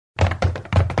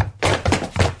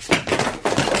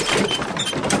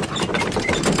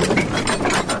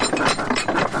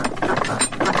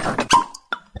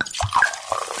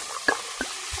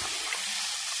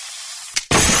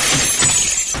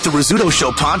Rizzuto Show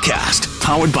podcast,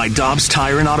 powered by Dobbs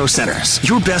Tire and Auto Centers.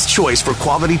 Your best choice for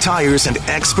quality tires and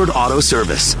expert auto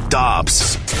service.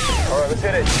 Dobbs. All right, let's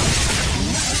hit it.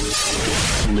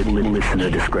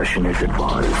 Listener discretion is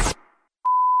advised.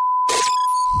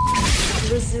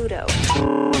 Rizzuto.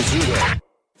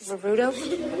 Rizzuto?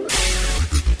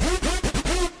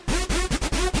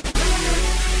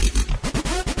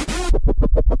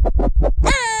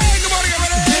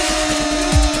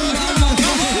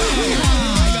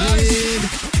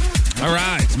 All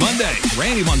right, it's Monday.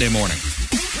 Rainy Monday morning.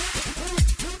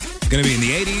 Going to be in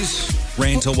the 80s.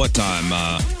 Rain till what time?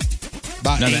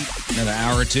 About Another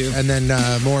hour or two. and then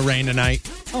more rain tonight.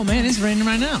 Oh, man, it's raining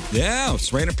right now. Yeah,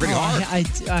 it's raining pretty hard.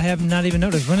 I have not even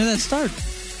noticed. When did that start?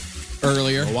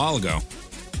 Earlier. A while ago.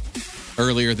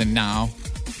 Earlier than now.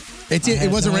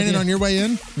 It wasn't no raining idea. on your way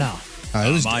in? No. Mine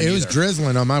It was either.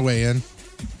 drizzling on my way in.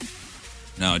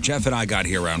 No, Jeff and I got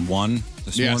here around 1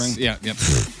 this morning. Yeah, yep.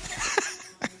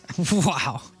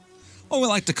 Wow. Well, we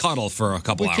like to cuddle for a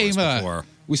couple We hours came. before.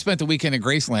 We spent the weekend in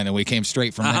Graceland, and we came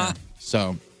straight from there.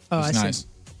 So it was I see. nice.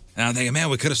 And I'm thinking, man,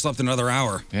 we could have slept another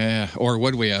hour. Yeah, or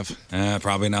would we have?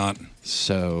 Probably not.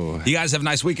 So You guys have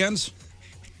nice weekends?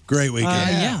 Great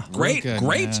weekend. Yeah. Great, good,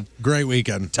 great. man. Great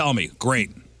weekend. Tell me, great.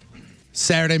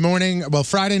 Saturday morning,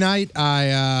 Friday night,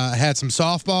 I had some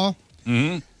softball.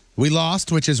 Mm-hmm. We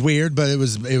lost, which is weird, but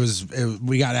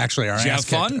we got actually our Did you ass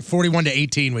have kicked. fun?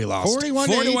 41-18 we lost. 41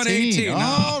 to 18.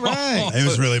 All right. It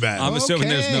was really bad. I'm assuming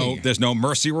Okay. there's no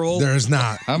mercy rule. There's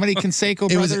not. How many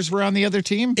Conseco It was- brothers were on the other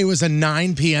team? It was a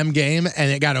 9 p.m. game, and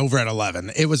it got over at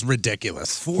 11. It was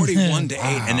ridiculous. 41 to 8,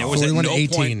 and there was 41 to at no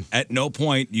 18. point. At no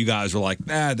point, you guys were like,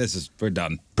 we're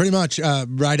done. Pretty much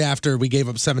right after we gave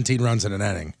up 17 runs in an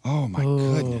inning. Oh my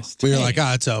goodness! We were like,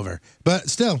 it's over. But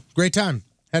still, great time.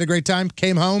 Had a great time.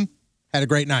 Came home. Had a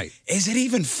great night. Is it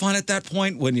even fun at that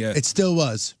point when you? It still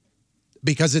was.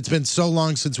 Because it's been so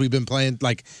long since we've been playing,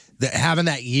 like having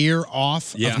that year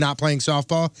off of not playing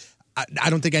softball, I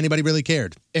don't think anybody really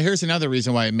cared. Here's another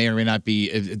reason why it may or may not be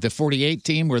the 48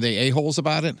 team. Were they a-holes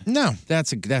about it? No.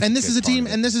 That's And this is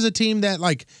a team, that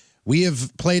like we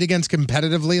have played against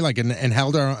competitively, like and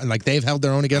held our own, like they've held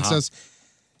their own against us.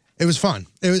 It was fun.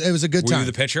 It was a good Were time. you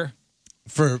the pitcher?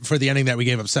 For the inning that we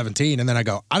gave up 17, and then I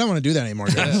go, I don't want to do that anymore,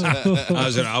 guys. I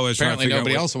was trying to Apparently figure out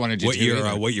nobody else wanted you what to your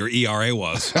either. what your ERA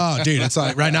was. Oh, dude, it's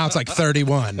like right now it's like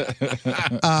 31. So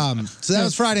that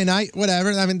was Friday night,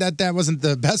 whatever. I mean that wasn't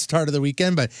the best start of the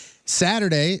weekend, but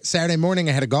Saturday morning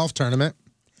I had a golf tournament,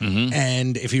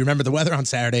 and if you remember the weather on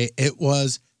Saturday, it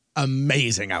was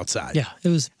amazing outside. Yeah, it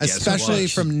was. Especially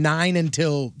from 9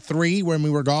 until 3 when we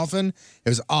were golfing. It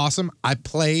was awesome. I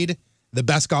played the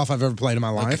best golf I've ever played in my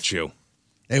life. Look at you.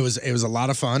 It was a lot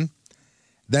of fun.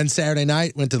 Then Saturday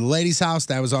night, went to the ladies' house.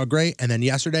 That was all great. And then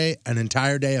yesterday, an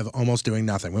entire day of almost doing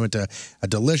nothing. We went to a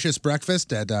delicious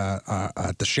breakfast at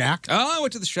the Shack. Oh, I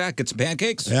went to the Shack, get some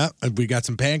pancakes. Yeah, we got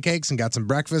some pancakes and got some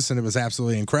breakfast, and it was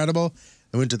absolutely incredible.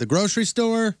 I went to the grocery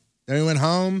store. Then we went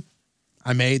home.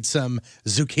 I made some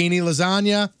zucchini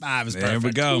lasagna. It was perfect. There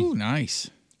we go. Ooh, nice.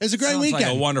 It was a great Sounds weekend.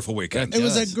 like a wonderful weekend. It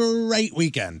was a great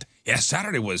weekend. Yeah,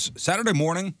 Saturday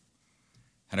morning.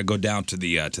 Had to go down to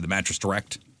the Mattress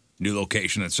Direct, new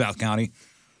location in South County.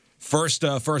 First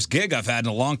gig I've had in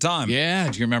a long time.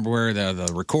 Yeah. Do you remember where the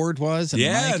record was? And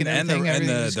Yeah, the mic and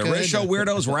everything? the Rizzo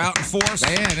weirdos were out in force.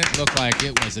 Man, it looked like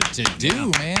it was a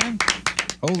to-do, man.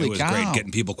 Holy It was cow. great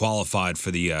getting people qualified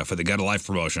for the Get a Life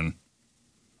promotion.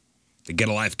 The Get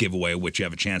a Life giveaway, which you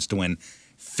have a chance to win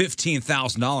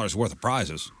 $15,000 worth of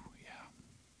prizes.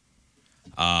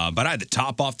 Yeah. But I had the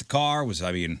top off the car. It was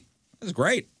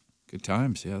great. Good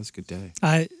times. Yeah, it was a good day.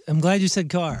 I'm glad you said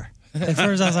car. At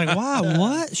first, I was like, wow,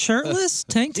 what? Shirtless?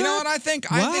 Tank top? You know what I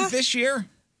think? I think this year,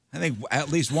 at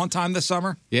least one time this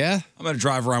summer, Yeah? I'm going to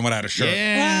drive around without a shirt.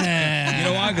 Yeah. You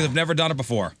know why? Because I've never done it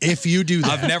before. If you do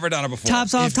that. I've never done it before.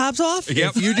 Tops off, tops off?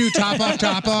 Yep. If you do top off,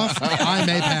 I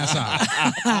may pass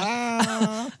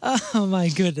out. Oh, my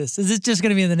goodness. Is it just going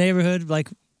to be in the neighborhood? Like,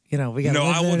 we got to No,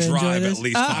 live I there will to enjoy drive this? at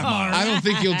least 5 miles. I don't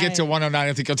think you'll get to 109.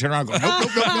 I think you'll turn around and go, nope.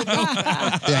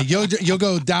 Yeah, you'll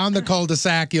go down the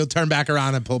cul-de-sac, you'll turn back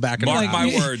around and pull back Mark around. my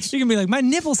words. You're going to be like, my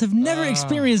nipples have never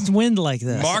experienced wind like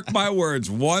this. Mark my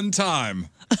words. One time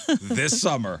this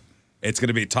summer, it's going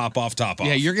to be top off.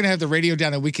 Yeah, you're going to have the radio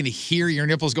down and we can hear your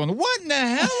nipples going, what in the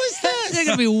hell is this? They're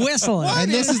going to be whistling.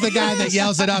 And this is the guy that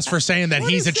yells at us for saying that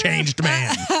he's a changed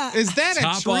man. Is that a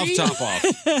top tree? off.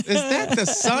 Is that the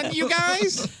sun, you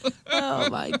guys? Oh,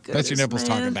 my goodness. That's your nipples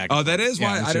man. talking back. Oh, that is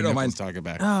why that's I didn't your know nipples talking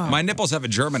back. My nipples have a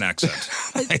German accent.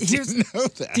 Here's, know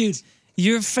that. Dude,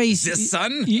 Your face, Is this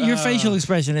son? Your facial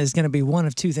expression is going to be one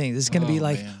of two things. It's going to be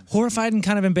like horrified and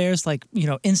kind of embarrassed, like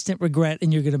instant regret,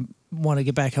 and you're going to want to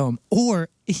get back home, or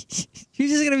you're just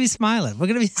going to be smiling. We're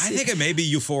going to be. I think it may be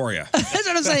euphoria. That's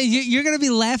what I'm saying. You're going to be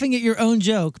laughing at your own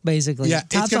joke, basically. Yeah,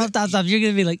 tops off. You're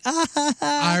going to be like, ah.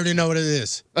 I already know what it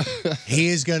is. He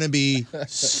is going to be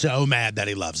so mad that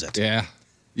he loves it. Yeah.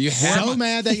 So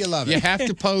mad that you love it. You have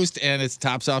to post, and it's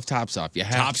tops off. You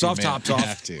have Tops to, off, man. tops You off.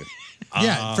 have to.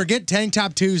 Yeah, forget Tank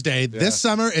Top Tuesday. This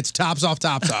summer, it's tops off.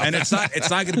 And it's not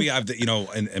going to be,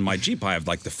 in my Jeep, I have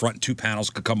like the front two panels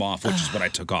could come off, which is what I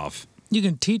took off. You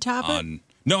can T-top it?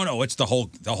 No, it's the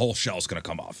whole shell's going to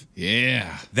come off.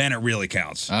 Yeah. Then it really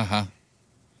counts.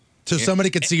 So somebody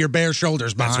could see your bare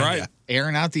shoulders behind That's right. you.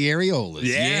 Airing out the areolas.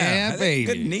 Yeah, baby.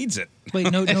 It needs it.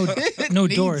 Wait, no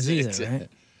doors Needs either, it.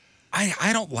 right?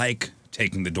 I don't like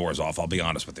taking the doors off, I'll be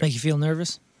honest with you. Make you feel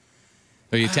nervous?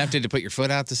 Are you tempted to put your foot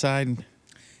out the side?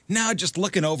 No, just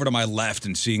looking over to my left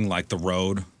and seeing like the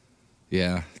road.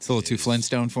 Yeah. It's a little too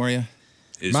Flintstone for you.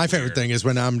 My favorite thing is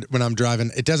when I'm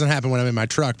driving. It doesn't happen when I'm in my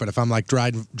truck, but if I'm like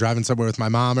driving somewhere with my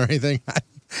mom or anything, I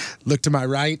look to my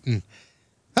right and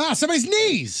somebody's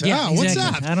knees. Yeah, What's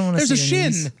exactly. up? I don't want to There's see a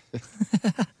the shin.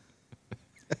 knees.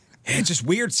 It's just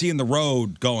weird seeing the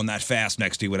road going that fast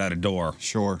next to you without a door.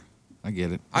 Sure. I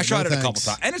get it. I tried it a couple thanks.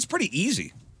 times, and it's pretty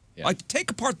easy. Yeah. Like, take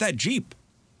apart that Jeep.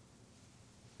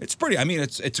 It's pretty. I mean,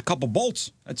 it's a couple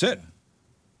bolts. That's it.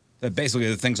 That basically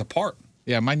the thing's apart.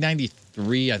 Yeah, my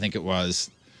 93, I think it was,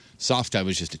 soft tub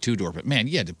was just a two-door, but man,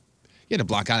 you had to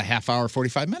block out a half hour,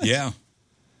 45 minutes. Yeah.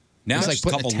 Now It's like just a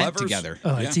putting couple a tent levers together.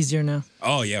 Oh, Yeah. it's easier now.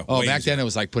 Oh yeah. Oh, way back easier. then it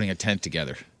was like putting a tent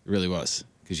together. It really was.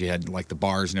 Because you had like the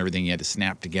bars and everything you had to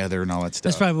snap together and all that stuff.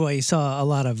 That's probably why you saw a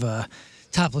lot of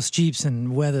topless Jeeps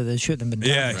and weather that shouldn't have been done.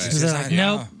 Yeah, Because right. they're like,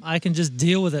 Yeah. nope, I can just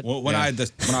deal with it. Well, when I had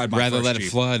my Rather first let Jeep, it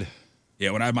flood.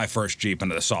 Yeah, when I had my first Jeep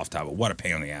under the soft top, what a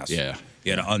pain in the ass. Yeah.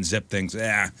 You had to unzip things.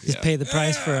 Just pay the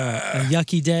price for a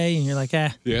yucky day, and you're like,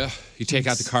 Yeah. You take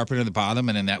out the carpet in the bottom,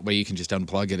 and then that way you can just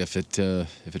unplug it if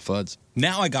it floods.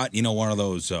 Now I got one of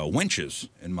those winches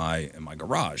in my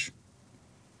garage.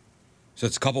 So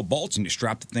it's a couple bolts, and you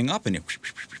strap the thing up, and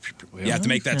you have to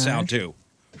make that sound too.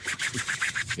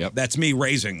 Yep. That's me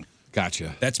raising.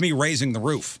 Gotcha. That's me raising the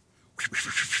roof.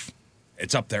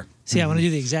 It's up there. see, I want to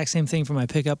do the exact same thing for my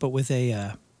pickup, but with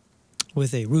a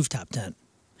rooftop tent.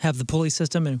 Have the pulley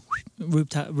system and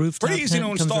rooftop Pretty easy tent to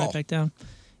comes install. right back down.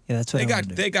 Yeah, that's what I want to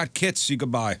do. They got kits you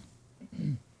could buy.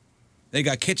 They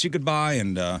got kits you could buy,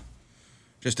 and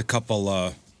just a couple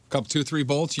 2-3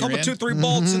 bolts. You're in? 2-3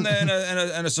 bolts and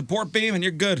a support beam, and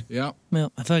you're good. Yeah.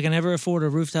 Well, if I can ever afford a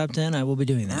rooftop tent, I will be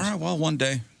doing All that. right, well, one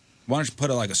day. Why don't you put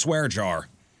a swear jar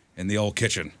in the old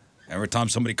kitchen? Every time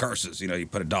somebody curses, you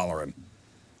put $1 in.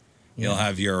 You'll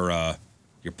have your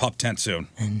pup tent soon.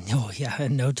 And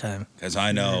in no time. Because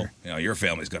I know, your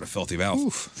family's got a filthy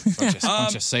mouth.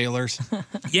 Bunch of sailors.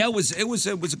 Yeah, it was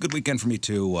a good weekend for me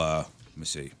too. Let me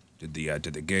see. Did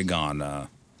the gig on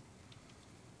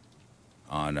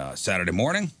Saturday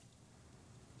morning.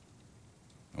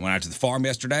 I went out to the farm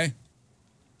yesterday.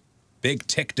 Big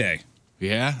tick day.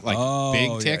 Yeah, like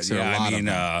big ticks or a lot of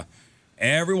them.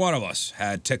 Every one of us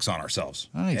had ticks on ourselves.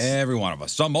 Nice. Every one of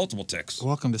us. Some multiple ticks.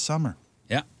 Welcome to summer.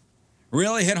 Yeah.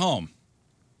 Really hit home.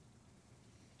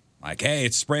 Like, hey,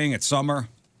 it's spring, it's summer.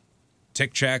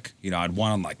 Tick check. I had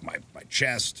one on my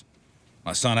chest.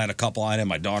 My son had a couple on him.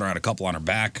 My daughter had a couple on her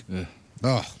back.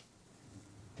 Oh,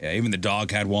 Yeah, even the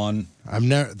dog had one. I've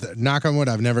never. Knock on wood.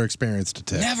 I've never experienced a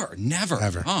tick. Never.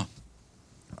 Ever. Huh.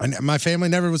 My family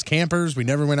never was campers. We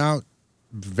never went out.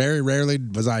 Very rarely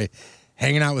was I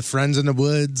hanging out with friends in the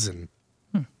woods, and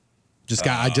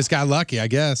I just got lucky, I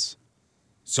guess.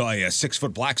 Saw a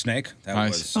 6-foot black snake. That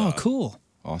Nice. was Cool.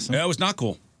 Awesome. Yeah, it was not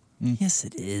cool. Yes,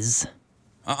 it is.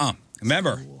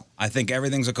 Remember, I think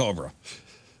everything's a cobra.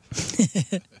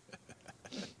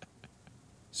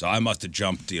 So I must have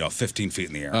jumped, 15 feet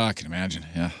in the air. Oh, I can imagine.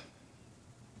 Yeah.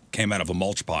 Came out of a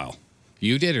mulch pile.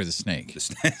 You did or the snake? The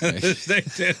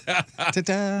snake did.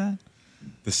 Ta-da.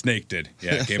 The snake did.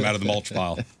 Yeah, it came out of the mulch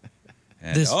pile.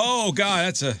 And, This- oh, God,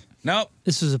 that's a... Nope.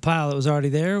 This was a pile that was already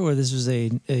there, or this was a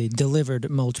delivered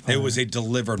mulch pile? It was a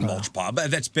delivered mulch pile,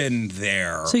 but that's been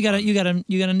there. So you got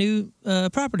a new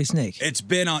property snake. It's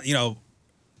been on,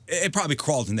 it probably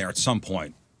crawled in there at some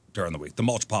point during the week. The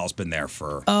mulch pile's been there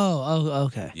for,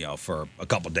 Okay. for a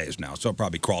couple of days now. So it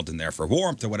probably crawled in there for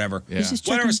warmth or whatever. Yeah. He's just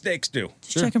Whatever checking, snakes do.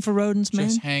 just checking for rodents, man.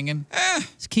 Just hanging.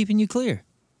 It's keeping you clear.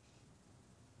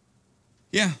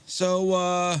 Yeah.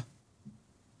 So,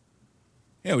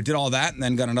 we did all that and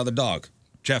then got another dog.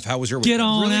 Jeff, how was your Get weekend?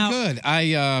 on Really out. good.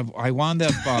 I wound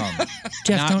up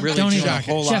Jeff, not don't, really don't doing even, a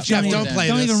whole Jeff, lot. Jeff, don't, don't even, play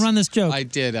don't this. even run this joke. I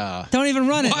did Don't even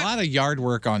run it. a lot of yard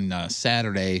work on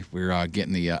Saturday. We were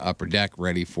getting the upper deck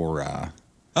ready for.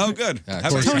 Oh, good. How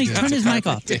about Tony, you? turn his mic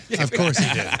off. Of course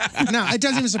he did. No, it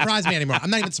doesn't even surprise me anymore. I'm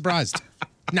not even surprised.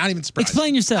 Not even surprised.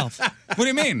 Explain yourself. What do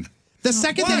you mean? The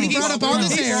second that he brought up on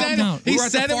this He air, said- Don't. He We were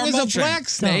at the said it farm was a mulching. black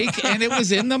snake and it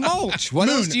was in the mulch. What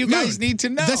else do you guys need to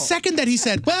know? The second that he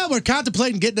said, well, we're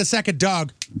contemplating getting a second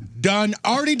dog, done,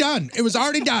 already done. It was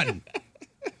already done.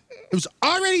 It was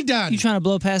already done. You trying to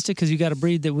blow past it because you got a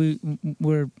breed that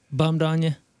we're bummed on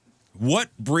you? What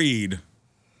breed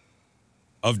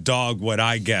of dog would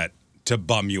I get to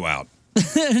bum you out?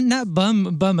 Not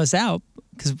bum us out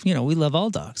because we love all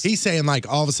dogs. He's saying like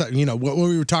all of a sudden, what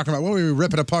we were talking about, what we were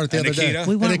ripping apart the An other day. Akita?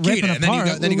 We weren't An Akita, ripping and then you apart.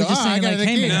 go, then you We go, were just I saying, got like, an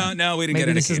hey, Akita. man. No, we didn't Maybe get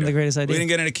an Akita. this isn't the greatest idea. We didn't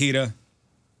get an Akita.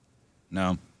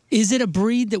 No. Is it a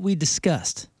breed that we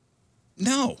discussed?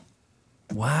 No.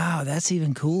 Wow, that's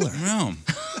even cooler. No.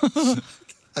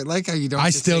 I like how you don't. I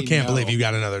still can't believe you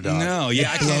got another dog. No,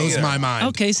 yeah, I It can't blows either. my mind.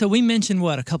 Okay, so we mentioned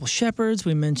what? A couple shepherds.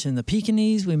 We mentioned the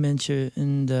Pekingese. We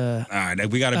mentioned All right,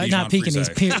 we got to be not Pekingese,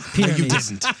 Frise. No, you Pyrenees.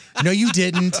 didn't. No, you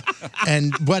didn't.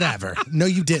 And whatever. No,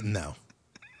 you didn't, though.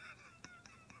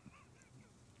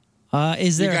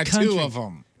 Is You there a got country? two of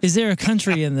them. Is there a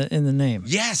country in the name?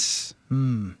 Yes.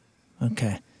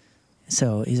 Okay,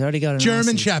 so he's already got an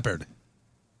German Aussie. Shepherd.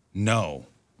 No.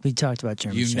 We talked about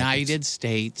German United shepherds.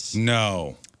 States,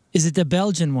 No. Is it the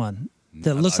Belgian one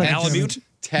that looks like a German- Malamute?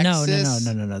 Texas.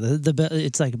 No.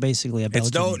 It's like basically a It's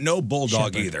Belgian. no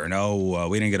bulldog Shepherd. either. No,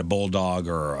 we didn't get a bulldog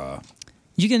or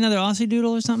You get another Aussie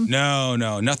Doodle or something? no,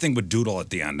 nothing but doodle at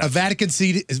the end. A Vatican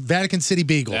City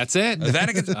Beagle. That's it. A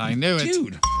Vatican. I knew it.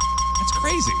 Dude, that's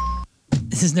crazy.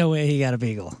 There's no way he got a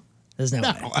beagle. There's no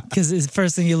way. Because the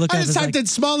first thing you look I at just is typed like, in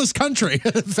smallest country.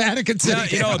 Vatican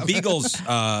City. No, beagles.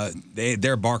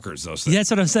 They're barkers. Those things. that's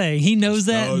what I'm saying. He knows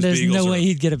that, and Those there's beagles no are- way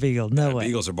he'd get a beagle. No way.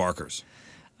 Beagles are barkers.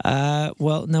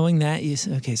 Well, knowing that,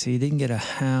 okay, so you didn't get a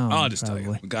hound. I'll just probably.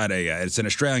 tell you. We got a. It's an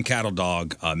Australian cattle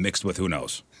dog mixed with who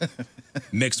knows,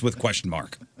 mixed with question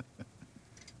mark.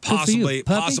 for you. Possibly,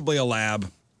 Puppy? possibly a lab.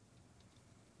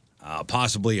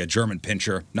 Possibly a German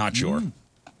pinscher. Not sure.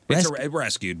 It's Res- a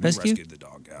rescued. Rescue? We rescued the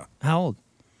dog. Yeah, How old?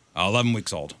 11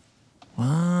 weeks old.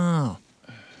 Wow.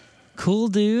 Cool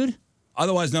dude.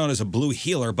 Otherwise known as a blue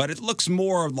heeler, but it looks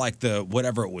more like the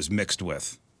whatever it was mixed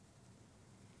with.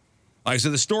 Like so,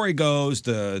 the story goes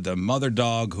the mother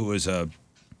dog, who is a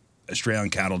Australian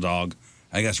cattle dog,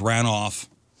 I guess ran off.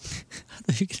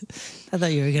 I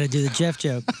thought you were going to do the Jeff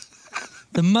joke.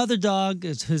 The mother dog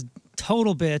is his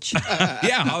total bitch.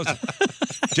 Yeah, I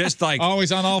was just like.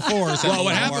 Always on all fours. Well,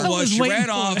 what happened I was was she waiting ran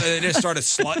for off it. and they just started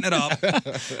slutting it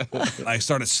up. I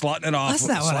started slutting it off. That's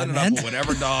not what I slutting it meant. up with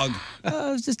whatever dog.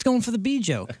 I was just going for the bee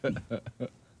joke.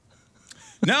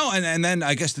 No, and then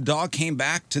I guess the dog came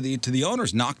back to the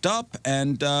owners, knocked up,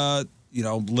 and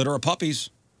litter of puppies,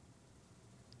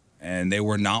 and they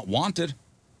were not wanted.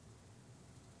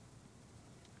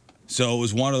 So it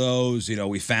was one of those.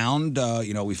 We found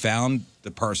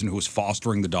the person who was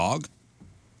fostering the dog,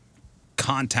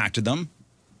 contacted them,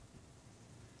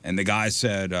 and the guy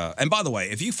said, and by the way,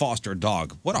 if you foster a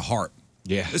dog, what a heart.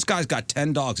 Yeah. This guy's got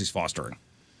 10 dogs he's fostering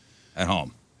at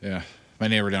home. Yeah. My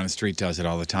neighbor down the street does it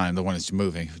all the time. The one that's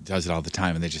moving does it all the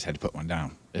time, and they just had to put one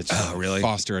down. It's Oh, really?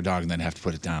 Foster a dog and then have to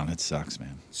put it down. It sucks,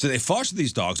 man. So they foster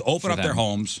these dogs, open For up their them.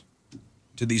 homes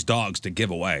to these dogs to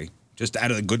give away, just out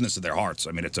of the goodness of their hearts.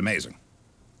 I mean, it's amazing.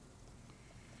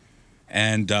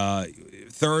 And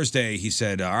Thursday, he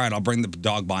said, all right, I'll bring the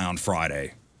dog by on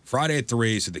Friday. Friday at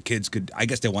 3, so the kids could, I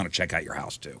guess they want to check out your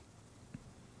house, too.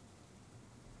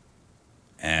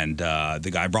 And the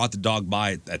guy brought the dog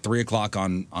by at 3 o'clock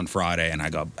on Friday, and I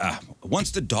go,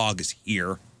 once the dog is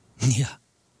here, Yeah.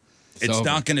 it's over.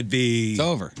 not going to be... It's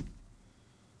over.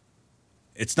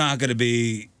 It's not going to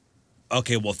be,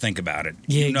 okay, well, think about it.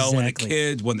 Yeah, when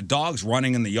when the dog's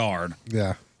running in the yard,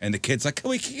 Yeah. and the kid's like, can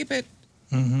we keep it?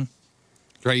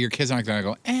 Right, your kids aren't going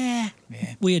to go,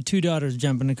 We had two daughters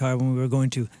jump in the car when we were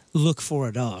going to look for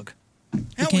a dog.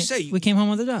 I always say, We came home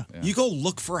with a dog. you go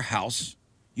look for a house,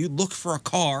 you look for a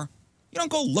car, you don't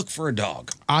go look for a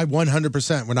dog. I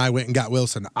 100%, when I went and got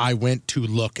Wilson, I went to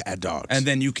look at dogs. And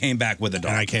then you came back with a dog.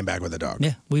 And I came back with a dog.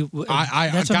 Yeah, that's what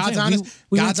I'm God's saying. honest-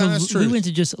 We God's went to, honest truth. We went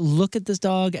to just look at this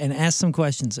dog and ask some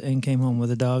questions, and came home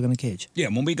with a dog in a cage. Yeah,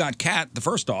 when we got Cat, the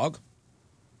first dog,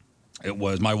 it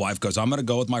was my wife goes, I'm going to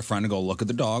go with my friend and go look at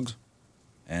the dogs.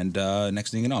 And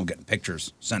next thing you know, I'm getting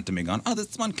pictures sent to me going, oh,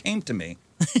 this one came to me.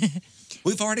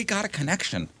 We've already got a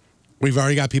connection. We've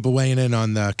already got people weighing in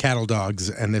on the cattle dogs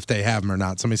and if they have them or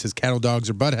not. Somebody says cattle dogs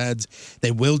are buttheads.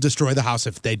 They will destroy the house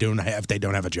if they don't have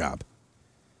a job.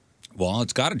 Well,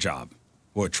 it's got a job.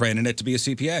 We're training it to be a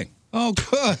CPA. Oh,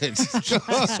 good.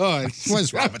 Good.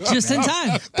 What's wrong with you? Just in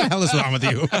time. What the hell is wrong with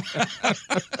you?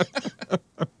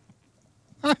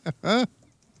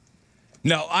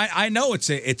 No, I know it's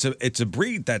a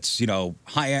breed that's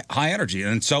high energy,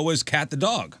 and so is Cat the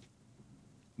dog.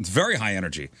 It's very high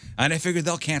energy, and I figured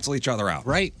they'll cancel each other out.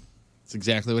 Right. That's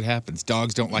exactly what happens.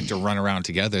 Dogs don't like to run around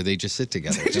together. They just sit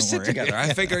together. They just sit together.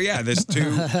 I figure, there's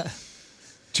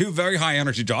two very high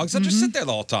energy dogs that just sit there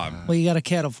the whole time. Well, you got a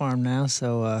cattle farm now,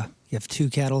 so you have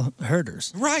 2 cattle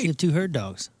herders. Right. You have 2 herd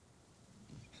dogs.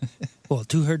 Well,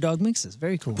 2 herd dog mixes.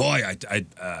 Very cool. Boy,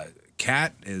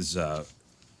 Cat is.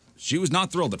 She was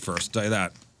not thrilled at first. I'll tell you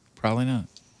that. Probably not.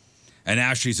 And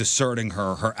now she's asserting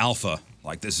her alpha.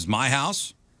 Like, this is my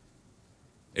house.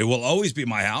 It will always be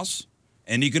my house.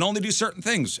 And you can only do certain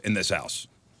things in this house.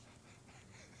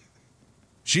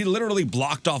 She literally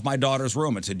blocked off my daughter's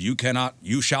room and said, you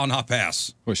shall not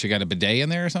pass. Well, she got a bidet in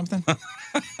there or something?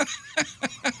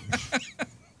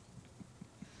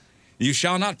 You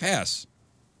shall not pass.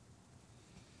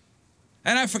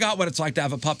 And I forgot what it's like to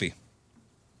have a puppy.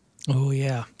 Oh,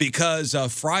 yeah. Because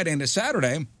Friday into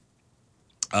Saturday,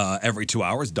 every 2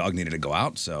 hours, dog needed to go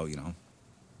out. So, the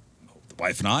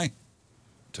wife and I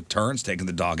took turns taking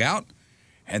the dog out.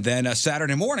 And then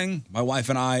Saturday morning, my wife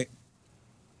and I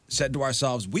said to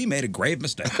ourselves, we made a grave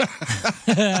mistake.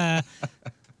 I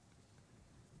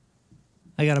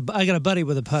got a buddy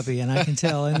with a puppy, and I can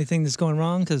tell anything that's going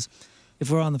wrong because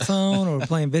if we're on the phone or we're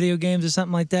playing video games or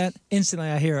something like that, instantly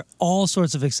I hear all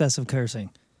sorts of excessive cursing.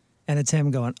 And it's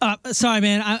him going, sorry,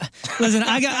 man. Listen,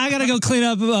 I got to go clean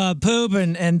up poop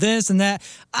and this and that.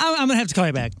 I'm going to have to call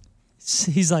you back.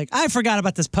 He's like, I forgot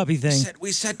about this puppy thing.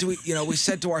 We said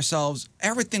to ourselves,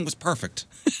 everything was perfect.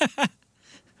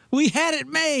 We had it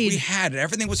made. We had it.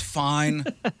 Everything was fine.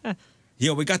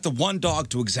 We got the one dog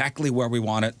to exactly where we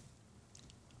want it.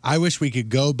 I wish we could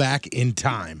go back in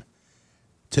time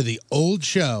to the old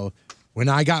show when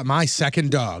I got my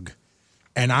second dog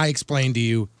and I explained to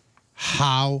you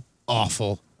how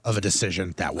awful of a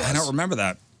decision that was. I don't remember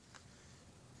that.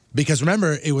 Because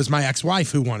remember, it was my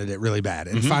ex-wife who wanted it really bad.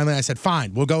 And finally I said,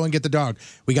 fine, we'll go and get the dog.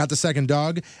 We got the second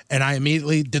dog, and I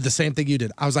immediately did the same thing you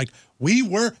did. I was like, we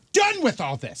were done with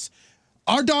all this.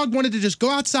 Our dog wanted to just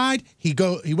go outside. He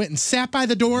went and sat by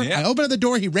the door. Yeah. I opened up the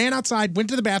door. He ran outside, went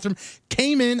to the bathroom,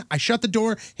 came in. I shut the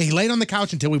door. He laid on the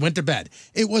couch until we went to bed.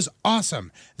 It was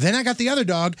awesome. Then I got the other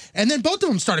dog, and then both of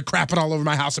them started crapping all over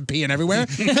my house and peeing everywhere.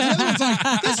 The other one's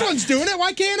like, this one's doing it.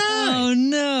 Why can't I? Oh,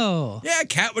 no. Yeah,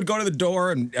 Cat would go to the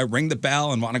door and ring the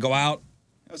bell and want to go out.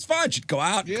 It was fun. She'd go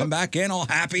out, come back in all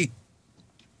happy.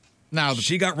 Now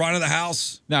she got run of the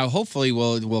house. Now, hopefully,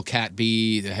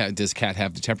 does Cat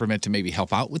have the temperament to maybe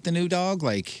help out with the new dog?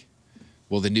 Like,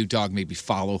 will the new dog maybe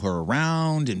follow her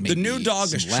around and maybe the new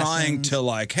dog is trying lessons? to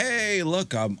like, hey,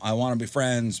 look, I want to be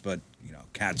friends, but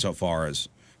Cat so far is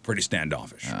pretty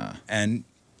standoffish. And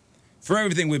for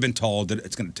everything we've been told, that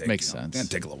it's going to take Makes sense. It's going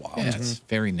to take a little while. Yeah, it's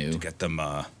very new to get them.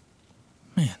 To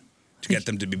get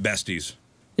them to be besties.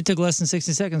 It took less than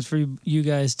 60 seconds for you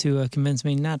guys to convince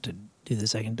me not to do the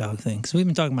second dog thing. Because we've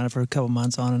been talking about it for a couple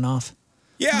months on and off.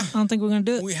 Yeah. I don't think we're going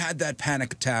to do it. We had that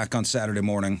panic attack on Saturday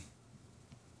morning.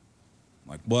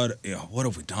 Like, what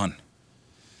have we done?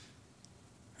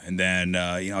 And then,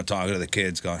 talking to the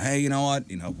kids going, hey, you know what?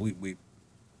 We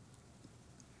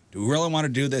do we really want to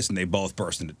do this? And they both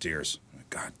burst into tears. Like,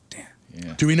 God damn.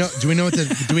 Yeah. Do we know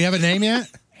do we have a name yet?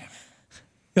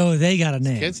 Oh, they got a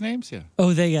name. Kids' names? Yeah.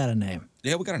 Oh, they got a name.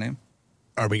 Yeah, we got a name.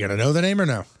 Are we going to know the name or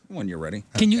no? When you're ready.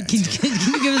 Can you give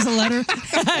us a letter?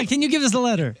 Can you give us a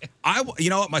letter? You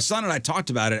know what? My son and I talked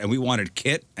about it, and we wanted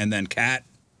Kit and then Cat.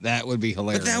 That would be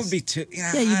hilarious. But that would be too.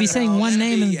 Yeah, you'd be saying one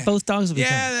name and both dogs would be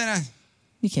coming. Then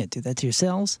You can't do that to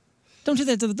yourselves. Don't do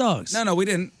that to the dogs. No, we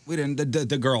didn't. We didn't.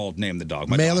 The girl named the dog.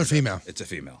 Male or female? It's a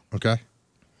female. Okay.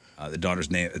 The daughter's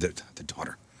name. The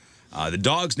daughter. The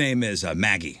dog's name is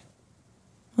Maggie.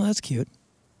 Well, that's cute.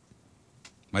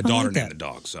 My daughter like named that. the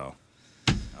dog. So,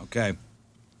 okay.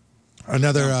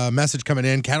 Another message coming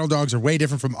in. Cattle dogs are way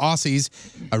different from Aussies.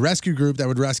 A rescue group that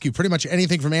would rescue pretty much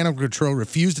anything from animal control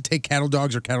refused to take cattle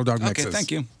dogs or cattle dog mixes. Okay,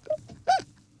 thank you.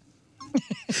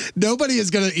 Nobody's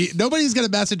gonna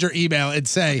message or email and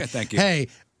say, Okay, thank you. "Hey,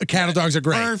 cattle dogs are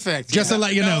great." Perfect. Just to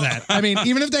let you know that. I mean,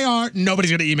 even if they are,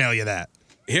 nobody's gonna email you that.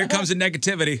 Here comes the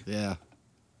negativity. Yeah.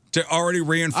 To already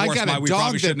reinforce I got why a we dog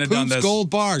probably that shouldn't have done poops this. gold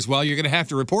bars. Well, you're going to have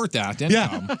to report that.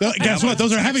 Yeah. Guess what?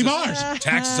 Those are heavy bars.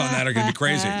 Taxes on that are going to be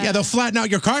crazy. Yeah, they'll flatten out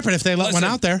your carpet if they let one Listen.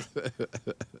 out there.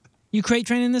 You crate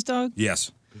training this dog?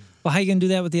 Yes. Well, how you gonna do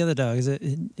that with the other dog?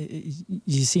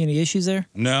 You see any issues there?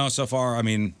 No, so far, I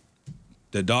mean,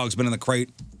 the dog's been in the crate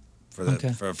for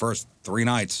the first 3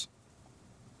 nights.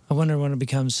 I wonder when it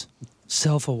becomes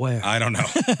self-aware. I don't know.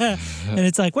 And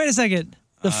it's like, wait a second,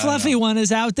 the fluffy one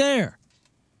is out there.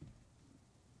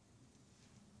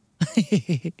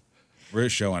 We're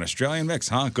showing Australian mix,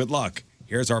 huh? Good luck.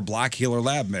 Here's our Black Heeler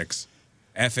Lab mix.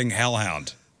 Effing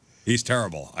hellhound. He's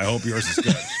terrible. I hope yours is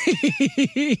good.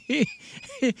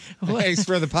 Thanks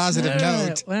for the positive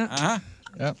note. Well,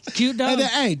 Yep. cute dog. And,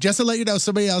 hey, just to let you know,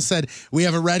 somebody else said we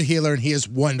have a red healer and he is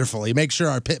wonderful. He makes sure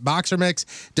our pit boxer mix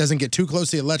doesn't get too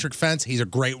close to the electric fence. He's a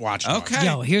great watchdog. Okay.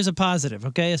 Yo, here's a positive,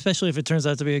 okay? Especially if it turns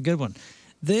out to be a good one.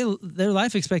 Their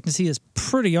life expectancy is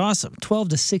pretty awesome, 12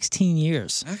 to 16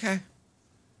 years. Okay.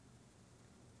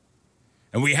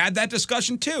 And we had that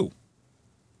discussion too.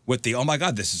 With the, oh my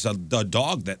God, this is a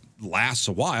dog that lasts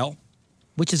a while.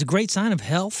 Which is a great sign of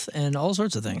health and all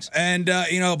sorts of things. And,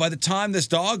 by the time this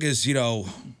dog is,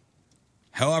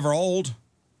 however old,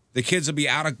 the kids will be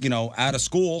out of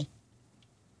school.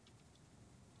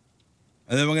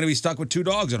 And then we're going to be stuck with 2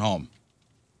 dogs at home.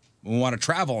 We want to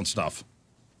travel and stuff.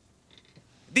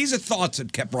 These are thoughts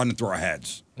that kept running through our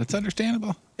heads. That's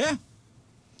understandable. Yeah.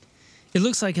 It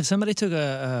looks like if somebody took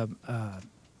a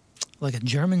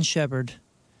German Shepherd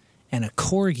and a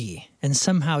Corgi and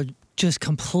somehow just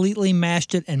completely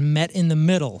mashed it and met in the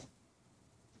middle,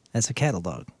 that's a cattle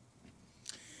dog.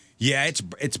 Yeah,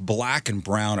 it's black and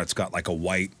brown. It's got like a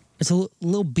white. It's a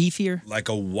little beefier. Like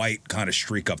a white kind of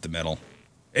streak up the middle.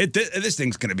 This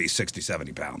thing's going to be 60,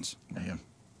 70 pounds. Yeah.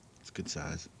 It's good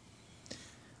size.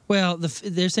 Well,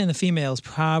 they're saying the females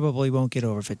probably won't get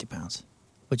over 50 pounds,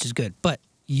 which is good. But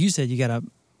you said you got a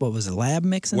lab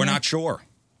mix in We're there? not sure.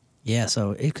 Yeah,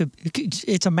 so it could,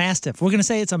 it's a Mastiff. We're going to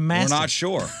say it's a Mastiff. We're not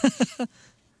sure.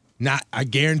 I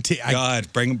guarantee. God,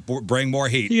 bring more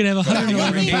heat. You can have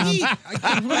 111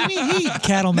 pound. What do you mean heat?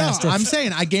 Cattle No, Mastiff. I'm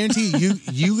saying I guarantee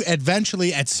you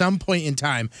eventually at some point in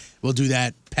time will do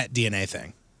that pet DNA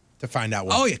thing to find out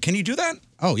what. Oh yeah, can you do that?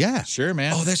 Oh yeah. Sure,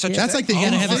 man. Oh, there's such That's a like the you got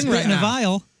to in have it thing spit right in a now.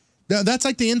 vial. No, that's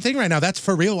like the in thing right now. That's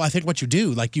for real. I think what you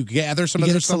do, like you gather some You of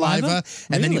get their its saliva? saliva,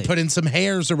 and then you Really? put in some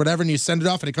hairs or whatever, and you send it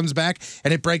off, and it comes back,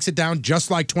 and it breaks it down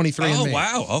just like 23andMe. Oh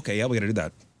wow. Okay, yeah, we got to do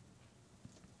that.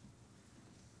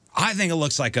 I think it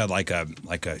looks like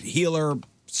a healer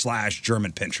 /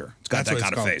 German pincher. It's got That's that what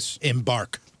kind it's of called. face.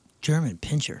 Embark. German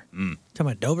pincher. Talking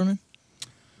about Doberman?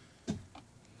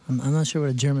 I'm not sure what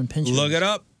a German pincher Look is. it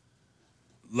up.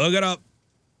 Look it up.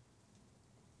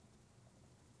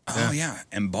 Oh yeah,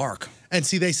 embark. And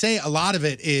see, they say a lot of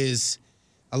it's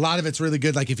really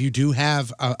good. Like if you do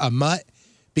have a mutt,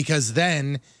 because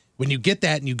then when you get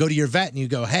that and you go to your vet and you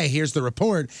go, hey, here's the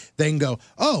report, they can go,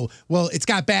 oh, well, it's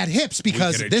got bad hips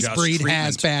because could this adjust breed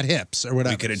has treatment. bad hips or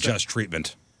whatever. We could adjust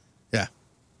treatment. Yeah.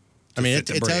 I mean, fit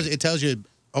the it tells you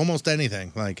almost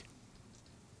anything. Like,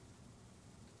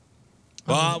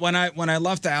 Well, when I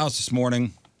left the house this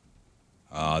morning,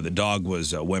 the dog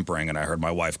was whimpering, and I heard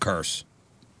my wife curse.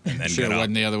 And then Sure, it get up.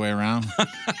 wasn't the other way around.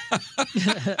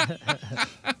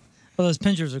 Well, those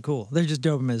pinchers are cool. They're just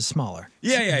Doberman smaller.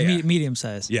 Yeah. Medium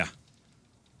size. Yeah.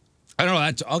 I don't know.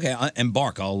 That's okay.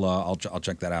 Embark. I'll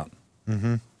check that out.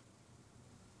 Mm-hmm.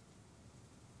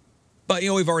 But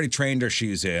we've already trained her.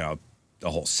 She's the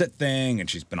whole sit thing, and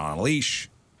she's been on a leash.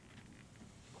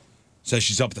 Says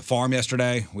she's up at the farm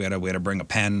yesterday. We had to bring a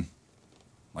pen,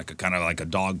 like a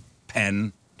dog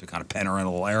pen to kind of pen her in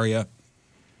a little area.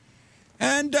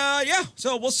 And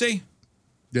so we'll see.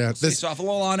 yeah, She's off a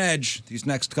little on edge these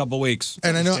next couple weeks.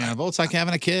 and I know. Understandable. It's like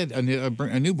having a kid, a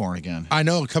newborn again. I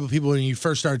know a couple people when you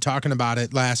first started talking about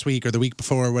it last week or the week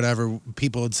before or whatever,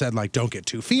 people had said like, don't get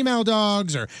 2 female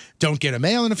dogs or don't get a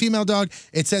male and a female dog.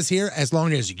 It says here, as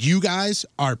long as you guys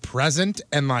are present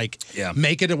and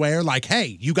make it aware, like,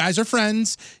 hey, you guys are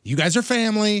friends, you guys are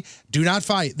family, do not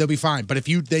fight, they'll be fine. But if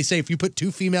you put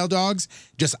 2 female dogs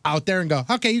just out there and go,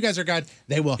 okay, you guys are good,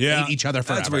 they will hate each other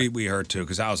forever. That's what we heard too,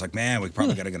 because I was like, man, we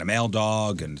probably got to get a male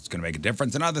dog, and it's going to make a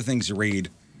difference. And other things you read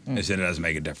is that it doesn't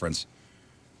make a difference.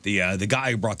 The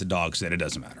guy who brought the dog said it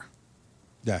doesn't matter.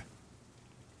 Yeah.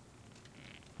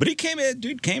 But he came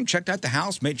in, checked out the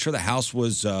house, made sure the house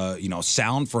was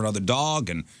sound for another dog,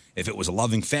 and if it was a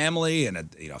loving family and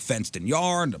a fenced-in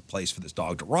yard and a place for this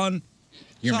dog to run.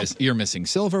 You're missing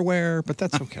silverware, but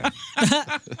that's okay.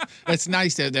 It's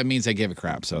nice that means they gave a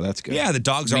crap, so that's good. Yeah, the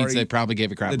dog's means already. they probably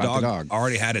gave a crap about the dog.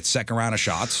 Already had its second round of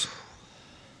shots,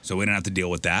 so we didn't have to deal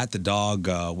with that. The dog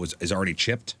is already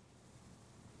chipped,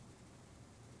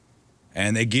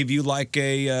 and they give you like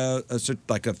a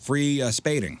free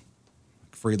spading,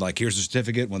 free here's a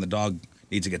certificate when the dog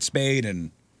needs to get spayed and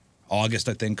August,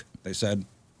 I think they said.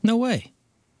 No way.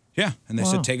 Yeah, and they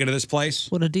Wow. said take it to this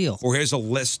place. What a deal. Or here's a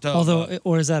list of.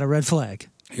 Or is that a red flag?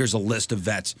 Here's a list of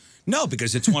vets. No,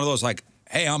 because it's one of those like,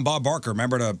 hey, I'm Bob Barker.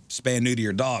 Remember to spay and neuter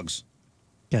your dogs.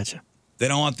 Gotcha. They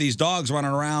don't want these dogs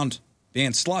running around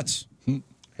being sluts.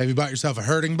 Have you bought yourself a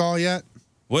herding ball yet?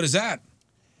 What is that?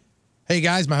 Hey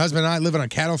guys, my husband and I live on a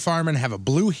cattle farm and have a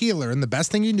blue heeler, and the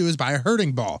best thing you can do is buy a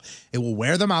herding ball. It will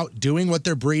wear them out doing what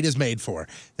their breed is made for.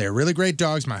 They're really great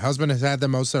dogs. My husband has had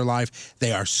them most of their life.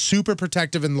 They are super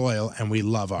protective and loyal, and we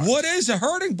love ours. What is a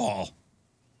herding ball?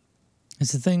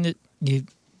 It's the thing that you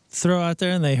throw out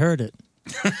there and they herd it.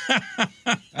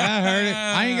 I heard it.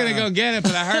 I ain't gonna go get it,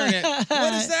 but I heard it.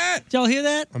 What is that? Did y'all hear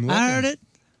that? I'm I looking. heard it.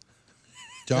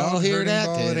 Dog hear herding that?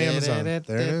 ball at Amazon. There it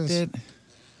is.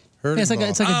 Herding Yeah, it's like ball.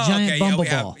 it's like a giant bumble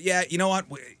yeah, ball. Yeah, you know what?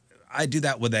 I do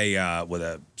that with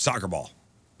a soccer ball.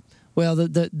 Well,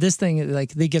 this thing,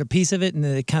 like they get a piece of it and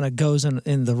then it kind of goes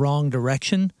in the wrong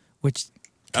direction, which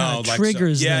kind of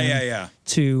triggers them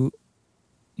to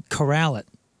corral it.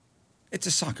 It's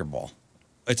a soccer ball.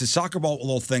 It's a soccer ball with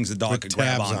little things the dog With could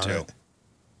grab tabs on onto. it.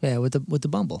 Yeah, with the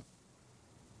bumble.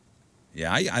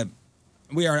 Yeah,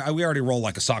 we already roll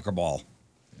like a soccer ball,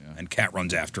 and Cat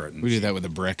runs after it. And We do that with a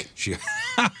brick. She,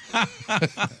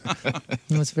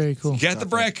 That's very cool. get the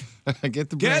brick. Get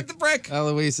the brick. Get the brick.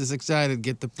 Eloise is excited.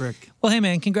 Get the brick. Well, hey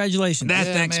man, congratulations.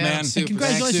 Thanks, man. I'm super,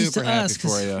 Congratulations super to happy us. for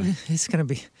 'Cause you. it's gonna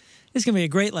be a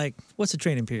great what's the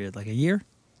training period? Like a year?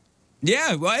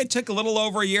 Yeah, well, it took a little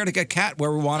over a year to get Cat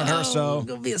where we wanted her, so. It's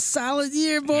gonna be a solid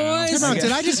year, boys. Time out.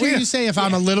 Did I just hear you say if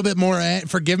I'm a little bit more,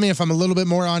 forgive me if I'm a little bit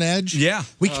more on edge? Yeah.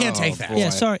 We can't take that.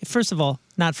 Yeah, sorry. First of all,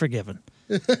 not forgiven,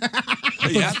 You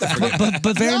have to forget.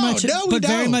 but very No, much, no, we but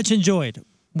very don't. much enjoyed.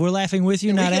 We're laughing with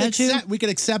you, not at you. We can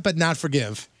accept but not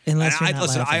forgive. Unless And you're not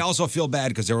listen, laughing. I also feel bad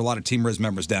because there were a lot of Team Riz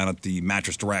members down at the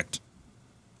Mattress Direct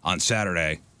on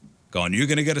Saturday going, you're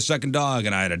going to get a second dog,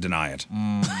 and I had to deny it.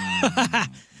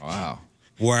 Wow.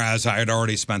 Whereas I had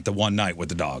already spent the one night with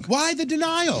the dog. Why the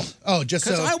denial? Oh, just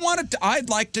Because so. I'd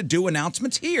like to do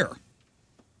announcements here.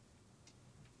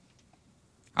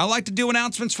 I like to do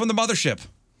announcements from the mothership.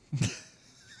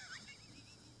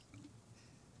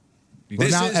 Well,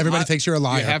 now everybody thinks you're a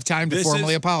liar. You have time to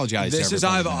formally apologize. This to is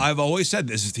everybody now. I've always said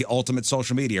this is the ultimate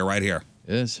social media right here.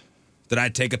 It is. Did I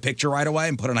take a picture right away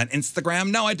and put it on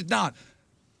Instagram? No, I did not.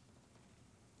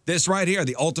 This right here,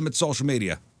 the ultimate social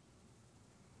media.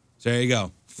 So there you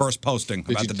go. First posting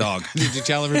about the dog. Did you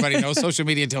tell everybody no social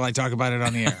media until I talk about it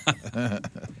on the air?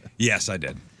 Yes, I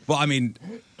did. Well, I mean,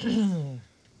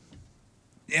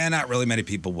 yeah, not really many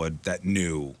people that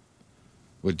knew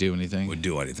Would do anything? would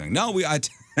do anything. No,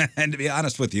 and to be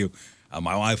honest with you,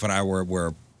 my wife and I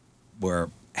were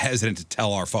hesitant to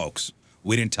tell our folks.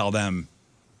 We didn't tell them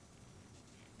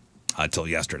until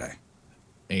yesterday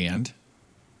And?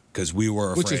 because we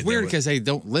were afraid. Which is weird because they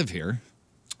don't live here.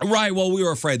 Right. Well, we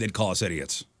were afraid they'd call us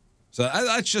idiots. So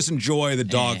let's just enjoy the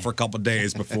dog for a couple of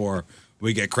days before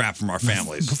we get crap from our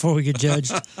families. before we get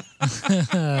judged.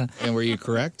 And were you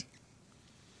correct?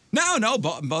 No.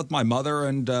 Both my mother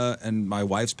and my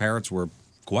wife's parents were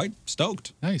quite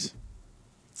stoked. Nice.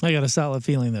 I got a solid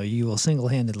feeling though. You will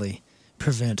single-handedly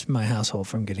prevent my household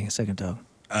from getting a second dog.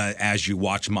 As you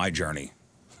watch my journey.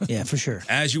 Yeah, for sure.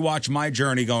 As you watch my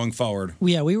journey going forward.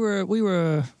 Yeah, we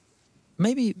were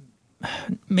maybe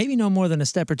no more than a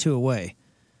step or two away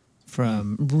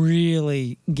from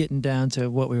really getting down to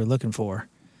what we were looking for.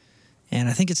 And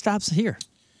I think it stops here.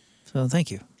 So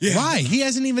thank you. Yeah. Why? He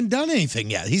hasn't even done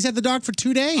anything yet. He's had the dog for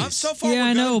 2 days. So far, Yeah, we're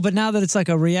I know, good. but now that it's like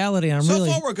a reality, I'm So really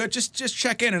far, we're good. Just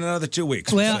check in another 2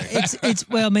 weeks. well. It's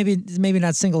maybe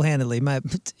not single-handedly.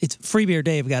 It's Free Beer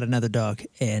Dave got another dog,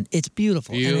 and it's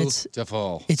beautiful. And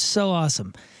Beautiful. it's so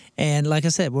awesome. And like I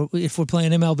said, if we're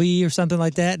playing MLB or something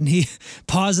like that, and he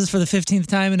pauses for the 15th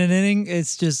time in an inning,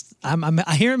 it's just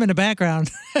I hear him in the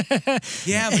background.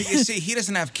 Yeah, but you see, he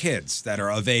doesn't have kids that are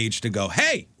of age to go,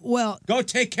 hey, Well, go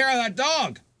take care of that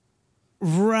dog.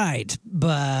 right,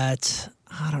 but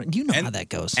I don't. You know how that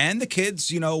goes. And the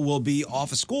kids, will be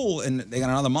off of school, and they got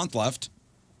another month left.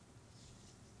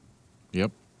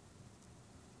 Yep.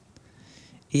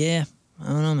 Yeah, I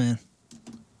don't know, man.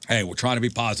 Hey, we're trying to be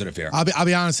positive here. I'll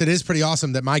be honest, it is pretty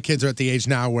awesome that my kids are at the age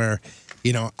now where,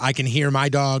 I can hear my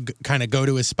dog kind of go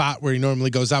to his spot where he normally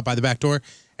goes out by the back door,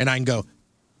 and I can go,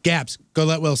 Gabs, go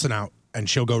let Wilson out. And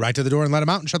she'll go right to the door and let him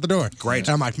out and shut the door. Great.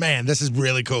 And I'm like, man, this is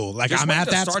really cool. Like, Just I'm when at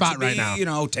it that starts spot to be, right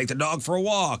now. Take the dog for a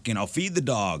walk, feed the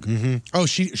dog. Oh,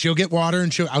 she'll get water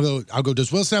and I'll go, does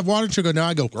Wilson have water? And she'll go, no.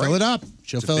 I go, fill it up.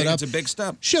 She'll fill it up. It's a big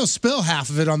step. She'll spill half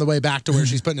of it on the way back to where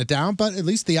she's putting it down, but at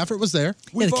least the effort was there.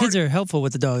 Yeah, the kids are helpful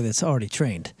with the dog that's already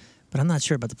trained. but I'm not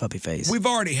sure about the puppy phase. We've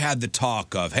already had the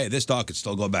talk of, hey, this dog could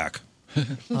still go back.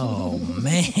 Oh,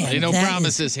 man. Ain't no that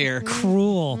promises is here.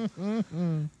 Cruel.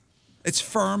 It's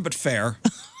firm but fair.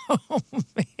 Oh,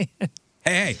 man.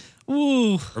 Hey,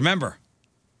 Ooh. remember,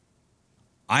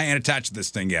 I ain't attached to this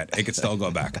thing yet. It could still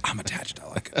go back. I'm attached. I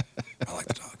like it. I like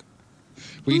the dog.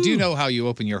 We do know how you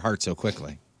open your heart so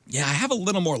quickly. Yeah, I have a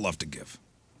little more love to give.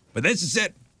 But this is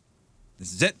it.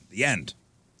 This is it. The end.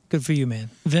 Good for you, man.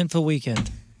 Eventful weekend.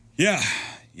 Yeah.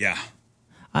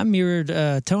 I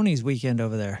mirrored Tony's weekend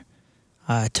over there.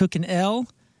 I took an L,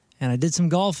 and I did some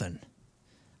golfing.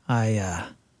 I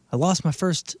lost my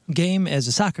first game as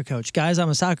a soccer coach. Guys, I'm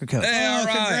a soccer coach. Hey, all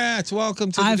right. Congrats.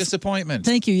 Welcome to the disappointment.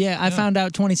 Thank you. Yeah, I found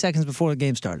out 20 seconds before the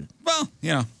game started. Well,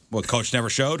 what, coach never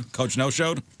showed? Coach no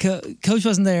showed? Coach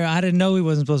wasn't there. I didn't know he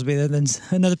wasn't supposed to be there. Then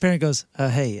another parent goes,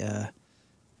 hey,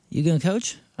 you going to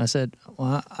coach? I said,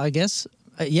 well, I guess.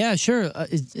 Yeah, sure.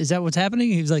 Is that what's happening?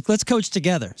 He was like, let's coach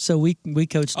together. So we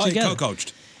coached together. You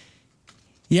co-coached.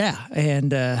 Yeah,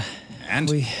 and And?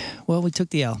 we took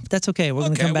the L. But that's okay. We're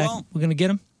going to come back. well- We're going to get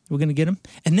him. We're going to get him.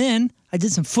 And then I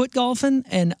did some foot golfing,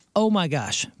 and oh my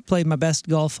gosh, played my best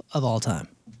golf of all time.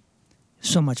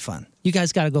 So much fun. You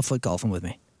guys got to go foot golfing with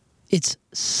me. It's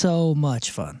so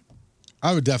much fun.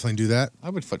 I would definitely do that. I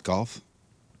would foot golf.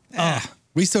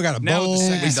 We still got to Now with bowl. the We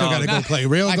second still got to dog. go play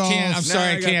real I golf. can't. I'm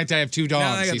sorry, I can't. I have two Now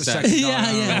I dogs. got He the said. second dog. I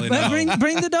don't Yeah. really But know.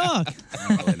 bring the dog. I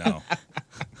don't really know.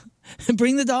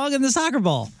 Bring the dog and the soccer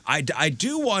ball. I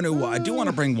do want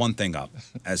to bring one thing up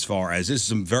as far as this is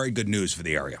some very good news for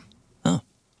the area. Oh.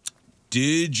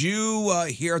 Did you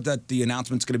hear that the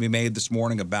announcement's going to be made this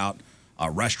morning about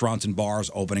restaurants and bars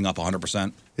opening up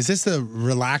 100%? Is this the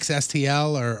relax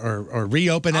STL or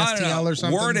reopen I don't STL know. or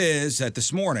something? Word is that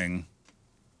this morning,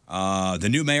 the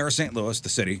new mayor of St. Louis, the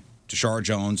city, Tashara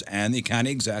Jones, and the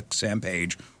county exec, Sam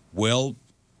Page, will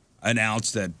announce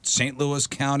that St. Louis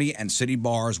County and city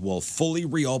bars will fully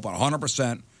reopen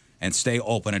 100% and stay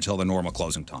open until the normal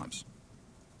closing times.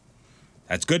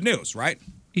 That's good news, right?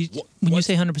 When you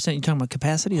say 100%, you're talking about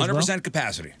capacity as 100%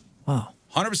 capacity. well?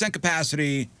 Wow. 100%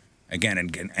 capacity, again,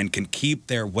 and can keep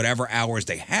their whatever hours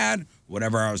they had,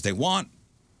 whatever hours they want,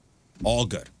 all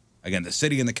good. Again, the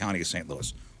city and the county of St.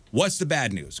 Louis. What's the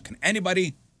bad news? Can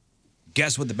anybody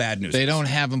guess what the bad neuse They is? don't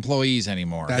have employees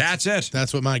anymore. That's it.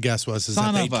 That's what my guess was. Is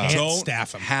Son that they of a- can't Don't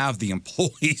staff them. have the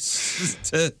employees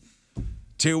to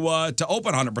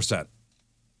open 100%.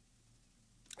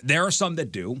 There are some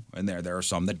that do, and there are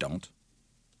some that don't.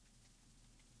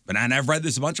 But and I've read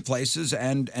this a bunch of places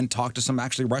and talked to some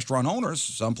actually restaurant owners.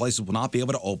 Some places will not be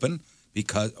able to open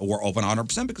or open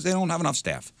 100% because they don't have enough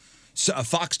staff. So,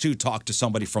 Fox 2 talked to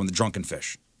somebody from the Drunken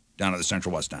Fish down at the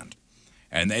Central West End.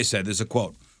 And they said, there's a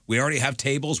quote, "We already have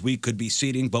tables we could be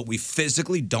seating, but we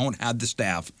physically don't have the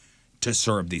staff to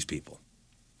serve these people."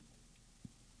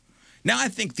 Now, I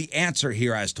think the answer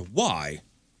here as to why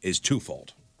is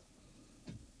twofold.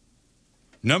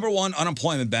 Number one,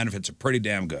 unemployment benefits are pretty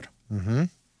damn good. Mm-hmm.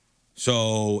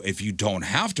 So if you don't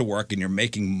have to work and you're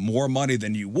making more money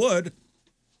than you would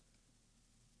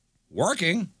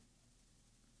working,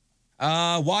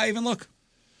 why even look?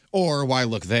 Or why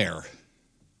look there?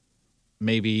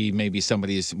 Maybe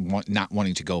somebody's not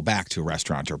wanting to go back to a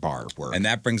restaurant or bar work. And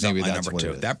that brings up Maybe my that's number what it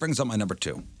two. is. That brings up my number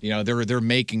two. You know, they're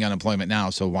making unemployment now,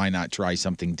 so why not try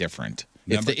something different?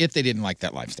 If they didn't like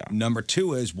that lifestyle. Number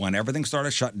two is when everything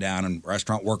started shutting down and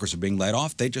restaurant workers are being laid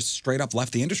off, they just straight up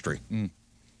left the industry.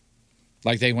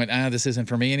 Like they went, this isn't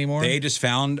for me anymore? They just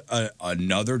found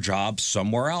another job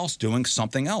somewhere else doing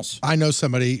something else. I know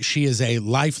somebody, she is a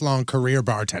lifelong career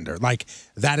bartender. Like,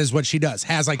 that is what she does.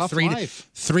 Has like Tough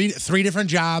three different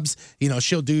jobs. You know,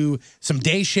 she'll do some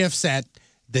day shifts at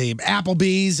the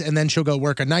Applebee's, and then she'll go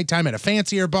work a nighttime at a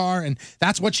fancier bar, and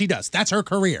that's what she does. That's her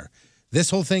career.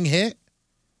 This whole thing hit.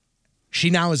 She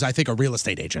now is, I think, a real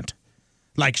estate agent.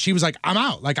 Like, she was like, I'm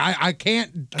out. Like, I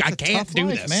can't do life,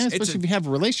 this. man. Especially if you have a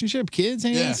relationship, kids,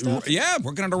 and stuff. Yeah,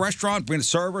 working at a restaurant, being a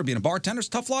server, being a bartender, it's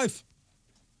a tough life.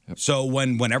 Yep. So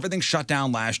when everything shut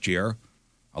down last year,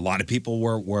 a lot of people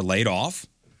were laid off,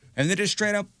 and they just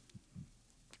straight up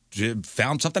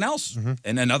found something else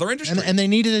in another industry. And they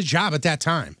needed a job at that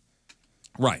time.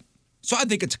 Right. So I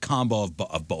think it's a combo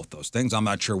of both those things. I'm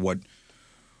not sure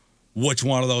which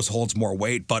one of those holds more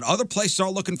weight, but other places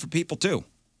are looking for people too.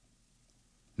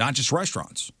 Not just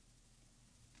restaurants.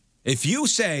 If you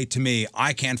say to me,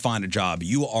 I can't find a job,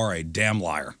 you are a damn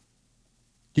liar.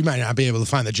 You might not be able to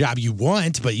find the job you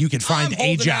want, but you can find I'm a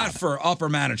holding job. out for upper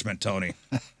management, Tony.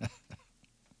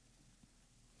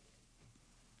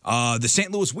 The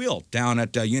St. Louis Wheel down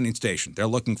at Union Station, they're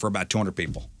looking for about 200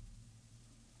 people.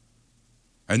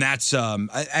 And that's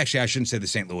actually, I shouldn't say the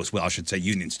St. Louis Wheel. I should say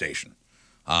Union Station.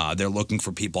 They're looking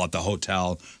for people at the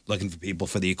hotel, looking for people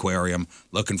for the aquarium,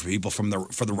 looking for people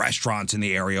for the restaurants in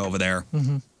the area over there.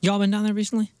 Mm-hmm. Y'all been down there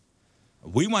recently?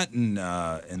 We went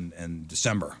in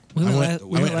December. We went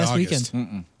last weekend.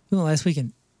 Mm-mm. We went last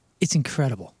weekend. It's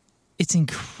incredible. It's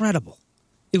incredible.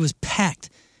 It was packed.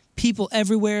 People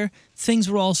everywhere. Things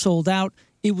were all sold out.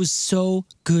 It was so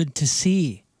good to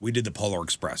see. We did the Polar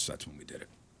Express. That's when we did it.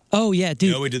 Oh, yeah, dude.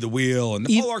 You know, we did the wheel and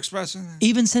the Polar Express.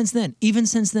 Even since then,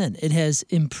 it has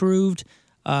improved.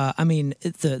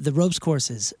 The ropes course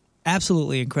is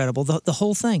absolutely incredible. The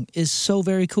whole thing is so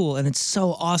very cool, and it's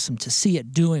so awesome to see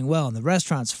it doing well, and the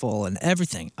restaurant's full and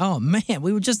everything. Oh, man,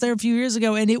 we were just there a few years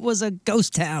ago, and it was a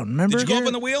ghost town. Remember? Did you go up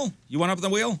on the wheel? You went up on the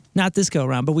wheel? Not this go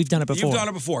around, but we've done it before. You've done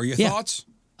it before. Your Yeah. thoughts?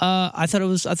 I thought it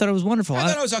was wonderful. I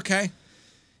thought it was okay.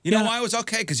 You know why it was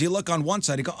okay? Because you look on one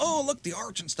side, you go, oh, look, the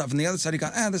arch and stuff. And the other side, you go,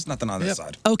 there's nothing on this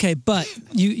side. Okay, but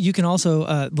you can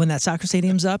also when that soccer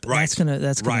stadium's up, Right. that's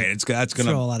gonna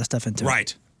throw a lot of stuff into it.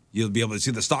 Right. You'll be able to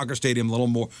see the soccer stadium a little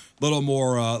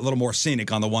more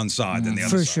scenic on the one side than the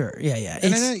other For side. sure, yeah.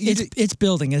 And It's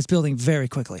building, and it's building very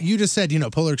quickly. You just said,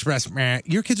 Polar Express, meh.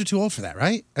 Your kids are too old for that,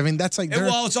 right? I mean, that's like...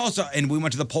 Well, it's also, and we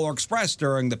went to the Polar Express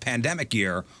during the pandemic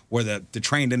year where the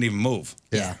train didn't even move.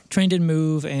 Yeah. Train didn't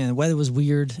move, and the weather was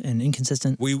weird and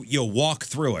inconsistent. You'll walk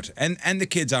through it. And the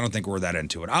kids, I don't think were that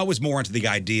into it. I was more into the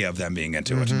idea of them being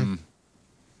into it.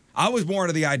 I was more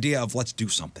into the idea of let's do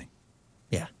something.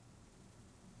 Yeah.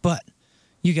 But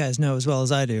you guys know as well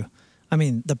as I do, I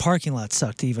mean, the parking lot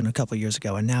sucked even a couple years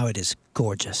ago, and now it is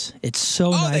gorgeous. It's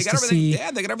so nice to see. Yeah,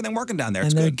 they got everything working down there.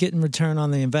 And It's they're good. getting return on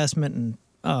the investment, and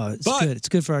it's good. It's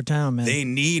good for our town, man. They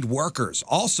need workers.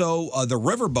 Also, the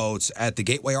riverboats at the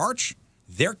Gateway Arch,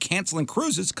 they're canceling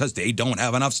cruises because they don't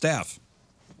have enough staff.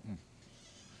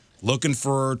 Looking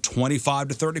for 25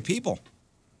 to 30 people.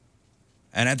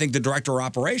 And I think the director of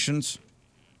operations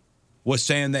was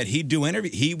saying that he'd do interview.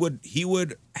 He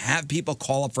would have people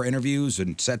call up for interviews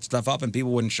and set stuff up, and people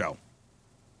wouldn't show.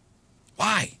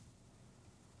 Why?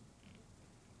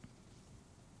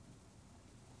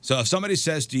 So if somebody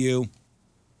says to you,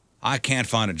 I can't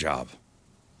find a job,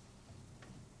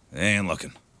 they ain't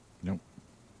looking. Nope.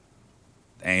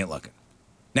 They ain't looking.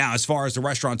 Now, as far as the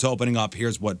restaurants opening up,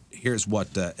 here's what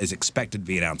is expected to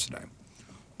be announced today.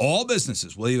 All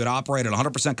businesses will either operate at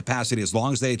 100% capacity as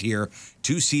long as they adhere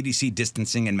to CDC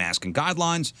distancing and masking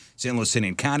guidelines. St. Louis City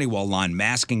and County will align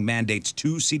masking mandates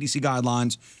to CDC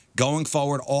guidelines. Going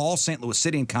forward, all St. Louis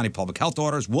City and County public health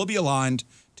orders will be aligned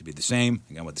to be the same,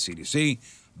 again, with the CDC.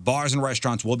 Bars and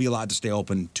restaurants will be allowed to stay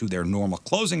open to their normal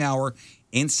closing hour.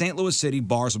 In St. Louis City,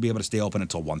 bars will be able to stay open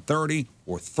until 1:30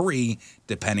 or 3,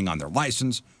 depending on their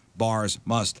license. Bars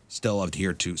must still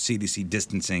adhere to CDC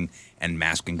distancing and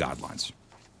masking guidelines.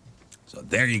 So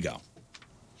there you go.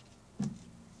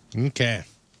 Okay.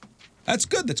 That's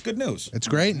good. That's good news. It's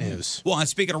great news. Well, and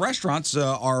speaking of restaurants,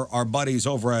 our buddies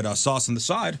over at Sauce on the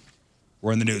Side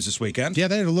were in the news this weekend. Yeah,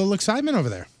 they had a little excitement over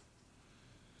there.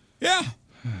 Yeah.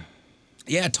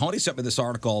 Yeah, Tony sent me this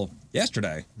article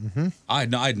yesterday. Mm-hmm. I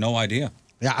had no idea.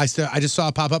 Yeah, I just saw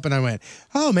it pop up and I went,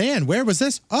 oh, man, where was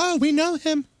this? Oh, we know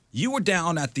him. You were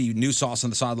down at the new Sauce on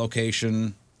the Side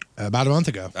location. About a month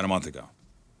ago.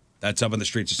 That's up in the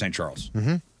streets of St. Charles.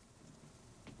 Mm-hmm.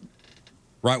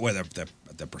 Right where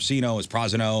the Persino is,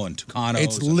 Prosino and Tucano.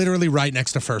 It's literally right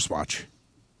next to First Watch.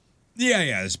 Yeah.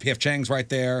 There's P.F. Chang's right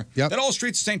there. Yep. That whole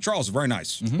streets of St. Charles is very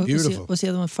nice. Mm-hmm. Beautiful. What's the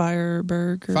other one?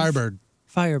 Firebird?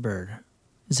 Firebird.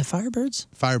 Is it Firebirds?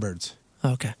 Firebirds.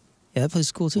 Oh, okay. Yeah, that place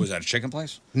is cool too. Was that a chicken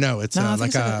place? No, it's I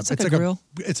like think a it's like a grill.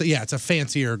 It's a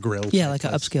fancier grill. Yeah, like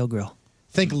an upscale grill.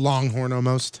 Think Longhorn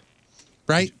almost,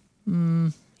 right?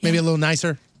 Maybe a little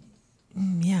nicer.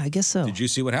 Yeah, I guess so. Did you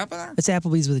see what happened there? It's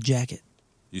Applebee's with a jacket.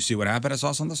 You see what happened at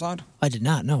Sauce on the Side? I did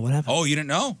not know what happened. Oh, you didn't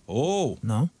know? Oh.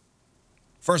 No.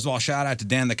 First of all, shout out to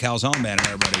Dan the Calzone Man and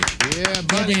everybody. Yeah,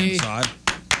 buddy. Inside.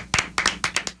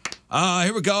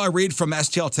 Here we go. I read from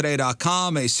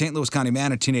STLtoday.com. A St. Louis County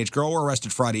man and teenage girl were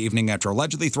arrested Friday evening after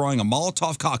allegedly throwing a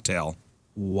Molotov cocktail.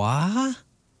 What?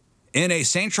 In a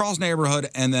St. Charles neighborhood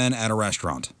and then at a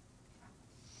restaurant.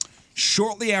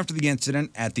 Shortly after the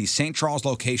incident at the St. Charles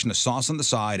location of Sauce on the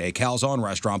Side, a calzone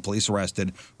restaurant, police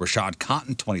arrested Rashad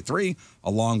Cotton, 23,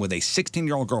 along with a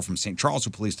 16-year-old girl from St. Charles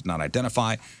who police did not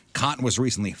identify. Cotton was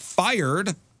recently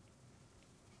fired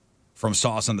from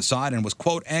Sauce on the Side and was,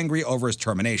 quote, angry over his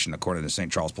termination, according to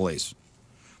St. Charles police.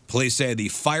 Police say the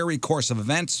fiery course of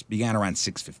events began around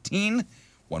 6:15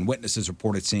 when witnesses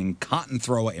reported seeing Cotton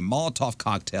throw a Molotov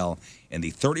cocktail in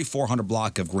the 3400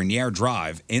 block of Grenier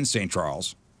Drive in St.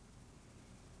 Charles.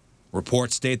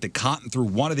 Reports state that Cotton threw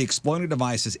one of the exploding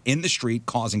devices in the street,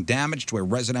 causing damage to a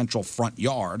residential front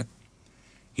yard.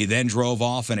 He then drove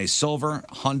off in a silver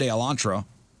Hyundai Elantra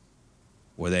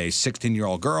with a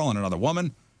 16-year-old girl and another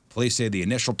woman. Police say the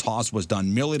initial toss was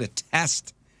done merely to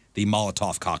test the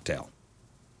Molotov cocktail.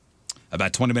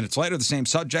 About 20 minutes later, the same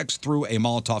subjects threw a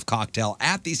Molotov cocktail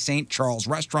at the St. Charles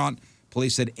restaurant,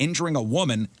 police said, injuring a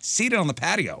woman seated on the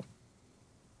patio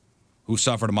who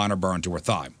suffered a minor burn to her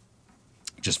thigh.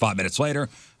 Just 5 minutes later,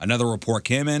 another report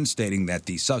came in stating that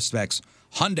the suspect's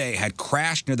Hyundai had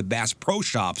crashed near the Bass Pro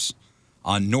Shops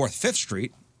on North 5th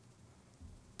Street.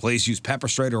 Police used pepper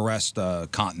spray to arrest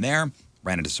Cotton there,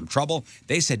 ran into some trouble.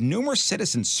 They said numerous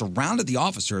citizens surrounded the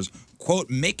officers, quote,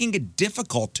 making it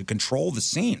difficult to control the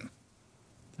scene.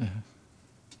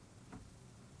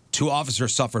 Two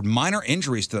officers suffered minor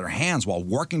injuries to their hands while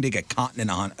working to get Cotton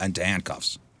into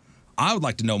handcuffs. I would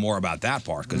like to know more about that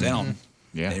part because they don't.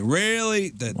 Yeah. They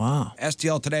really,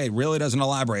 STL today really doesn't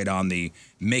elaborate on the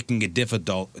making it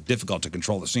difficult to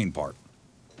control the scene part.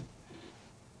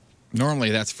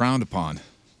 Normally, that's frowned upon.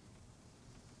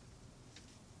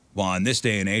 Well, in this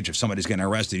day and age, if somebody's getting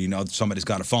arrested, you know somebody's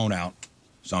got a phone out.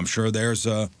 So I'm sure there's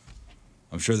a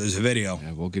video.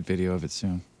 Yeah, we'll get video of it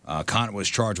soon. Cotton was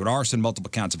charged with arson,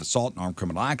 multiple counts of assault, and armed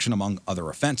criminal action, among other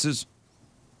offenses.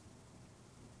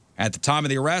 At the time of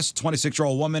the arrest,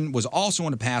 26-year-old woman was also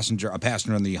a passenger in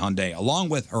the Hyundai, along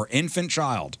with her infant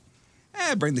child.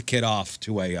 Bring the kid off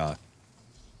to a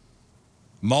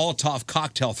Molotov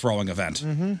cocktail throwing event.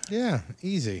 Yeah,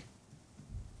 easy.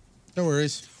 No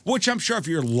worries. Which I'm sure if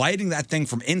you're lighting that thing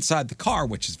from inside the car,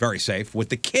 which is very safe, with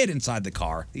the kid inside the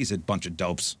car, these are a bunch of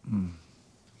dopes.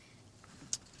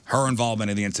 Her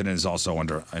involvement in the incident is also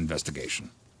under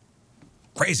investigation.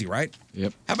 Crazy, right?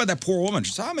 Yep. How about that poor woman?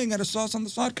 She's, I'm going to get a sauce on the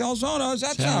side calzone. How's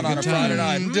that sound on a Friday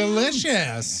night?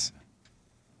 Delicious.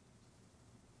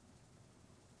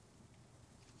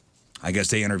 I guess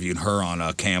they interviewed her on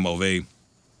KMOV.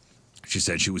 She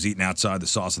said she was eating outside the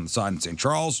sauce on the side in St.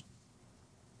 Charles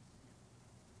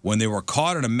when they were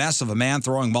caught in a mess of a man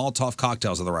throwing Molotov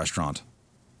cocktails at the restaurant.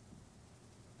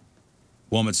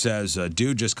 Woman says, a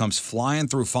dude just comes flying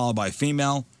through, followed by a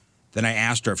female. Then I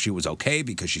asked her if she was okay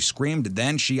because she screamed. And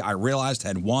then I realized,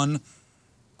 had one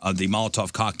of the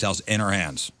Molotov cocktails in her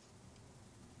hands.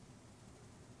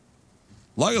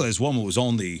 Luckily, this woman was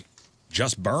only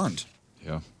just burned.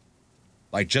 Yeah.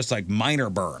 Just like minor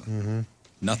burn.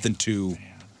 Nothing too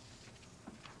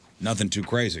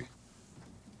crazy.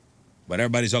 But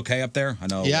everybody's okay up there? I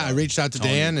know. Yeah, I reached out to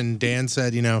Tony. Dan, and Dan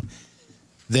said,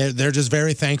 they're just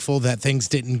very thankful that things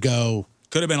didn't go.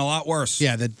 Could have been a lot worse.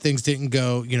 Yeah, that things didn't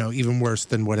go, even worse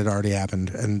than what had already happened.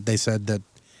 And they said that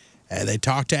they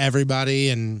talked to everybody,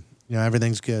 and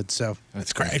everything's good. So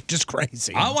it's just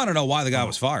crazy. I want to know why the guy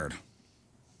was fired.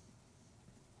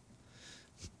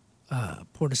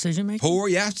 Poor decision making? Poor,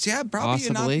 yeah, probably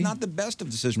Possibly. not the best of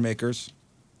decision makers.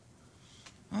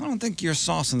 I don't think you're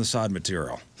sauce on the side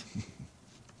material.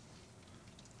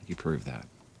 You prove that.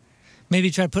 Maybe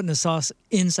try putting the sauce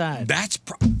inside.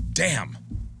 Damn.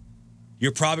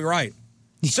 You're probably right.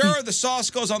 Sir, the sauce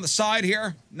goes on the side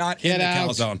here, not in the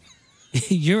calzone.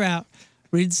 You're out.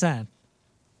 Read the sign.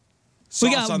 Sauce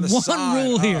We got on the one side.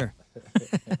 rule here.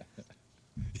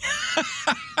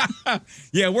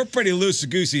 Yeah, we're pretty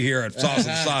loosey-goosey here at Sauce on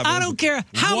the Side. I don't care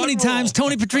how One many rule. times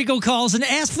Tony Patrico calls and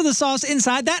asks for the sauce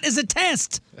inside. That is a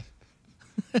test.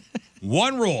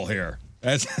 One rule here.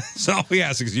 That's all we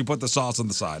ask is you put the sauce on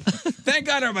the side. Thank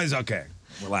God everybody's okay.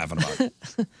 We're laughing about it.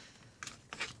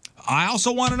 I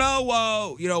also want to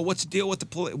know, what's the deal with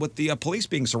the police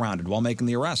being surrounded while making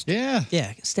the arrest? Yeah.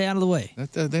 Yeah, stay out of the way.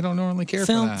 They don't normally care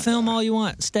for that. Film all you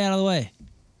want. Stay out of the way.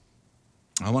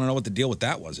 I want to know what the deal with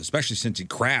that was, especially since he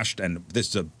crashed, and this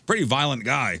is a pretty violent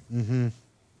guy. Mm-hmm.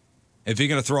 If you're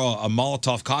going to throw a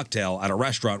Molotov cocktail at a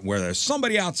restaurant where there's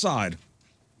somebody outside,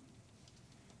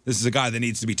 this is a guy that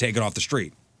needs to be taken off the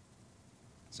street.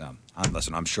 So,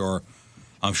 listen, I'm sure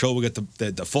we'll get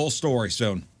the full story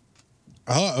soon.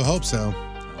 I hope so.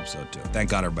 I hope so, too. Thank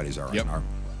God everybody's all right. Yep.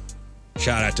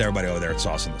 Shout out to everybody over there at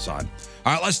Sauce on the Side.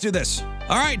 All right, let's do this.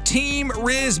 All right, Team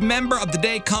Riz member of the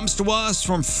day comes to us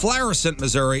from Florissant,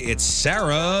 Missouri. It's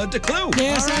Sarah DeClue.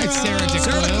 Yeah, All right, Sarah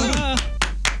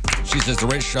DeClue. She says the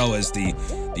Riz Show is the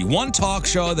one talk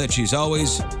show that she's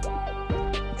always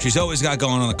got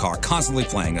going on in the car, constantly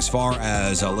playing, as far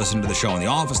as listening to the show in the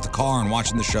office, the car, and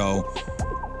watching the show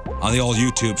on the old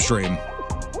YouTube stream.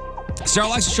 Sarah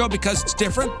likes the show because it's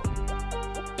different.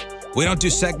 We don't do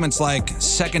segments like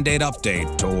Second Date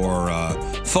Update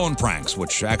or phone pranks,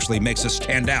 which actually makes us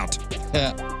stand out.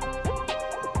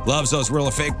 Loves those real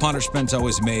or fake punishments.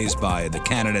 Always amazed by the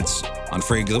candidates on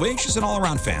Freak of the Week. She's an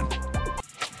all-around fan.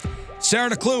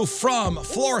 Sarah DeClue from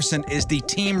Florissant is the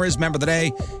Team Riz Member of the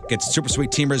Day. Get the super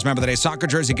sweet Team Riz Member of the Day soccer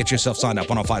jersey. Get yourself signed up.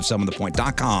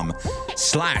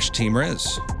 1057thepoint.com/Team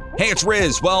Riz. Hey, it's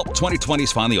Riz. Well, 2020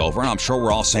 is finally over, and I'm sure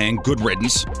we're all saying good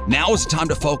riddance. Now is the time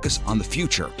to focus on the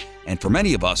future. And for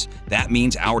many of us, that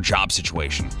means our job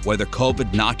situation. Whether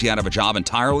COVID knocked you out of a job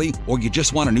entirely or you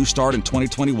just want a new start in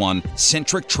 2021,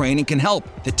 Centric Training can help.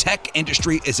 The tech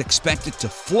industry is expected to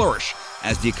flourish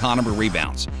as the economy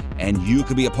rebounds, and you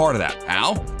could be a part of that.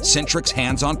 How? Centric's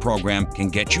hands-on program can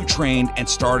get you trained and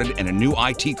started in a new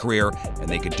IT career, and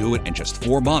they could do it in just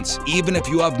 4 months, even if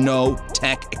you have no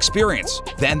tech experience.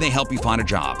 Then they help you find a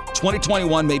job.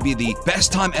 2021 may be the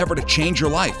best time ever to change your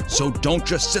life, so don't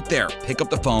just sit there. Pick up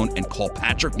the phone and call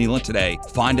Patrick Nealon today.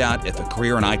 Find out if a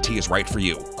career in IT is right for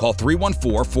you. Call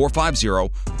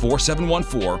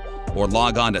 314-450-4714 or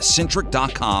log on to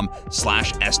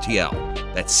centric.com/STL.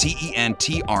 That's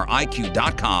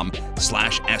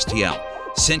CENTRIQ.com/STL.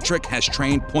 Centric has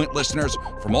trained Point listeners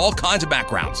from all kinds of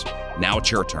backgrounds. Now it's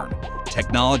your turn.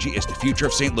 Technology is the future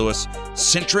of St. Louis.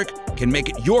 Centric can make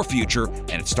it your future,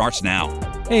 and it starts now.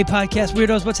 Hey, podcast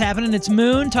weirdos, what's happening? It's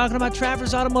Moon talking about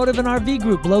Travers Automotive and RV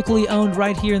Group, locally owned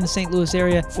right here in the St. Louis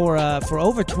area for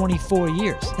over 24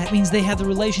 years. That means they have the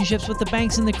relationships with the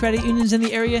banks and the credit unions in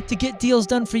the area to get deals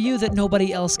done for you that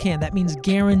nobody else can. That means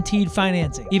guaranteed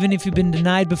financing. Even if you've been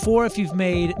denied before, if you've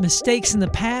made mistakes in the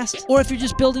past, or if you're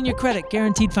just building your credit,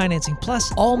 guaranteed financing.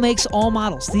 Plus, all makes, all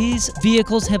models. These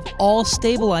vehicles have all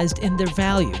stabilized in their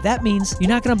value. That means you're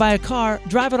not going to buy a car,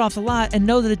 drive it off the lot, and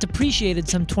know that it depreciated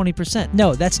some 20%.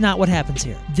 No, that's not what happens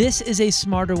here. This is a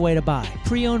smarter way to buy.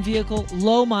 Pre-owned vehicle,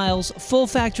 low miles, full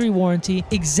factory warranty,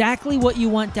 exactly what you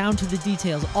want down to the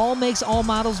details. All makes, all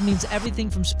models means everything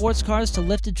from sports cars to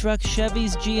lifted trucks,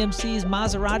 Chevys, GMCs,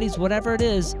 Maseratis, whatever it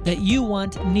is that you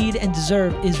want, need, and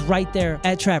deserve is right there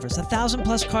at Travers.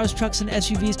 1,000+ cars, trucks, and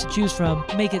SUVs to choose from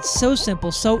make it so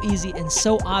simple, so easy, and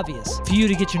so obvious for you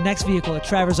to get your next vehicle at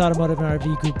Travers Automotive and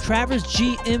RV Group. Travers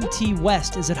GMT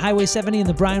West is at Highway 70 and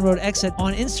the Bryan Road exit,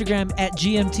 on Instagram at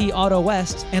GMT Auto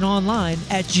West, and online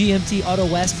at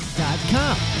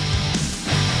gmtautowest.com.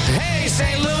 Hey,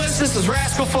 St. Louis, this is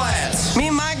Rascal Flatts. Me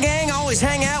and my gang always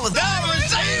hang out with the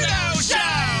Rizzuto Show.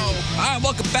 All right,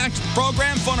 welcome back to the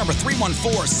program. Phone number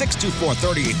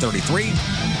 314-624-3833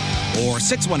 or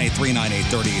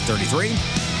 618-398-3833.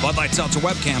 Bud Light Seltzer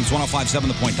webcams,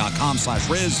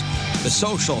 1057thepoint.com/Riz. The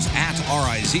socials at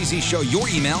RIZZ Show. Your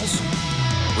emails,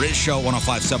 RizShow,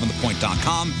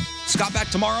 1057thepoint.com. Scott back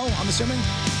tomorrow, I'm assuming?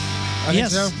 I think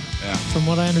so. Yeah. From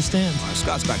what I understand. All right,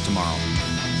 Scott's back tomorrow.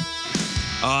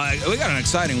 We got an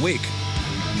exciting week.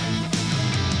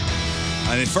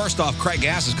 I mean, first off, Craig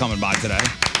Gass is coming by today.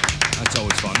 That's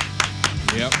always fun.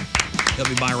 Yep. He'll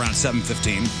be by around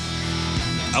 7:15.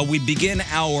 We begin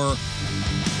our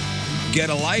Get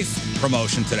a Life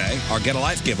promotion today, our Get a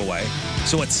Life giveaway.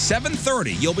 So at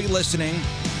 7:30, you'll be listening,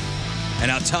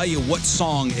 and I'll tell you what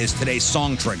song is today's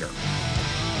song trigger.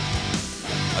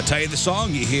 I'll tell you the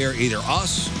song. You hear either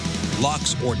us,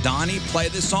 Lux, or Donnie play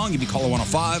this song. You'd be caller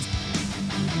 105.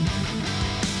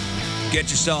 Get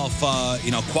yourself,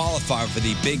 qualify for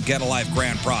the big Get a Life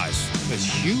grand prize. That's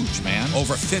huge, man.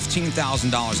 Over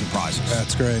 $15,000 in prizes.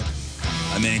 That's great.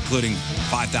 I mean, including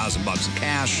 $5,000 in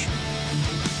cash,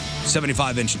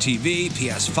 75-inch TV,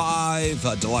 PS5,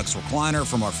 deluxe recliner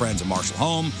from our friends at Marshall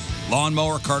Home,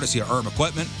 lawnmower courtesy of Herb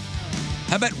Equipment.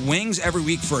 How about wings every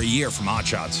week for a year from Hot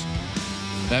Shots?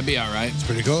 That'd be all right. It's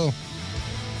pretty cool.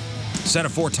 Set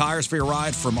of 4 tires for your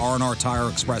ride from R&R Tire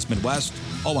Express Midwest. A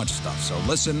whole bunch of stuff. So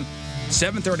listen,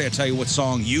 7:30, I'll tell you what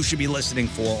song you should be listening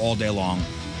for all day long.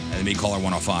 And then be caller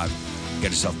 105.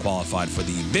 Get yourself qualified for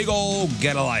the big old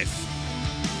Get a Life.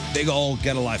 Big old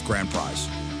Get a Life grand prize.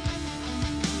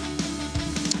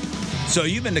 So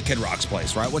you've been to Kid Rock's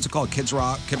place, right? What's it called? Kid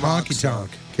Rock's? Honky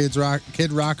Tonk. Kid Rock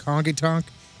Honky Tonk.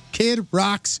 Kid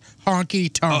Rock's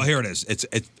Honky Tonk. Oh, here it is.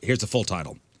 Here's the full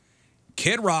title.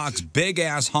 Kid Rock's Big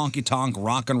Ass Honky Tonk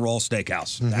Rock and Roll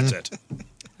Steakhouse. Mm-hmm. That's it.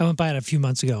 I went by it a few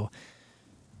months ago.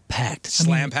 Packed.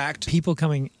 Slam-packed? People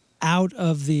coming out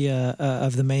of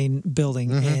the main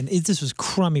building, and this was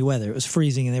crummy weather. It was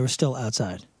freezing, and they were still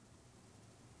outside.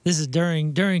 This is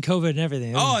during COVID and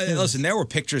everything. Listen, there were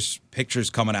pictures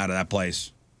coming out of that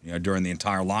place, during the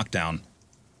entire lockdown.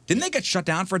 Didn't they get shut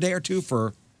down for a day or two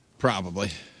for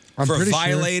probably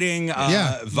violating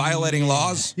violating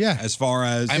laws? Yeah, as far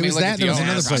as it was that. There was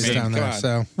another place down there.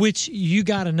 So, which you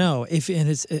got to know if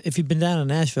you've been down in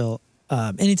Nashville,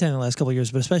 anytime in the last couple of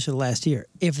years, but especially the last year,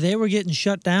 if they were getting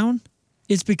shut down,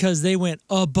 It's because they went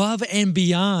above and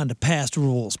beyond past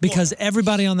rules because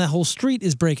everybody on that whole street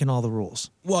is breaking all the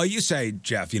rules. Well, you say,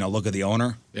 Jeff, look at the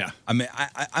owner. Yeah. I mean,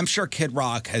 I'm sure Kid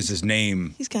Rock has his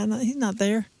name. He's not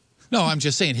there. No, I'm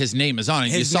just saying his name is on it.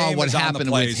 You saw what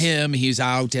happened with him. He's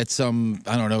out at some,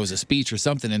 I don't know, it was a speech or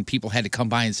something, and people had to come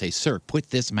by and say, "Sir, put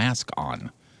this mask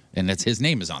on." And that's his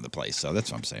name is on the place, so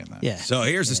that's what I'm saying. That. Yeah. So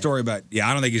here's the story about,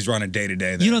 I don't think he's running day to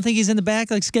day. You don't think he's in the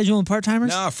back, like scheduling part-timers?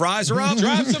 No, fries are up.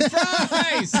 Drop some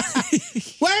fries.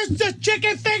 Where's the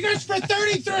chicken fingers for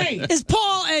 33? Is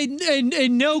Paul a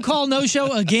no-call,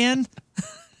 no-show again?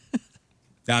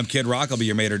 I'm Kid Rock. I'll be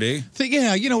your maitre d'.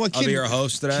 Yeah, you know what? I'll be your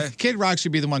host today. Kid Rock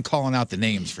should be the one calling out the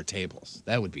names for tables.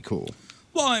 That would be cool.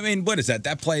 Well, I mean, what is that?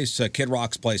 That place, Kid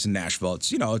Rock's place in Nashville.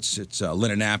 It's it's a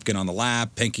linen napkin on the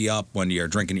lap, pinky up when you're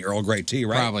drinking your Earl Grey tea,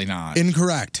 right? Probably not.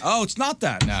 Incorrect. Oh, it's not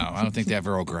that. No, I don't think they have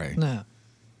Earl Grey. No.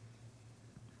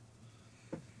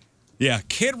 Yeah,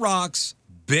 Kid Rock's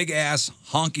big ass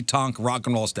honky tonk rock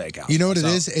and roll steakhouse. You know what it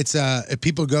is? It's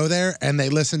people go there and they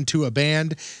listen to a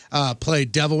band play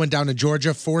 "Devil Went Down to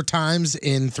Georgia" 4 times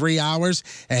in 3 hours,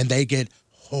 and they get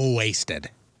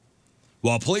wasted.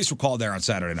 Well, police were called there on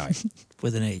Saturday night.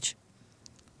 With an H.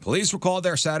 Police were called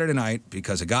there Saturday night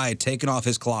because a guy had taken off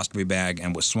his colostomy bag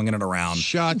and was swinging it around,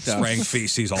 spraying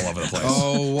feces all over the place.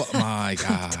 Oh my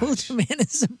God! Told you, man,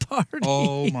 it's a party.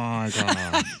 Oh my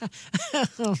God!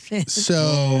 Oh, man.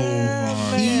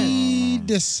 So he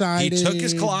decided He took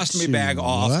his colostomy bag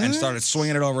off and What? started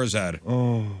swinging it over his head.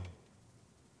 Oh,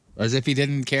 as if he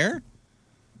didn't care.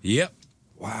 Yep.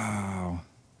 Wow.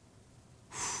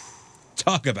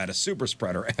 Talk about a super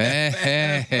spreader.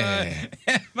 Hey.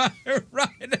 Am I right?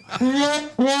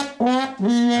 What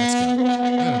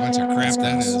a bunch of crap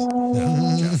that is.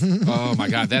 Oh my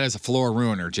God, that is a floor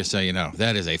ruiner. Just so you know,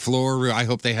 that is a floor ruiner. I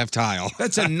hope they have tile.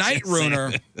 That's a night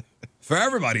ruiner for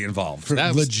everybody involved. For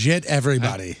legit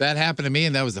everybody. That happened to me,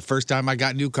 and that was the first time I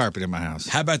got new carpet in my house.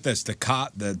 How about this? The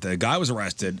guy was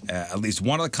arrested. At least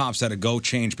one of the cops had to go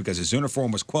change because his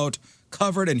uniform was, quote,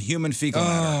 covered in human fecal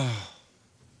matter.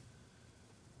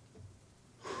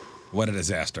 What a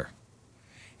disaster!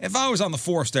 If I was on the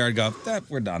force there, I'd go,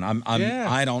 we're done.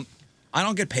 I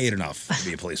don't get paid enough to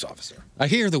be a police officer. I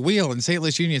hear the wheel in St.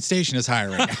 Louis Union Station is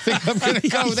hiring. I think I'm going to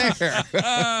go there.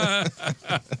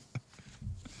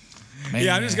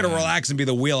 Yeah, I'm just going to relax and be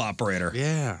the wheel operator.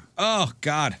 Yeah. Oh,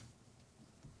 God.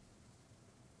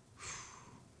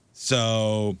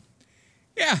 So,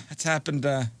 yeah, that's happened.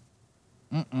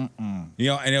 I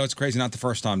know it's crazy. Not the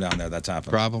first time down there that's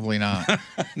happened. Probably not.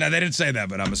 No, they didn't say that,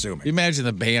 but I'm assuming. Imagine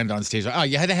the band on stage. Oh,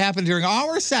 you had to happen during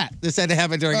our set. This had to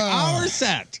happen during our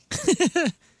set.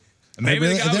 Maybe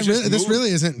the guy was just this moved.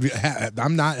 really isn't.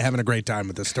 I'm not having a great time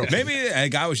with this story. Maybe a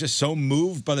guy was just so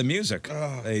moved by the music.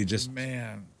 They just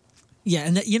Man. Yeah,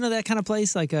 and that kind of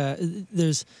place, like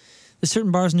there's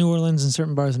certain bars in New Orleans and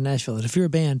certain bars in Nashville that if you're a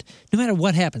band, no matter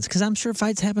what happens, because I'm sure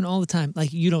fights happen all the time,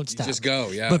 like you don't stop. just go,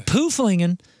 yeah. But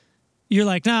poo-flinging, you're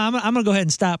like, nah, I'm gonna go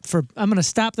ahead and I'm gonna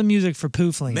stop the music for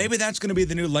poo-flinging. maybe that's going to be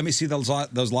the new. Let me see those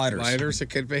lighters. Lighters,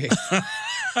 it could be.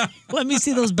 Let me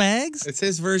see those bags. It's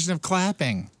his version of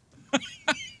clapping.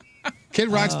 Kid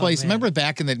Rock's place. man. Remember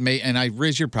back in the and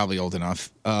Riz, you're probably old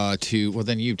enough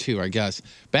then you too, I guess.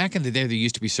 Back in the day, there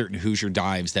used to be certain Hoosier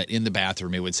dives that in the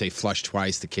bathroom it would say "flush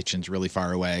twice." The kitchen's really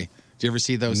far away. Do you ever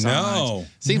see those signs? No.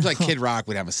 Seems like Kid Rock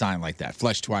would have a sign like that: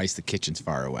 "Flush twice." The kitchen's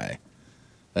far away.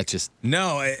 That's just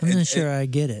No, I'm not sure I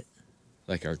get it.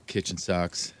 like our kitchen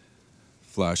sucks.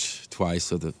 Flush twice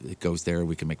so that it goes there.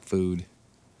 We can make food.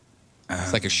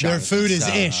 It's like a shot. Their of food is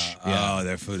stuff. ish. Oh,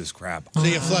 their food is crap. So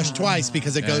you flush twice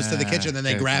because it goes to the kitchen, then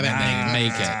they grab it and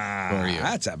Make it for you.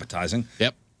 That's appetizing.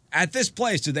 Yep. At this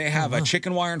place, do they have a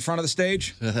chicken wire in front of the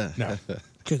stage? No.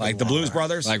 Like the Blues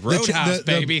Brothers? Like Roadhouse,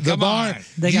 baby. The Come bar, on.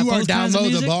 They got you are both down kinds of low.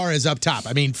 The music? bar is up top.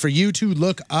 I mean, for you to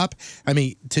look up, I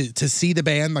mean, to see the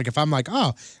band, like if I'm like,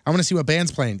 oh, I want to see what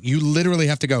band's playing, you literally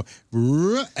have to go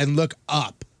and look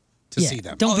up to see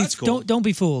them. Don't that's cool. don't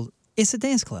be fooled. It's a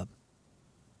dance club.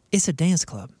 It's a dance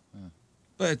club.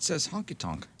 But it says honky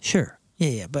tonk. Sure.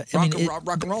 Yeah. But I mean,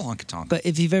 Rock and roll honky tonk. but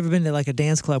if you've ever been to like a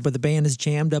dance club where the band is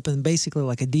jammed up in basically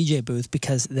like a DJ booth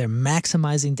because they're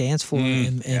maximizing dance floor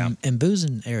and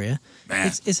boozing area, Man,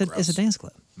 it's a gross. dance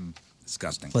club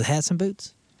Disgusting. with hats and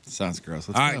boots. Sounds gross.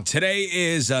 Let's All go. right, today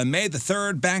is May the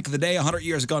 3rd, Bank of the Day. 100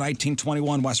 years ago,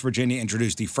 1921, West Virginia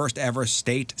introduced the first ever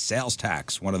state sales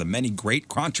tax, one of the many great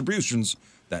contributions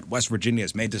that West Virginia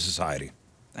has made to society.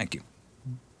 Thank you.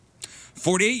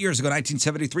 48 years ago,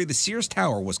 1973, the Sears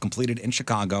Tower was completed in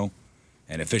Chicago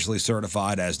and officially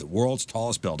certified as the world's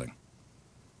tallest building.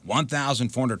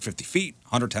 1,450 feet,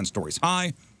 110 stories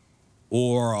high,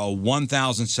 or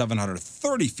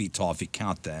 1,730 feet tall if you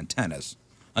count the antennas.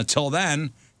 Until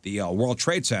then, the World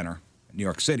Trade Center in New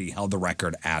York City held the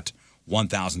record at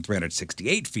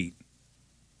 1,368 feet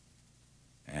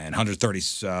and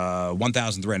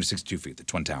 1,362 feet, the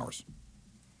Twin Towers.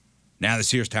 Now the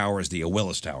Sears Tower is the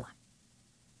Willis Tower.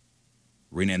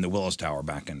 Renamed the Willis Tower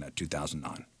back in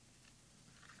 2009.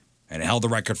 And it held the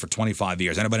record for 25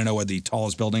 years. Anybody know where the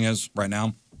tallest building is right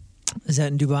now? Is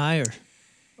that in Dubai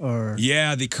or?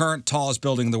 Yeah, the current tallest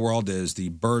building in the world is the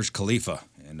Burj Khalifa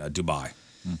in Dubai.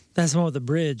 That's the one with the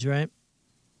bridge, right?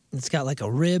 It's got like a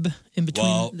rib in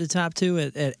between the top two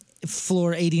at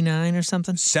floor 89 or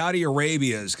something. Saudi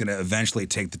Arabia is going to eventually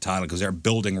take the title because they're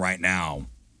building right now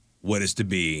what is to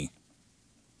be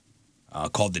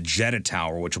called the Jeddah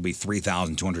Tower, which will be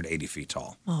 3,280 feet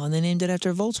tall. Oh, and they named it after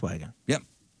a Volkswagen. Yep.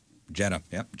 Jeddah.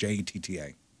 Yep.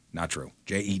 J-E-T-T-A. Not true.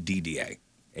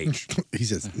 J-E-D-D-A-H. He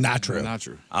says, not true. Not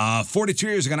true. 42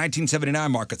 years ago,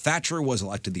 1979, Margaret Thatcher was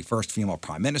elected the first female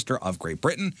prime minister of Great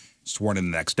Britain, sworn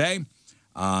in the next day.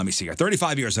 Let me see here.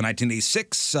 35 years in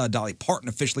 1986, Dolly Parton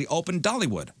officially opened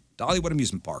Dollywood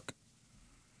Amusement Park.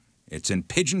 It's in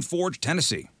Pigeon Forge,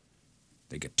 Tennessee.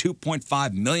 They get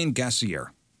 2.5 million guests a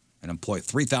year and employ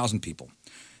 3,000 people.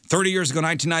 30 years ago,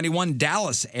 1991,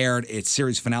 Dallas aired its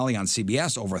series finale on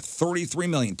CBS. Over 33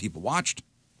 million people watched.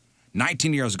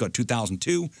 19 years ago,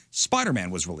 2002, Spider-Man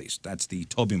was released. That's the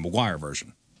Tobey Maguire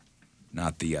version,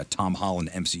 not the Tom Holland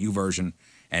MCU version.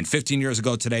 And 15 years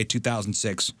ago today,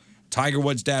 2006, Tiger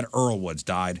Woods' dad, Earl Woods,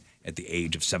 died at the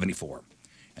age of 74.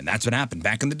 And that's what happened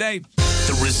back in the day.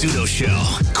 The Rizzuto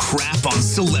Show. Crap on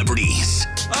celebrities.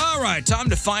 All right, time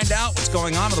to find out what's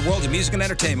going on in the world of music and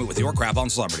entertainment with your Crap on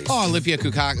Celebrities. Oh, Olivia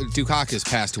Dukakis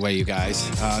passed away, you guys.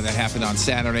 That happened on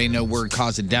Saturday. No word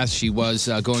cause of death. She was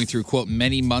going through, quote,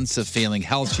 many months of failing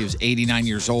health. She was 89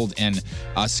 years old and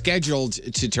scheduled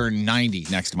to turn 90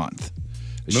 next month.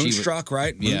 Moonstruck,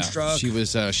 right? Moonstruck. Yeah, she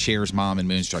was Cher's mom in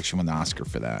Moonstruck. She won the Oscar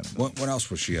for that. What else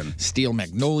was she in? Steel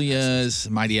Magnolias,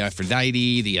 Mighty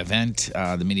Aphrodite, The Event,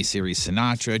 the miniseries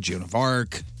Sinatra, Joan of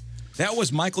Arc. That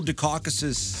was Michael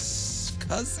Dukakis'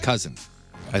 cousin.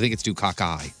 I think it's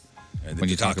Dukakis. When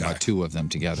you talk about two of them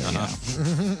together. Yeah.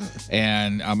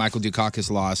 And Michael Dukakis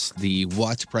lost the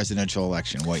what presidential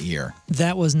election? What year?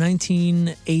 That was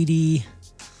 1980.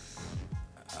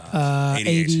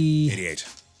 88.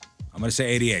 I'm going to say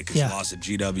 88 because he lost at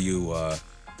GW.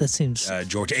 That seems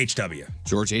George H.W.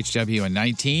 George H.W. in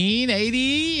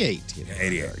 1988.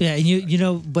 88. Yeah, and you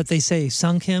know what they say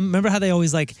sunk him. Remember how they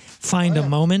always like find a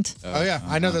moment? Oh yeah,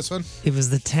 I know this one. It was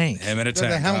the tank. Him in a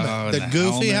tank. The helmet, the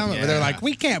goofy helmet. Where they're like,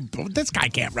 we can't. This guy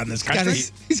can't run this country.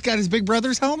 He's got his big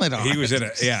brother's helmet on. He was in a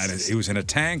he was in a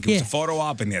tank. It was a photo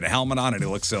op, and he had a helmet on, and he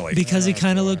looked silly because he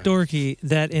kind of looked dorky.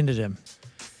 That ended him.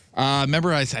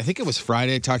 Remember, I think it was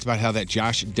Friday. I talked about how that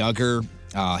Josh Duggar,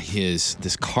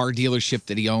 this car dealership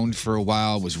that he owned for a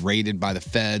while, was raided by the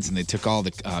feds, and they took all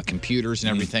the computers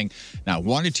and everything. Now,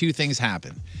 one or two things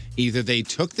happened: either they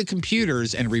took the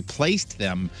computers and replaced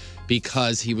them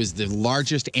because he was the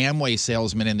largest Amway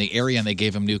salesman in the area, and they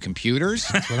gave him new computers.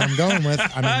 That's what I'm going with.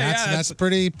 I mean, that's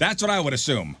pretty. That's what I would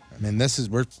assume. I mean, this is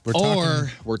we're talking. Or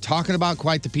we're talking about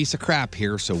quite the piece of crap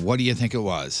here. So, what do you think it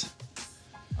was?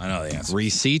 I know the answer.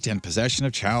 Receipt and possession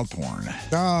of child porn.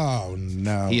 Oh,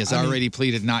 no. He has already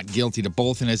pleaded not guilty to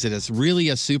both, and as it is really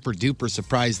a super-duper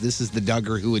surprise, this is the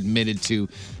Duggar who admitted to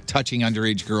touching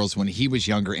underage girls when he was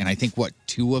younger, and I think,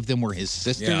 two of them were his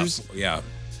sisters? Yeah.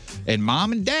 And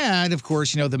mom and dad, of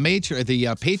course,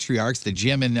 the patriarchs, the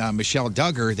Jim and Michelle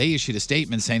Duggar, they issued a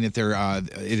statement saying that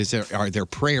it is their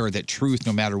prayer that truth,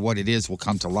 no matter what it is, will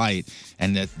come to light,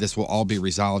 and that this will all be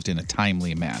resolved in a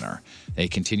timely manner. They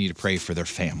continue to pray for their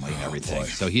family and everything.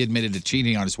 So he admitted to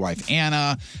cheating on his wife,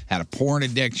 Anna, had a porn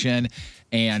addiction.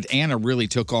 And Anna really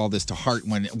took all this to heart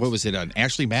when, an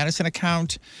Ashley Madison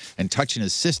account and touching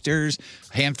his sisters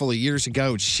a handful of years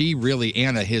ago.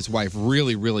 Anna, his wife,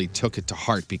 really, really took it to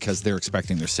heart because they're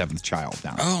expecting their 7th child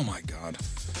now. Oh, my God.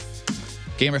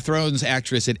 Game of Thrones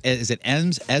actress, is it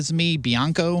Esme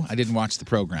Bianco? I didn't watch the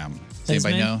program. Does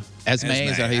anybody know? Esme,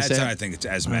 is that how you say it? I think it's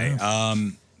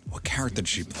Esme. What character did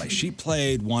she play? She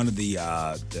played one of the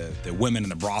women in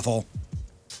the brothel.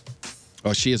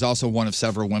 Well, she is also one of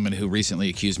several women who recently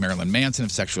accused Marilyn Manson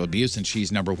of sexual abuse, and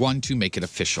she's number one to make it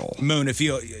official. Moon, if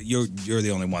you're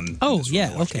the only one. Oh,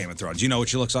 yeah, okay. Game of Thrones. Do you know what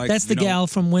she looks like? That's the gal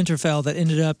from Winterfell that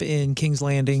ended up in King's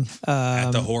Landing.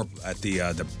 At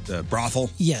the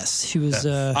brothel. Yes, she was.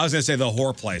 I was gonna say the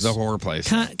whore place. The whore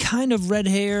place. Kind of red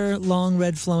hair, long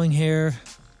red flowing hair.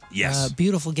 Yes.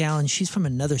 Beautiful gal, and she's from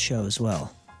another show as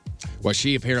well. Well,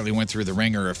 she apparently went through the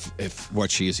ringer if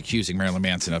what she is accusing Marilyn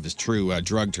Manson of is true.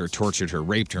 Drugged her, tortured her,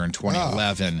 raped her in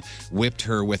 2011, whipped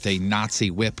her with a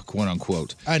Nazi whip, quote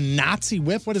unquote. A Nazi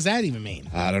whip? What does that even mean?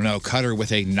 I don't know. Cut her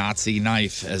with a Nazi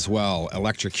knife as well.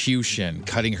 Electrocution,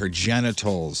 cutting her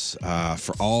genitals,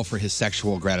 for his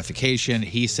sexual gratification.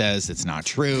 He says it's not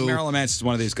true. Marilyn Manson is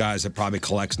one of these guys that probably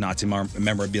collects Nazi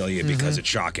memorabilia because it's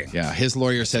shocking. Yeah, his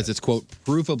lawyer says it's, quote,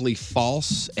 provably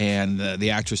false, and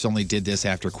the actress only did this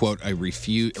after, quote,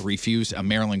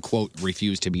 Marilyn, quote,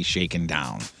 refused to be shaken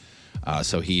down.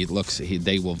 So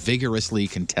they will vigorously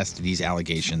contest these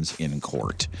allegations in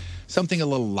court. Something a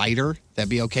little lighter, that'd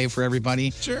be okay for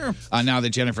everybody. Sure. Now that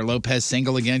Jennifer Lopez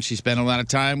single again, she spent a lot of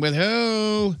time with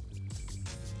who?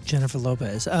 Jennifer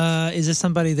Lopez. Is this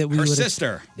somebody that we Her would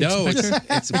sister. No,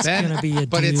 it's Ben. gonna be a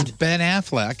but it's dude. Ben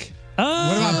Affleck. Oh,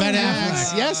 What about Ben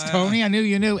Affleck? Yes, Tony, I knew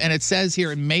you knew. And it says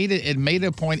here, it made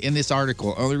a point in this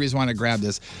article. Only reason I want to grab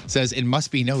this says it must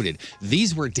be noted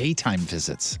these were daytime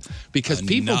visits because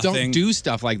people don't do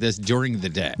stuff like this during the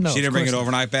day. No, She didn't bring an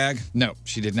overnight bag? No,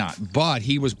 she did not. But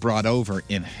he was brought over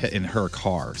in her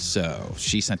car, so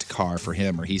she sent a car for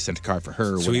him, or he sent a car for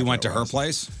her. So he went to whatever it her was.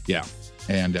 place? Yeah,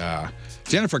 and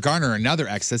Jennifer Garner, another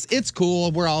ex, says it's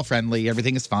cool. We're all friendly.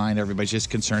 Everything is fine. Everybody's just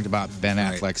concerned about Ben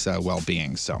Affleck's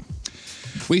well-being. So.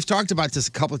 We've talked about this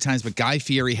a couple of times, but Guy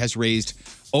Fieri has raised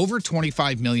over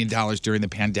 $25 million during the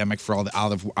pandemic for all the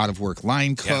out of work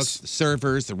line cooks, the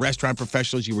servers, the restaurant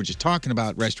professionals. You were just talking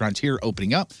about restaurants here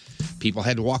opening up. People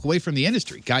had to walk away from the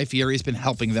industry. Guy Fieri has been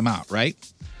helping them out, right?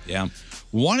 Yeah.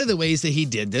 One of the ways that he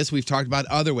did this, we've talked about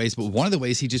other ways, but one of the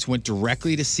ways he just went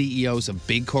directly to CEOs of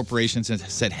big corporations and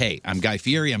said, hey, I'm Guy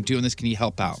Fieri. I'm doing this. Can you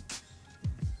help out?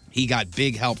 He got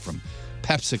big help from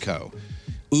PepsiCo,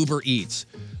 Uber Eats,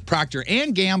 Procter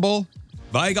 & Gamble.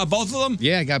 But you got both of them?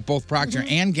 Yeah, I got both Procter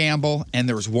and Gamble, and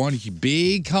there was one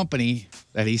big company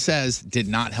that he says did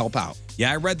not help out.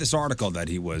 Yeah, I read this article that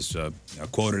he was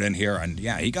quoted in here, and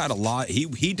yeah, he got a lot.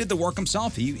 He did the work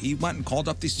himself. He went and called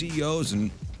up these CEOs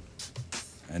and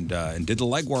did the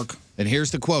legwork. And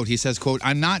here's the quote. He says, quote,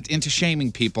 I'm not into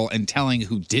shaming people and telling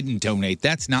who didn't donate.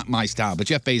 That's not my style. But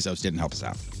Jeff Bezos didn't help us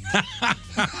out.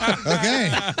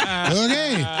 Okay.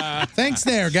 Thanks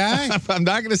there, guy. I'm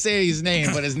not going to say his name,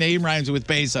 but his name rhymes with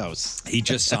Bezos. He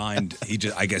just signed.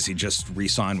 I guess he just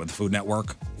re-signed with the Food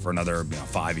Network for another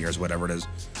 5 years, whatever it is.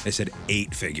 They said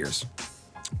 8 figures.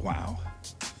 Wow.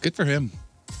 Good for him.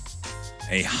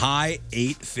 A high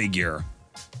 8-figure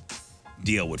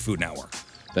deal with Food Network.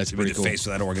 That's to be pretty the cool. face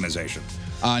of that organization.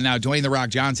 Now, Dwayne "The Rock"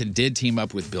 Johnson did team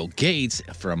up with Bill Gates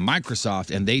from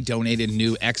Microsoft, and they donated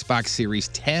new Xbox Series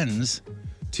 10s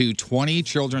to 20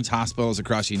 children's hospitals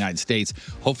across the United States.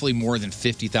 Hopefully more than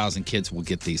 50,000 kids will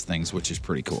get these things, which is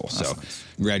pretty cool. So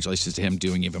congratulations to him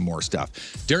doing even more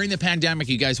stuff. During the pandemic,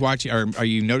 you guys watching, are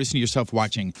you noticing yourself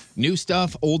watching new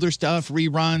stuff, older stuff,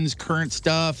 reruns, current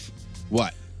stuff?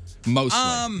 What?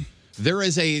 Mostly. There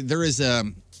is a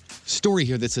story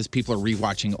here that says people are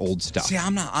rewatching old stuff. See,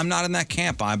 I'm not in that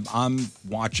camp. I'm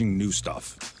watching new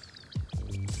stuff.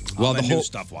 Well, I'm a new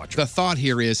stuff watcher. The thought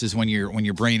here is when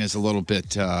your brain is a little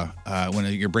bit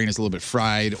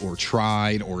fried or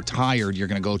tried or tired, you're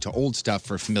going to go to old stuff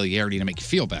for familiarity to make you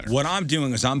feel better. What I'm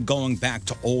doing is I'm going back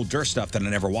to older stuff that I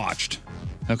never watched.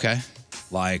 Okay.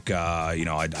 Like I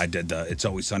did the It's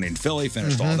Always Sunny in Philly,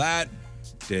 finished all that.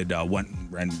 Went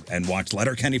and watched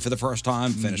Letterkenny for the first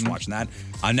time, finished watching that.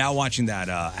 I'm now watching that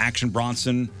Action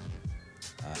Bronson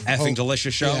effing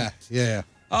delicious show. Yeah.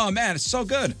 Oh man, it's so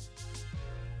good.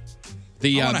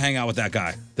 I want to hang out with that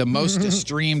guy. The most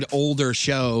streamed older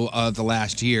show of the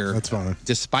last year, That's fine.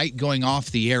 despite going off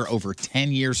the air over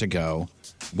 10 years ago,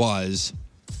 was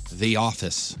The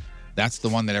Office. That's the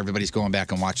one that everybody's going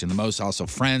back and watching the most. Also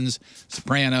Friends,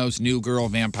 Sopranos, New Girl,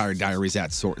 Vampire Diaries,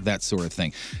 that sort of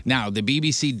thing. Now, the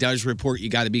BBC does report you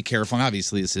got to be careful. And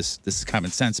obviously, this is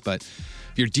common sense, but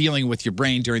if you're dealing with your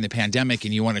brain during the pandemic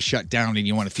and you want to shut down and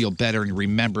you want to feel better and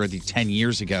remember the 10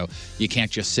 years ago, you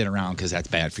can't just sit around because that's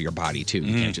bad for your body, too.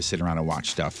 You can't just sit around and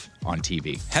watch stuff on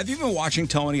TV. Have you been watching,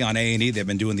 Tony, on A&E? They've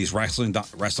been doing these wrestling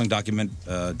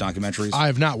documentaries. I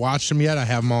have not watched them yet. I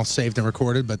have them all saved and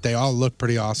recorded, but they all look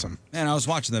pretty awesome. Man, I was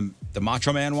watching the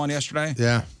Macho Man one yesterday.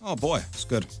 Yeah. Oh, boy. It's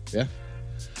good. Yeah.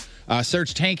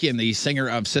 Serge Tankian, the singer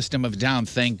of System of a Down,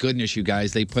 thank goodness, you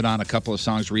guys. They put on a couple of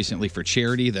songs recently for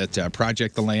charity, that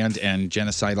Project the Land and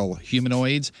Genocidal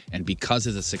Humanoids. And because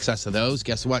of the success of those,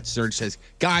 guess what? Serge says,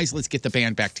 guys, let's get the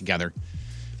band back together.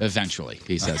 Eventually.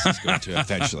 He says he's going to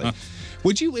eventually.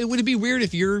 Would it be weird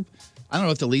if I don't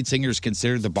know if the lead singer is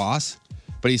considered the boss,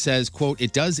 But he says, quote,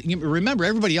 it does. Remember,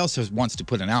 everybody else wants to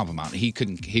put an album out. He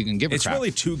can give a It's crap.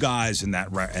 really two guys in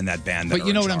that band. But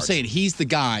you know what I'm saying? He's the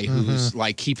guy who's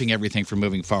like keeping everything from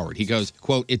moving forward. He goes,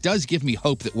 quote, it does give me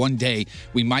hope that one day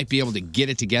we might be able to get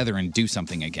it together and do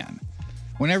something again.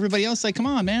 When everybody else like, come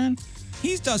on, man.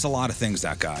 He does a lot of things,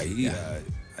 that guy.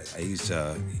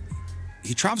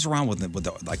 He travels around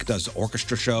with does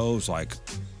orchestra shows, like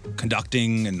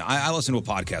conducting, and I listened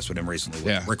to a podcast with him recently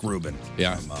with Rick Rubin,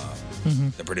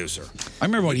 the producer. I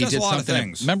remember when he does did a lot something. Of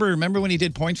things. Remember when he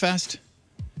did Point Fest?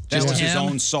 That was his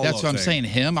own solo That's what I'm thing. saying.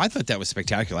 Him, I thought that was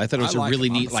spectacular. I thought it was a really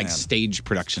neat, like stage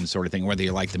production sort of thing, whether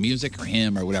you like the music or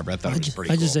him or whatever. I thought it was pretty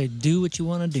cool. I just say, do what you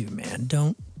want to do, man.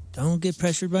 Don't get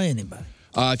pressured by anybody.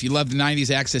 If you love the 90s,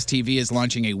 Access TV is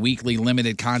launching a weekly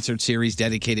limited concert series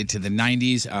dedicated to the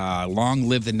 90s. Long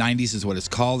Live the 90s is what it's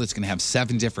called. It's going to have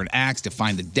 7 different acts to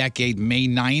find the decade. May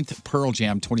 9th, Pearl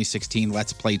Jam 2016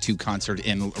 Let's Play 2 concert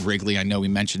in Wrigley. I know we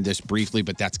mentioned this briefly,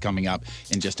 but that's coming up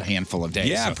in just a handful of days.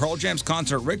 Yeah, so. Pearl Jam's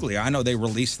concert at Wrigley. I know they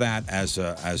released that as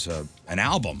an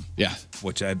album. Yeah.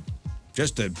 Which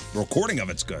just the recording of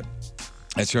it's good.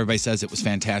 That's what everybody says. It was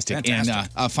fantastic. And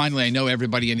finally, I know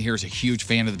everybody in here is a huge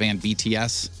fan of the band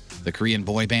BTS, the Korean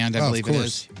boy band, I believe it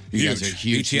is. You guys are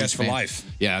huge. BTS for fan. life.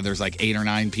 Yeah, there's like 8 or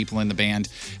 9 people in the band.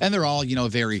 And they're all,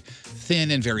 very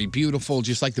thin and very beautiful,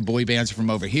 just like the boy bands from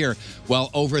over here. Well,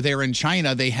 over there in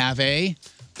China, they have a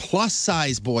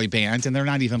plus-size boy band, and they're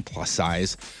not even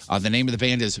plus-size. The name of the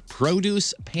band is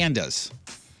Produce Pandas.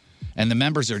 And the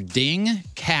members are Ding,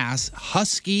 Cass,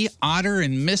 Husky, Otter,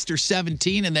 and Mr.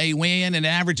 17, and they weigh in an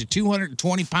average of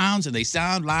 220 pounds, and they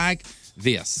sound like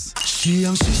this.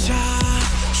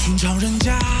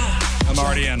 I'm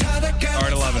already in.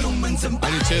 Already love it.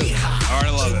 I do too.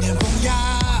 Already love it.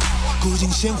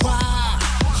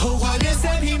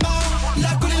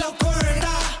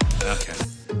 Okay.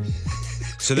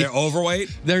 So they're overweight?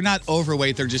 They're not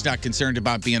overweight. They're just not concerned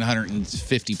about being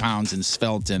 150 pounds and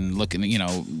svelte and looking,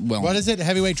 well. What is it?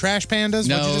 Heavyweight trash pandas?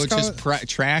 No, What'd you it's just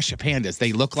trash pandas.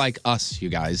 They look like us, you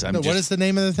guys. What is the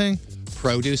name of the thing?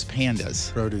 Produce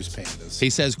Pandas. Produce Pandas. He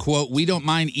says, quote, we don't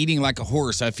mind eating like a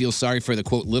horse. I feel sorry for the,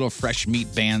 quote, little fresh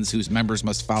meat bands whose members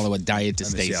must follow a diet to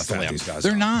stay slim.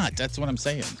 They're not. That's what I'm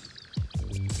saying.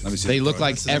 Let me see. They look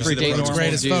like everyday normal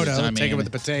greatest dudes. photo. Take it with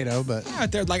the potato, but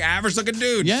they're like average looking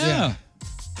dudes. Yeah.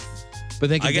 But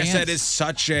they can I guess dance. that is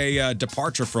such a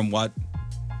departure from what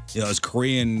those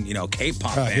Korean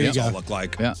K-pop here you bands go. all look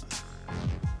like. Yeah.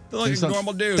 They look like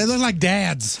normal dudes. they look like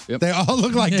dads. Yep. They all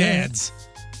look like dads.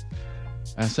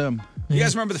 That's them. You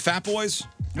guys remember the Fat Boys?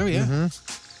 Oh, yeah.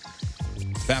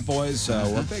 Fat Boys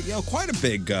were big, quite a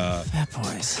big. Fat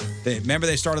Boys. Remember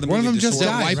they started the One of movie them just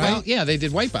Disorderly? died, Wipeout? right? Yeah, they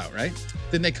did Wipeout, right?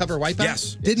 Didn't they cover Wipeout?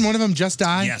 Yes. Didn't one of them just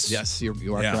die? Yes. Yes, you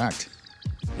are Yeah. correct.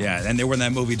 Yeah, and they were in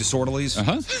that movie Disorderlies.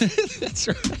 That's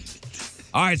right.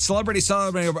 All right,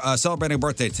 celebrating a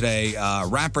birthday today.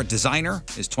 Rapper Designer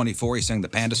is 24. He sang the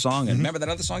Panda song. And remember that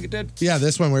other song you did? Yeah,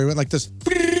 this one where he went like this.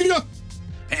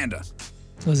 Panda.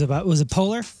 Was it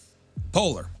Polar?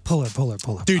 Polar.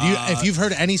 Polar. Dude, if you've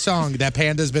heard any song that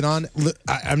Panda's been on,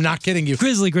 I'm not kidding you.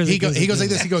 Grizzly. He goes like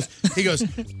this. He goes.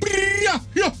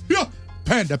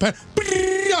 Panda.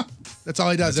 That's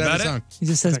all he does in every about it? song. He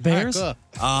just says bears?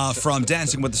 From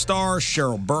Dancing with the Stars,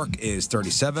 Cheryl Burke is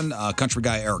 37. Country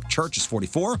guy Eric Church is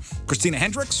 44. Christina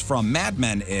Hendricks from Mad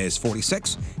Men is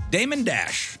 46. Damon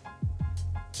Dash.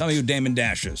 Tell me who Damon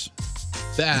Dash is.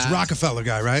 It's Rockefeller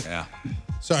guy, right? Yeah.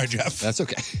 Sorry, Jeff. That's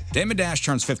okay. Damon Dash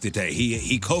turns 50 today.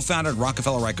 He co-founded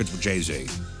Rockefeller Records with Jay-Z.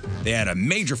 They had a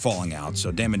major falling out,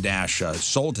 so Damon Dash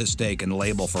sold his stake in the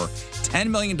label for $10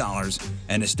 million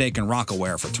and his stake in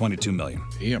Rockaware for $22 million.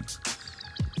 Damn.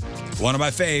 One of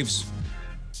my faves,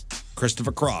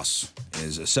 Christopher Cross,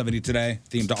 is 70 today,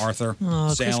 themed to Arthur,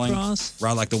 sailing, Cross.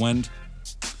 Ride Like the Wind.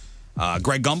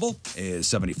 Greg Gumbel is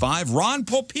 75. Ron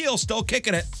Popeil still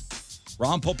kicking it.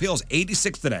 Ron Popeil is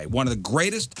 86 today, one of the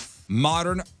greatest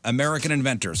modern American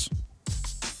inventors.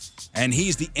 And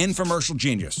he's the infomercial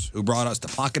genius who brought us the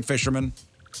Pocket Fisherman,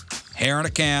 Hair in a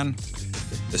Can,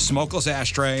 the Smokeless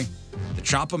Ashtray, the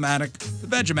Chop-O-Matic, the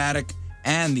Veg-O-Matic,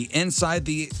 and the Inside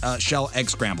the Shell Egg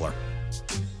Scrambler.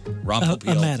 Ron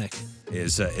Popeil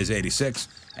is 86.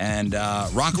 And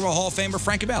Rock and Roll Hall of Famer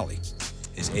Frankie Valli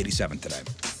is 87 today.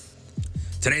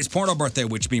 Today's porno birthday,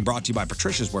 which is being brought to you by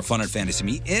Patricia's, where fun and fantasy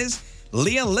meet, is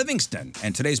Leah Livingston.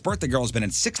 And today's birthday girl has been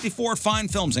in 64 fine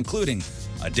films, including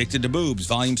Addicted to Boobs,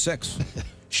 Volume 6.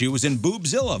 She was in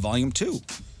Boobzilla, Volume 2.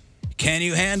 Can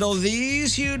you handle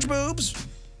these huge boobs?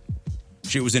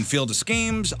 She was in Field of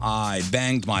Schemes. I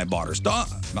banged my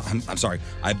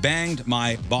I banged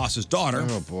my boss's daughter.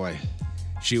 Oh, boy.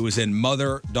 She was in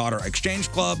Mother-Daughter Exchange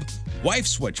Club, Wife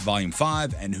Switch Volume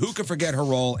 5, and who could forget her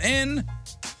role in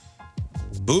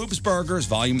Boobs Burgers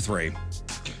Volume 3.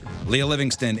 Leah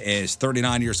Livingston is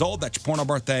 39 years old. That's your porno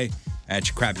birthday. That's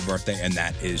your crappy birthday, and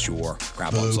that is your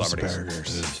crap on celebrities.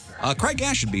 Burgers. Craig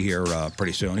Gass should be here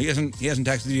pretty soon. He hasn't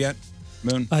texted you yet,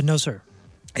 Moon? No, sir.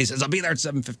 He says, I'll be there at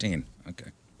 7:15.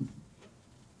 Okay.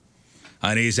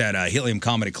 And he's at Helium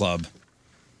Comedy Club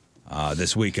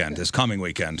this coming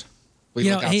weekend. We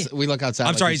look outside.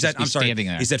 I'm sorry, standing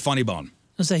there. He's at Funny Bone.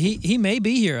 I'll say he may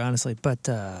be here, honestly, but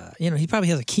he probably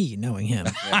has a key, knowing him.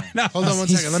 Hold on one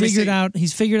second. Let me see.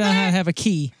 He's figured out how to have a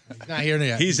key. He's not here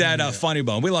yet. He's at Funny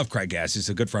Bone. We love Craig Gass. He's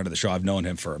a good friend of the show. I've known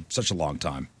him for such a long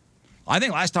time. I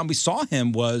think last time we saw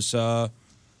him was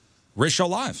Riz Show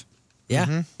Live.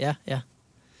 Yeah, yeah.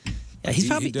 Yeah, he's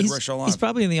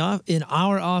probably in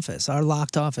our office, our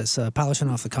locked office, polishing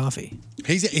off the coffee.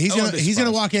 He's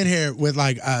gonna walk in here with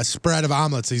like a spread of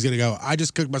omelets. He's gonna go, I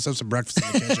just cooked myself some breakfast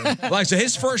in the kitchen. Like, so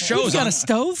his first show's He's got a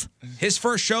stove? His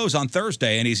first show's on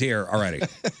Thursday, and he's here already.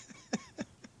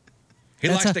 He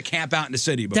likes to camp out in the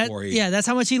city before he... Yeah, that's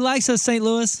how much he likes us, St.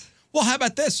 Louis. Well, how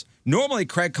about this? Normally,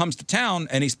 Craig comes to town,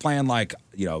 and he's playing like,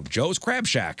 Joe's Crab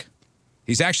Shack.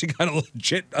 He's actually got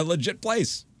a legit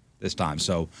place this time.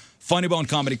 So, Funny Bone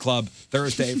Comedy Club,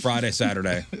 Thursday, Friday,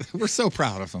 Saturday. We're so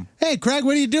proud of him. Hey, Craig,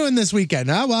 what are you doing this weekend?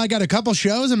 Well, I got a couple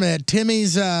shows. I'm at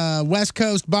Timmy's West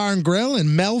Coast Bar and Grill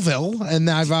in Melville, and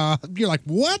you're like,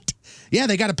 what? Yeah,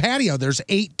 they got a patio. There's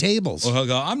 8 tables. Well, he'll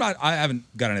go, I haven't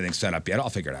got anything set up yet. I'll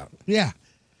figure it out. Yeah.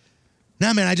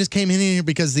 No, man, I just came in here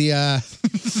because the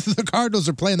the Cardinals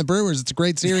are playing the Brewers. It's a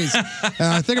great series.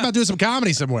 I think about doing some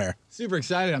comedy somewhere. Super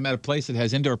excited. I'm at a place that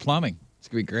has indoor plumbing. It's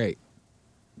going to be great.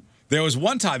 There was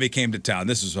one time he came to town.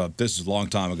 This is a long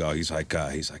time ago. He's like,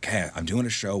 hey, I'm doing a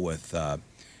show with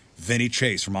Vinny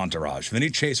Chase from Entourage. Vinny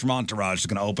Chase from Entourage is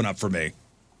going to open up for me,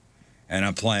 and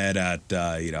I'm playing at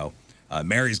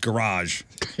Mary's Garage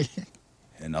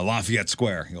in Lafayette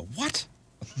Square. You go, what?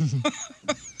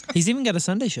 He's even got a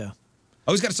Sunday show.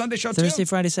 Oh, he's got a Sunday show too? Thursday,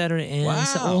 Friday, Saturday, and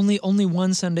Wow. only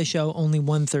one Sunday show, only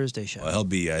one Thursday show. Well, he'll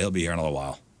be here in a little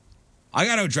while. I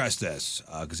got to address this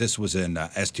because this was in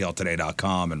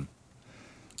STLtoday.com and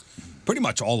pretty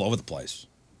much all over the place.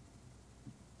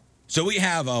 So we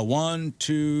have 1,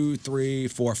 2, 3,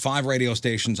 4, 5 radio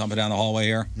stations up and down the hallway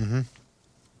here. Mm-hmm.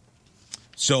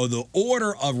 So the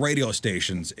order of radio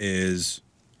stations is...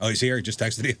 Oh, he's here? He just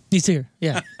texted you? He's here,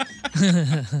 yeah.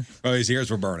 Oh, he's here as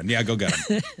we're burning. Yeah, go get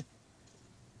him.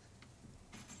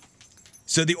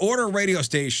 So the order of radio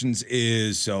stations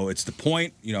is, so it's the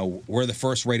point, we're the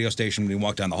first radio station when you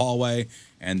walk down the hallway,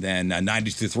 and then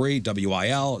 92.3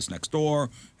 WIL is next door,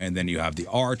 and then you have the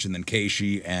Arch, and then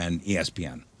KSHE and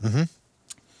ESPN. Mm-hmm.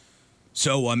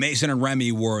 So Mason and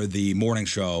Remy were the morning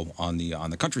show on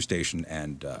the country station,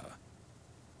 and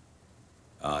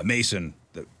Mason,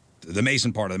 the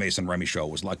Mason part of the Mason and Remy show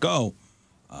was let go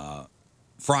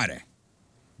Friday.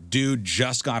 Dude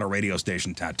just got a radio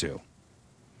station tattoo.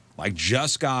 Like,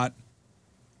 just got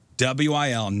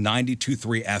WIL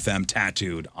 92.3 FM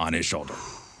tattooed on his shoulder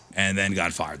and then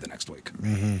got fired the next week.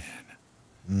 Mm-hmm.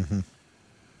 Mm-hmm.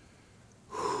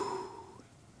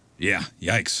 Yeah,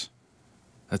 yikes.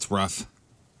 That's rough.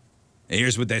 And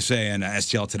here's what they say in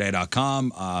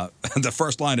STLtoday.com. The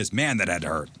first line is, man, that had to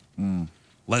hurt. Mm.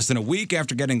 Less than a week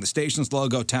after getting the station's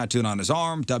logo tattooed on his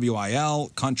arm,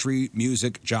 WIL country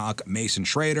music jock Mason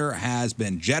Schrader has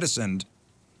been jettisoned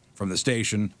from the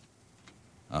station.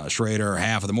 Schrader,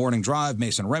 half of the morning drive,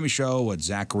 Mason and Remy show with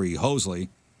Zachary Hosley,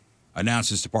 announced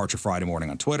his departure Friday morning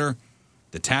on Twitter.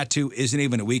 The tattoo isn't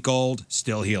even a week old,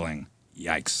 still healing.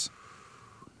 Yikes.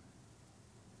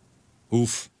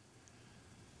 Oof.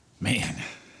 Man.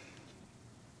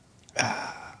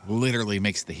 Literally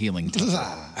makes the healing deeper.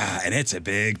 And it's a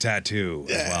big tattoo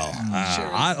as well. Sure.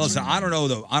 I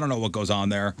don't know what goes on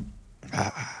there.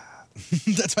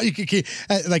 That's how you could keep.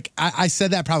 I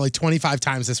said that probably 25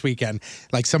 times this weekend.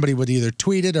 Like, somebody would either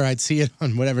tweet it or I'd see it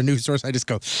on whatever news source. I just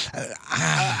go,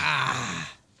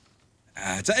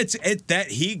 It's that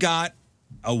he got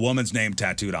a woman's name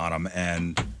tattooed on him,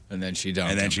 and then she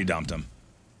dumped him.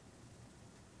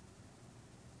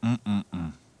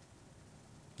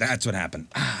 That's what happened.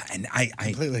 And I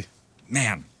completely,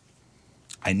 man,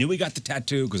 I knew he got the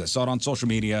tattoo because I saw it on social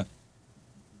media.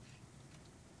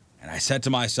 And I said to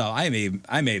myself, I may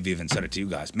have even said it to you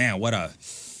guys, man,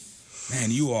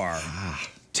 you are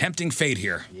tempting fate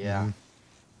here. Yeah.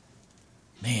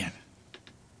 Man.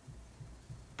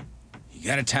 You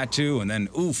got a tattoo, and then,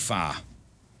 you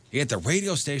at the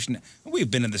radio station.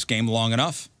 We've been in this game long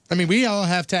enough. I mean, we all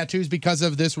have tattoos because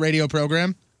of this radio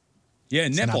program. Yeah,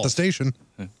 nipples. Not the station.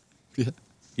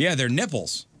 Yeah, they're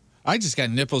nipples. I just got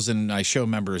nipples and I show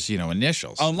members,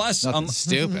 initials. Unless,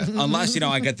 stupid. Unless,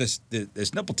 I get this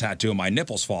nipple tattoo and my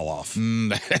nipples fall off.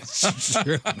 That's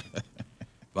true.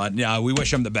 But yeah, we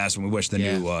wish him the best, and we wish the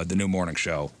new morning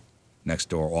show next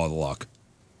door all the luck.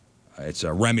 It's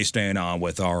Remy staying on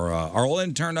with our old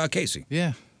intern Casey.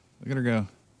 Yeah, look at her go.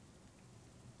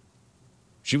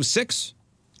 She was 6.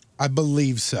 I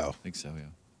believe so. I think so. Yeah.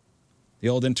 The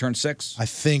old intern 6. I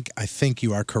think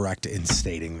you are correct in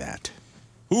stating that.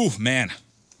 Ooh, man.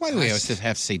 Why do we always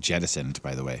have to say jettisoned,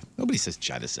 by the way? Nobody says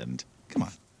jettisoned. Come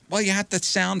on. Well, you have to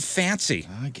sound fancy.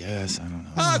 I guess. I don't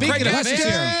know. Craig Gass is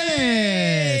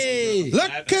here.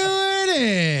 Look who it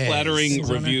is. Flattering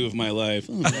review of my life.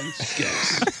 Oh, thanks,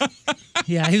 guys.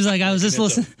 Yeah, he was like, I was just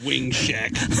listening. Wing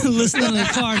shack. Listening in the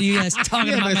car to you guys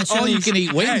talking about my show. All you can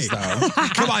eat wings, though.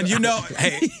 Come on,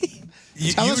 hey.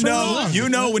 You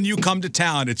know when you come to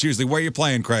town, it's usually where you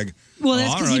playing, Craig. Well,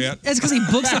 that's because he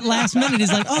books it last minute.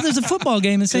 He's like, oh, there's a football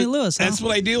game in St. Louis. Huh? That's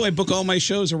what I do. I book all my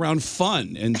shows around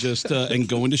fun and just and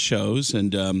going to shows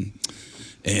and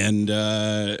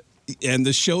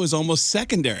the show is almost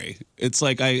secondary. It's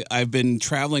like I've been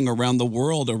traveling around the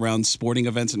world around sporting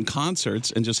events and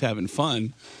concerts and just having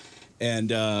fun. And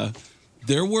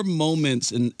there were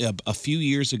moments a few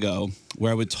years ago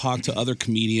where I would talk to other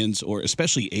comedians or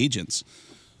especially agents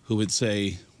who would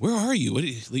say, "Where are you? What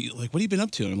have you been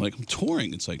up to?" And I'm like, "I'm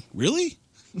touring." It's like, "Really?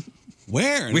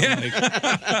 Where?" And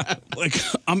I'm like,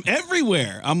 I'm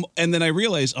everywhere. And then I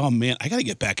realized, oh man, I got to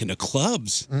get back into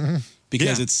clubs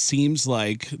because it seems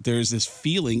like there's this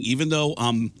feeling, even though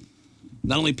I'm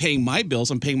not only paying my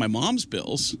bills, I'm paying my mom's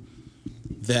bills,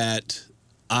 that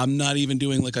I'm not even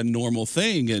doing like a normal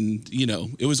thing. And,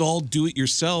 it was all do it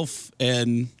yourself.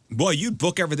 And boy, you'd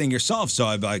book everything yourself. So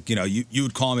I'd be like, you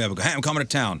would call me up and go, "Hey, I'm coming to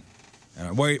town."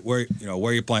 And where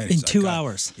are you playing? In 2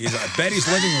 hours. He's at Betty's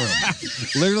living room.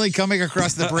 Literally coming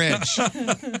across the bridge.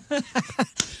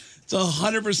 It's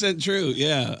 100% true.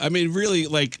 Yeah. I mean, really,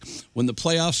 like when the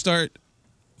playoffs start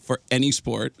for any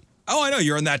sport. Oh, I know.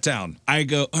 You're in that town. I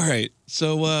go, all right.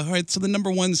 So the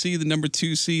number 1 seed, the number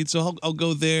 2 seed. So I'll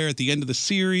go there at the end of the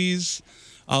series.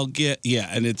 I'll get,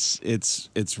 and it's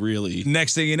really.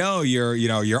 Next thing you know,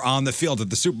 you're on the field at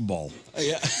the Super Bowl.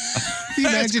 Yeah. Can you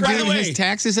imagine doing his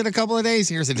taxes in a couple of days?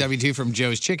 Here's a W-2 from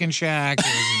Joe's Chicken Shack.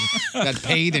 Got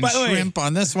paid in shrimp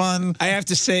on this one. I have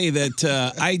to say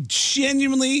that I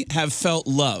genuinely have felt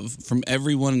love from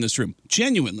everyone in this room.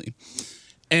 Genuinely.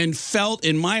 And felt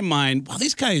in my mind, wow,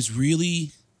 these guys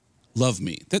really love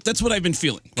me. That's what I've been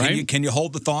feeling, right? Can you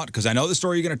hold the thought? Because I know the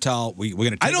story you're going to tell. We're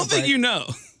going to take I don't think you know.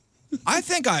 I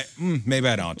think maybe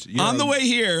I don't. On the way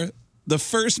here, the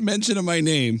first mention of my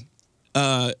name,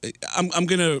 I'm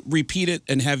going to repeat it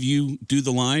and have you do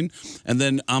the line. And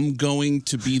then I'm going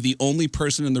to be the only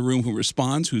person in the room who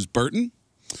responds, who's Burton.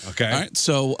 Okay. All right.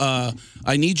 So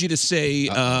I need you to say,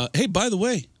 hey, by the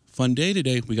way, fun day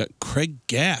today. We got Craig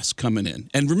Gass coming in.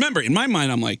 And remember, in my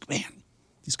mind, I'm like, man,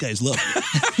 these guys love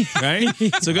me. Right?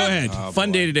 So go ahead.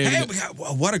 Fun day today. Hey,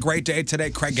 what a great day today.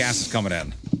 Craig Gass is coming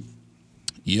in.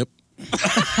 Yep.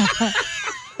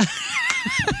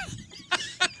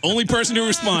 Only person who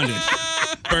responded.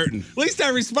 Burton. At least I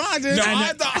responded. No,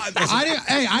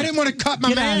 I didn't want to cut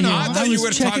my man I off. thought you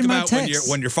were going to talk about texts.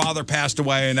 when your father passed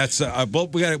away, and that's well,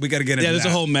 we got to get into that. Yeah, there's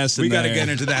a whole mess in We got to there. get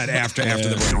into that after the break.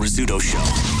 The Rizzuto Show.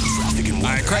 Traffic and All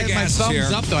right, Craig My Gass is thumbs here.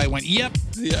 up, though. I went, yep.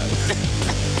 Yeah.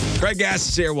 Craig Gass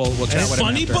is here. We'll chat with him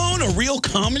Funny after. Bone, a real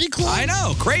comedy club? I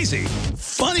know, crazy.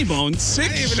 Funny Bone,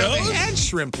 6 shows? They had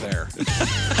shrimp there.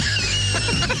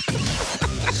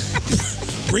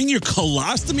 Bring your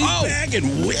colostomy bag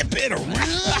and whip it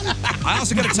around. I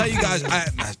also got to tell you guys,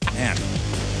 man.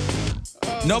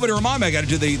 Nobody remind me. I got to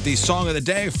do the song of the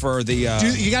day for the.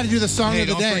 You got to do the song of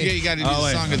the Don't day. forget, you got to do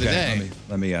the song of the day.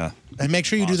 Let me. And make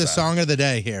sure you do the song of the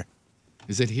day here.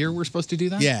 Is it here we're supposed to do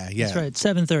that? Yeah. That's right,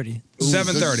 7:30.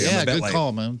 7:30. Yeah, I'm a bit good late.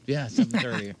 call, man. Yeah,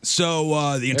 7:30.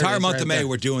 So the entire is, month right of May, there.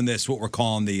 we're doing this. What we're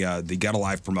calling the Get a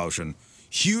Life promotion.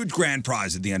 Huge grand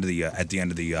prize at the end of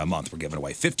the month. We're giving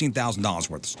away $15,000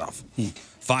 worth of stuff.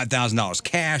 $5,000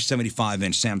 cash,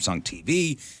 75-inch Samsung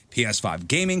TV, PS5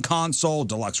 gaming console,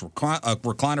 deluxe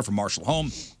recliner from Marshall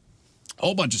Home, a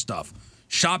whole bunch of stuff.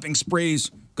 Shopping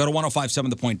sprees. Go to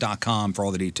 1057thepoint.com for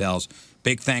all the details.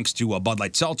 Big thanks to Bud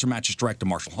Light Seltzer, Mattress Direct, and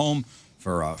Marshall Home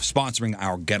for sponsoring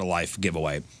our Get a Life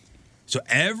giveaway. So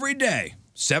every day,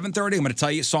 7:30, I'm going to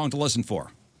tell you a song to listen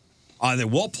for. Either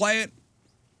we'll play it,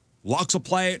 Lux will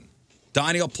play it,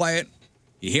 Donnie will play it.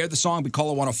 You hear the song, be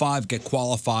caller 105, get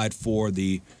qualified for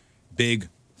the big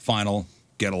final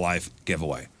Get a Life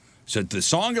giveaway. So the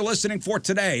song you're listening for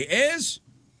today is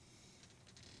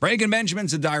Reagan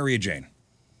Benjamin's The Diary of Jane.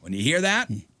 When you hear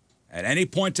that, at any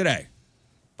point today,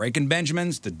 Breaking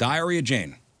Benjamin's The Diary of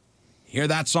Jane. Hear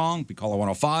that song, be caller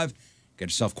 105, get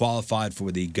yourself qualified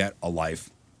for the Get a Life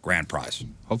grand prize.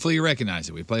 Hopefully you recognize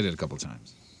it. We played it a couple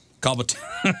times. Couple,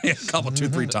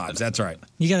 2-3 times. That's right.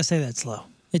 You got to say that slow.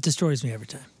 It destroys me every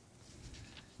time.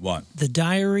 What? The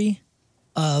Diary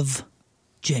of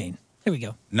Jane. There we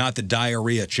go. Not the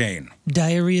diarrhea chain.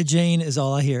 Diarrhea Jane is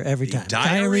all I hear every time.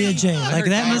 Diarrhea? Jane. Like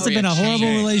that must have been a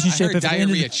horrible relationship. I heard if it ended-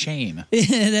 diarrhea chain.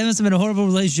 that must have been a horrible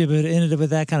relationship if it ended up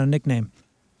with that kind of nickname.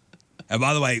 And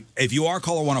by the way, if you are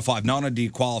caller 105, not only do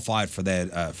you qualify for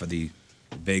that for the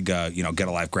big Get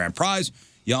a Life grand prize,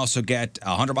 you also get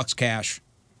 $100 cash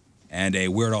and a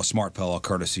Weirdo Smart Pillow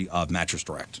courtesy of Mattress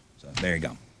Direct. So there you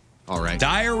go. All right.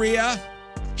 Diarrhea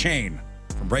chain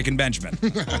from Breaking Benjamin.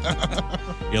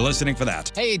 You're listening for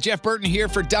that. Hey, Jeff Burton here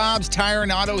for Dobbs Tire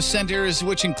and Auto Centers,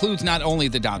 which includes not only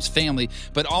the Dobbs family,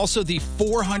 but also the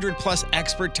 400-plus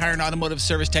expert tire and automotive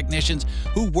service technicians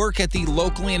who work at the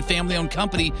locally and family-owned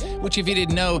company, which, if you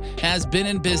didn't know, has been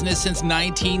in business since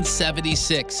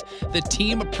 1976. The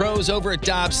team of pros over at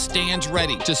Dobbs stands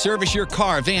ready to service your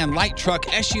car, van, light truck,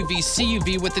 SUV,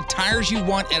 CUV with the tires you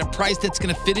want at a price that's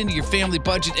going to fit into your family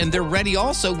budget, and they're ready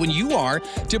also when you are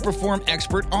to perform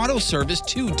expert auto service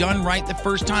too, done right the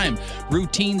first time.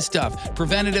 Routine stuff,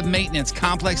 preventative maintenance,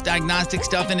 complex diagnostic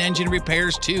stuff, and engine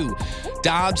repairs too.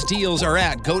 Dobbs deals are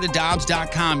at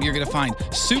gotodobbs.com. You're going to find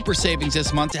super savings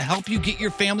this month to help you get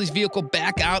your family's vehicle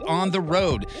back out on the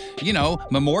road. You know,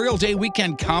 Memorial Day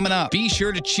weekend coming up. Be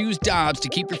sure to choose Dobbs to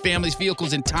keep your family's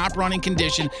vehicles in top running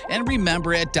condition. And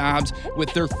remember, at Dobbs,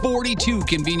 with their 42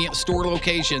 convenient store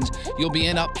locations, you'll be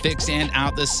in, up, fixed, and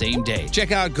out the same day.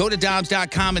 Check out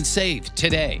gotodobbs.com and save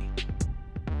today.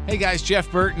 Hey guys, Jeff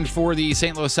Burton for the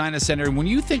St. Louis Sinus Center. When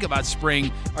you think about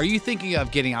spring, are you thinking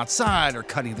of getting outside or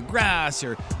cutting the grass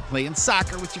or playing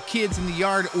soccer with your kids in the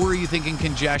yard? Or are you thinking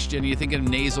congestion? Are you thinking of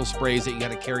nasal sprays that you got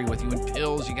to carry with you and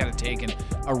pills you got to take and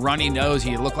a runny nose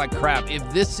and you look like crap?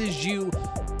 If this is you,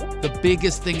 the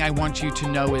biggest thing I want you to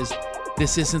know is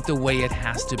this isn't the way it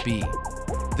has to be.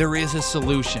 There is a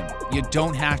solution. You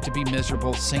don't have to be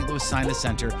miserable. St. Louis Sinus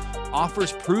Center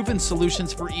offers proven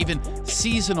solutions for even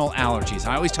seasonal allergies.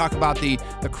 I always talk about the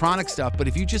chronic stuff, but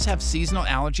if you just have seasonal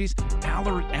allergies,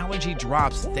 allergy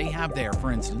drops that they have there,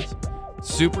 for instance,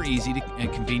 super easy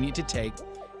and convenient to take,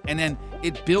 and then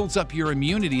it builds up your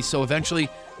immunity so eventually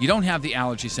you don't have the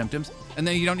allergy symptoms, and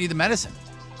then you don't need the medicine.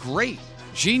 Great.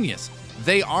 Genius.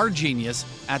 They are genius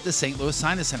at the St. Louis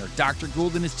Sinus Center. Dr.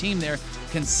 Gould and his team there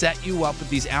can set you up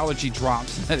with these allergy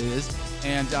drops, that is,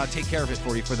 and take care of it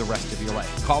for you for the rest of your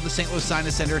life. Call the St. Louis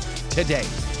Sinus Center today,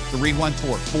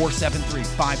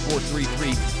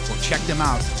 314-473-5433, or check them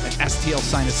out at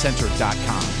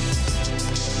stlsinuscenter.com.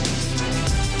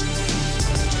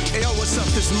 Hey, yo, what's up?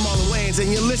 This is Marlon Wayans,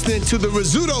 and you're listening to The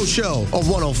Rizzuto Show on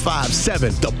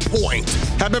 105.7 The Point.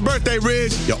 Happy birthday,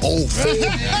 Riz, you old fool.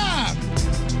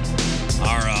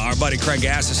 Our buddy Craig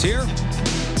Gass is here.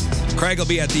 Craig will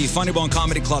be at the Funny Bone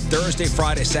Comedy Club Thursday,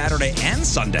 Friday, Saturday, and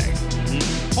Sunday.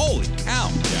 Mm-hmm. Holy cow.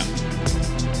 Yeah.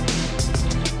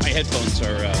 My headphones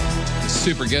are...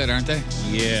 super good, aren't they?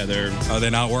 Yeah, they're... Are they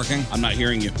not working? I'm not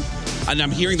hearing you. And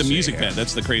I'm hearing the music bed.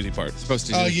 That's the crazy part. Supposed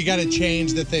to. Oh, you got to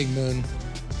change the thing, Moon.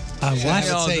 What?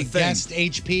 Let's say the thing. guest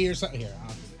HP or something. Here.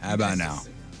 How about now?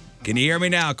 Can you hear me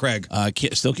now, Craig?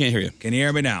 Still can't hear you. Can you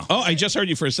hear me now? Oh, I just heard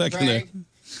you for a second there.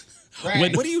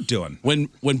 What are you doing?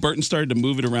 When Burton started to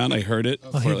move it around, I heard it.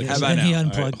 Oh, here it is. How about And he now?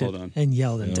 unplugged All right, hold it and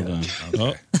yelled into Hold it. on.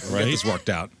 Oh, Get right. this worked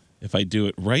out. If I do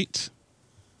it right.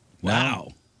 Wow.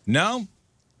 No?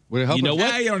 Would it help? You know if-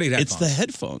 what? Nah, you don't need It's the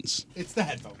headphones. headphones. It's the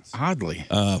headphones. Oddly.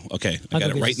 Okay. I I'll got go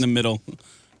it get right this. in the middle.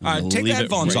 All right, take the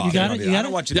headphones off. You got it? You got I don't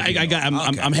it? want you to.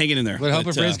 I'm hanging in there. Would it help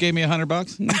But, if Riz gave me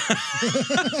 $100?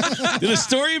 Dude, the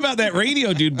story about that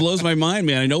radio, dude, blows my mind,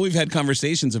 man. I know we've had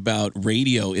conversations about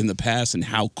radio in the past and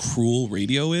how cruel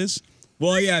radio is.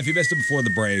 Well, yeah, if you missed it before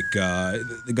the break,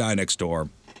 the guy next door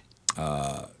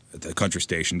at the country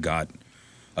station got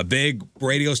a big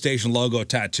radio station logo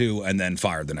tattoo and then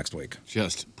fired the next week.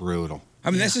 Just brutal.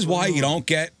 I mean, this is why you don't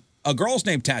get a girl's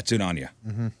name tattooed on you.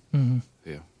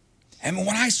 Yeah. And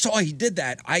when I saw he did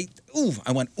that, I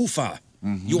went, oofa.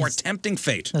 You are tempting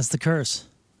fate. That's the curse.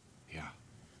 Yeah.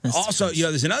 That's the Also, curse.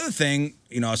 there's another thing,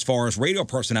 as far as radio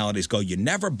personalities go, you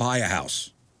never buy a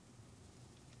house.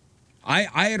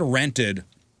 I had rented,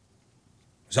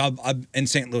 so I'm in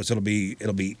St. Louis,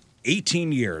 it'll be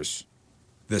 18 years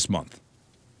this month.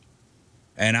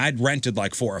 And I'd rented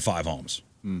like 4 or 5 homes.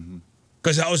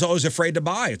 Because I was always afraid to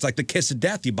buy. It's like the kiss of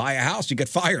death. You buy a house, you get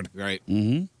fired. Right.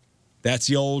 That's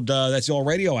the old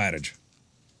radio adage.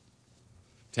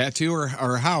 Tattoo or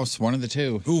a house, one of the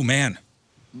two. Ooh, man.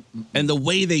 And the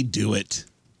way they do it,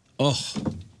 and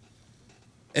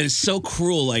it's so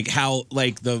cruel. Like how,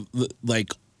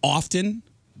 often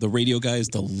the radio guy is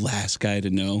the last guy to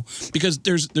know, because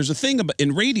there's a thing about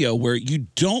in radio where you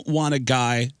don't want a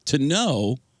guy to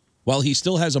know while he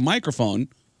still has a microphone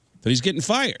that he's getting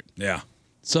fired. Yeah.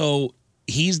 So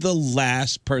he's the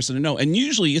last person to know, and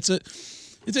usually it's something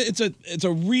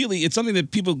that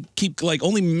people keep, like,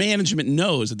 only management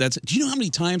knows that's. Do you know how many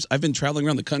times I've been traveling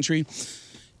around the country,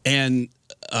 and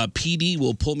PD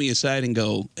will pull me aside and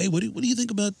go, "Hey, what do you think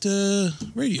about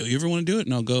radio? You ever want to do it?"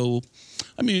 And I'll go,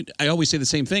 I mean, I always say the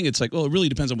same thing. It's like, well, it really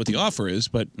depends on what the offer is,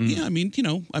 but yeah, I mean,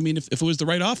 if it was the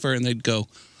right offer, and they'd go,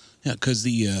 yeah, because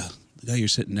the guy you're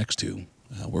sitting next to.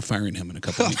 We're firing him in a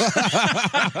couple of weeks.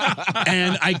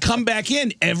 And I come back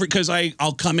in because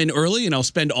I'll come in early and I'll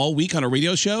spend all week on a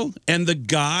radio show. And the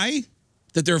guy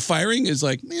that they're firing is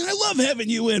like, man, I love having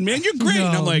you in, man. You're great.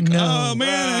 And I'm like, oh,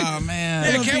 man.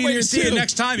 Yeah, I can't wait to see you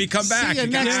next time you come back. See you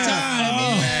next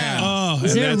time.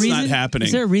 Is there that's a reason, not happening.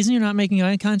 Is there a reason you're not making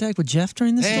eye contact with Jeff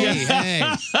during this story? Hey.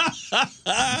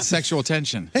 Sexual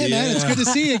tension. Hey, man, it's good to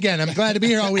see you again. I'm glad to be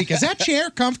here all week. Is that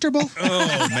chair comfortable?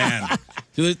 Oh, man.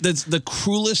 That's the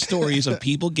cruelest stories of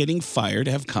people getting fired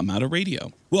have come out of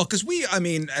radio. Well, because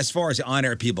as far as the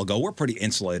on-air people go, we're pretty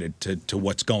insulated to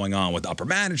what's going on with upper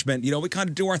management. We kind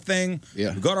of do our thing.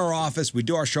 Yeah. We go to our office, we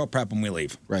do our show prep, and we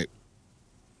leave. Right.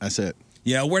 That's it.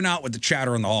 Yeah, we're not with the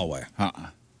chatter in the hallway.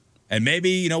 And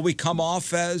maybe, we come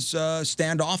off as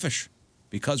standoffish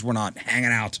because we're not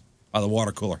hanging out by the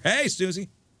water cooler. Hey, Susie.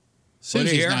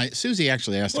 Susie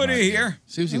actually asked What about do you you. hear?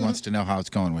 Susie wants to know how it's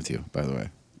going with you, by the way.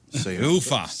 So,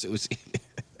 Oofa. Susie.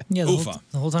 Yeah,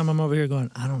 the whole time I'm over here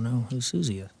going, I don't know who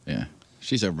Susie is. Yeah.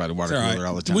 She's over by the water cooler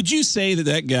all the time. Would you say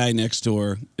that guy next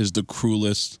door is the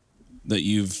cruelest that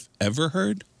you've ever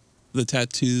heard? The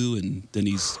tattoo, and then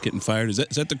he's getting fired. Is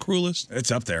that the cruelest?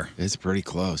 It's up there. It's pretty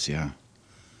close, yeah.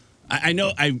 I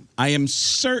know. I am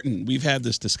certain we've had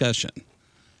this discussion,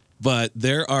 but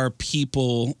there are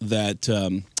people that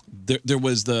there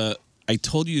was I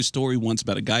told you a story once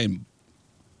about a guy in,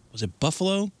 was it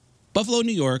Buffalo,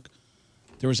 New York?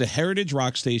 There was a Heritage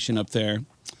rock station up there.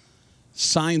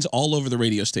 Signs all over the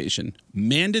radio station.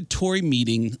 Mandatory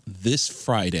meeting this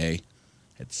Friday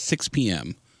at 6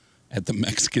 p.m. at the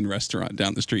Mexican restaurant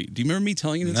down the street. Do you remember me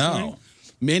telling you this story? No.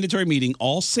 Mandatory meeting,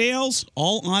 all sales,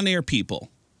 all on-air people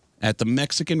at the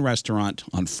Mexican restaurant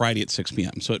on Friday at 6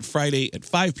 p.m. So at Friday at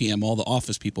 5 p.m., all the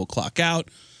office people clock out.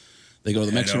 They go to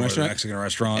the Mexican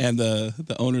restaurant. And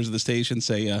the owners of the station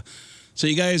say, so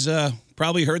you guys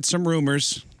probably heard some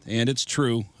rumors, and it's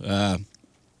true.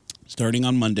 Starting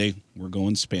on Monday, we're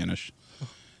going Spanish.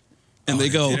 And they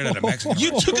go,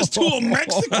 you took us to a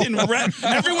Mexican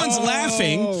restaurant. Everyone's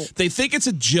laughing. They think it's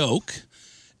a joke.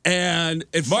 And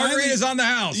Margarita's on the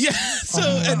house. Yeah. So,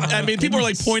 people are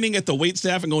like pointing at the wait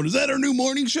staff and going, is that our new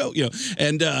morning show?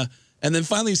 And then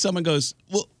finally someone goes,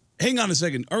 well, hang on a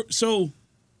second. So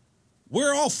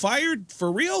we're all fired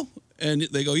for real? And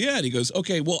they go, yeah. And he goes,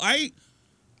 okay, well, I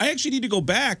actually need to go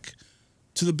back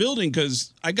to the building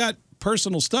because I got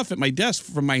personal stuff at my desk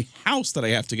from my house that I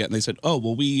have to get. And they said, oh,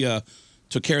 well, we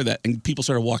took care of that. And people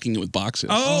started walking in with boxes.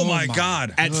 Oh my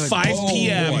God. At 5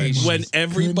 p.m., when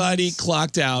everybody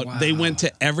clocked out, they went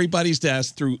to everybody's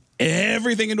desk, threw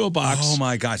everything into a box. Oh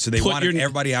my God. So they wanted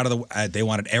everybody out of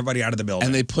the building.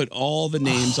 And they put all the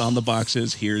names on the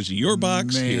boxes. Here's your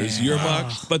box. Man. Here's your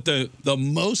box. But the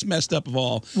most messed up of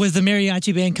all was the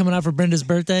mariachi band coming out for Brenda's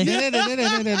birthday.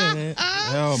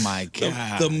 Oh my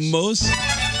God. The most.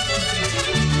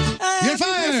 You're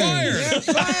fired. You're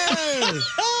fired.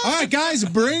 All right, guys,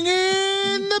 bring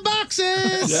in the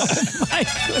boxes.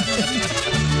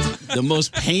 The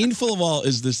most painful of all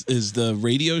is the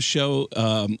radio show.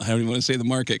 I don't even want to say the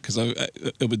market because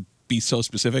it would be so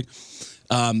specific.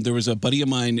 There was a buddy of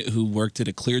mine who worked at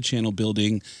a Clear Channel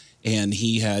building, and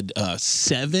he had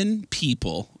 7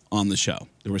 people on the show.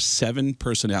 There were 7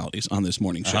 personalities on this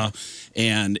morning show,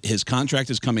 and his contract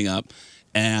is coming up.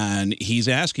 And he's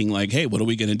asking, like, hey, what are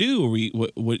we going to do?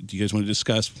 What do you guys want to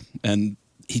discuss? And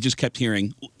he just kept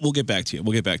hearing, we'll get back to you.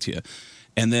 We'll get back to you.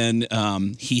 And then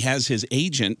he has his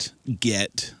agent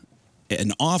get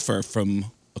an offer from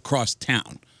across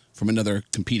town from another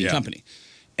competing company.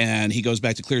 And he goes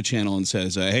back to Clear Channel and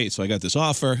says, hey, so I got this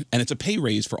offer. And it's a pay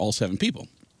raise for all 7 people.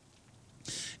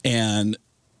 And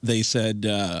they said,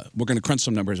 we're going to crunch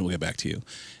some numbers and we'll get back to you.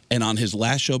 And on his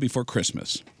last show before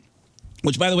Christmas,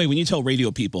 which, by the way, when you tell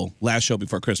radio people last show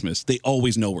before Christmas, they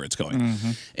always know where it's going.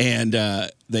 Mm-hmm. And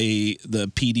the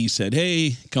PD said,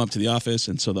 hey, come up to the office.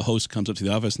 And so the host comes up to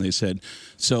the office and they said,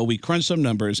 so we crunched some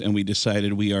numbers and we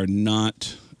decided we are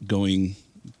not going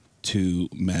to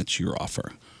match your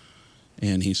offer.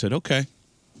 And he said, okay.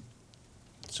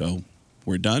 So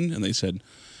we're done. And they said,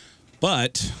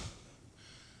 but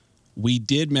we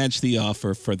did match the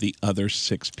offer for the other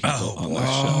 6 people on the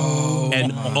show.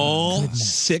 And all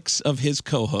 6 of his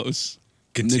co-hosts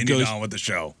continued on with the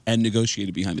show and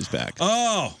negotiated behind his back.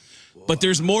 Oh. But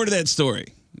there's more to that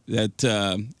story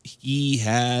that he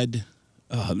had.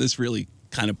 This really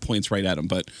kind of points right at him.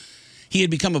 But he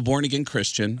had become a born-again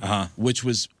Christian, which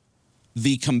was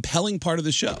the compelling part of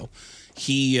the show.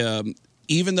 He,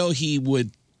 even though he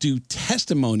would do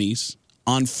testimonies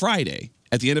on Friday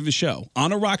at the end of his show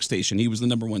on a rock station, he was the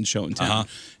 #1 show in town,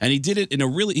 and he did it in a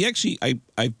really. He actually,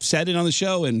 I sat in on the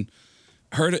show and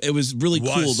heard it was really cool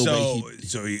the way he.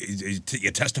 So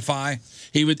you testify.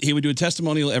 He would do a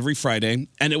testimonial every Friday,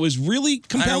 and it was really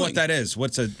compelling. I know what that is.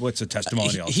 What's a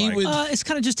testimonial? It's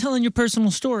kind of just telling your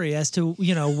personal story as to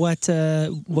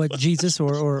what Jesus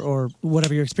or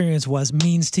whatever your experience was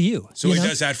means to you. So he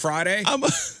does that Friday.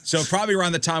 So probably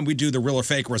around the time we do the real or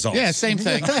fake results. Yeah, same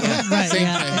thing. Right, Same thing.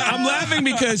 I'm laughing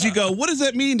because you go, what does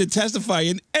that mean to testify?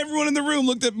 And everyone in the room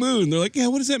looked at Moon. They're like, yeah,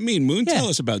 what does that mean, Moon? Yeah. Tell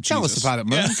us about Jesus. Tell us about it,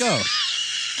 Moon. Go.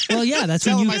 Well, yeah, that's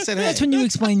Tell when him I said, hey. when you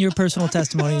explain your personal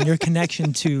testimony and your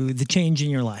connection to the change in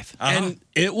your life. And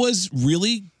it was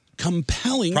really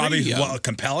compelling. Probably radio.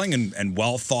 compelling and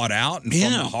well thought out and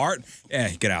from the heart. Yeah,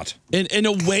 get out. In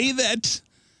a way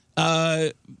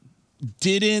that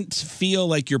didn't feel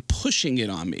like you're pushing it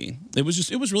on me. It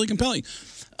was really compelling.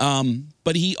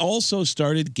 But he also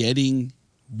started getting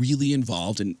really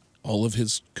involved in all of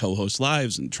his co-hosts'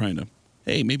 lives and trying to,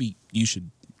 hey, maybe you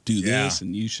should do this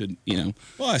and you should,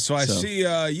 Well, so I see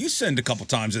you sinned a couple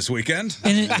times this weekend.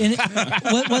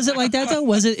 What was it like that though?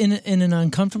 Was it in an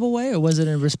uncomfortable way, or was it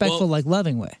in a respectful,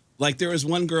 loving way? Like there was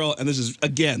one girl, and this is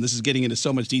getting into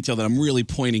so much detail that I'm really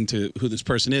pointing to who this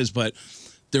person is, but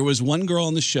there was one girl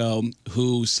on the show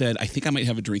who said, I think I might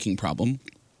have a drinking problem.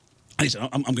 And he said,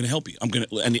 I'm going to help you.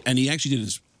 And he actually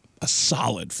did a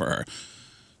solid for her.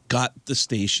 Got the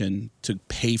station to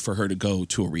pay for her to go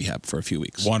to a rehab for a few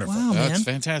weeks. Wonderful. Wow, That's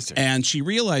man. fantastic. And she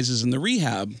realizes in the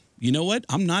rehab, you know what?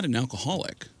 I'm not an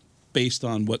alcoholic based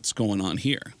on what's going on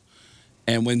here.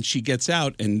 And when she gets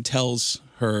out and tells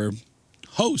her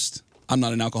host, I'm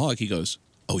not an alcoholic, he goes,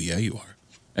 oh, yeah, you are.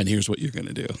 And here's what you're going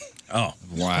to do. Oh,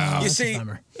 wow. You That's see, a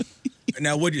bummer.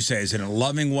 now what'd you say? Is it in a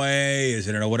loving way? Is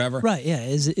it in a whatever? Right, yeah.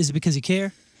 Is it because you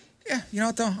care? Yeah, you know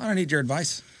what, though? I don't need your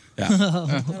advice. Yeah.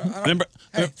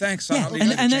 Hey, thanks. Yeah,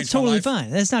 and that's totally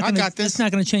fine. That's not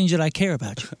going to change that I care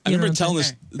about you. I remember telling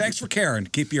this. Hey, thanks for caring.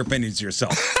 Keep your opinions to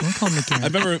yourself. Don't call me Karen. I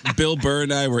remember Bill Burr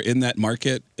and I were in that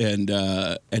market, and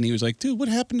he was like, dude, what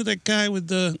happened to that guy with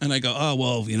the... And I go, oh,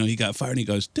 well, he got fired. And he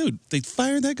goes, dude, they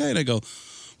fired that guy? And I go,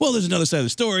 well, there's another side of the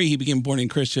story. He became born-again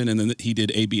Christian, and then he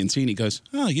did A, B, and C. And he goes,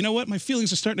 oh, you know what? My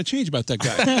feelings are starting to change about that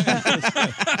guy.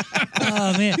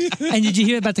 Oh, man. And did you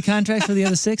hear about the contract for the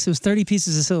other 6? It was 30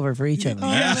 pieces of silver for each of them.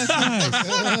 Yeah, that's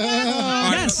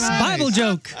nice. Yes, Bible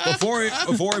joke. Before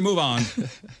we move on,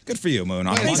 good for you, Moon.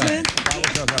 Thanks, man.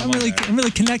 I'm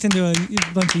really connecting to a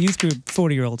bunch of youth group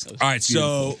 40-year-olds. All right,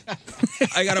 so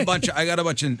I got a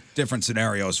bunch of different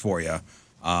scenarios for you,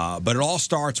 but it all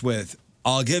starts with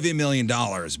I'll give you $1 million,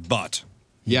 but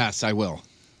Yes, I will.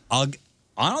 I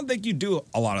don't think you do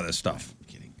a lot of this stuff. I'm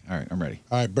kidding. All right, I'm ready.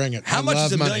 All right, bring it. How much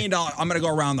is $1 million? I'm going to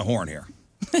go around the horn here.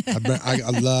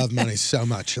 I love money so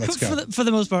much. Let's go. For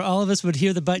the most part, all of us would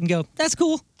hear the button go, that's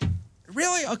cool.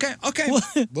 Really? Okay.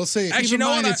 We'll see. Actually, Keep you in know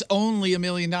mind, what? it's only $1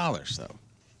 million, though.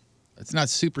 It's not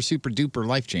super duper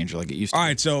life changer like it used to be. All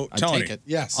right, so I'd Tony, take it.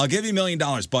 Yes. I'll give you $1 million,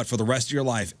 but for the rest of your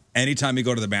life, anytime you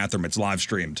go to the bathroom, it's live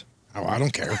streamed. Oh, I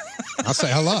don't care. I'll say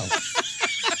hello.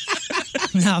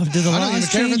 Now, do the I don't even laws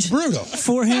care if change it's brutal.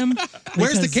 for him?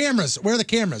 Where's the Because cameras? Where are the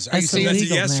cameras? Are you That's seeing? That's a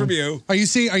illegal, yes man. from you. Are you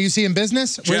seeing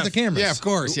business? Where's Jeff. the cameras? Yeah, of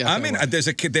course. Yeah, I mean, there's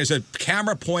a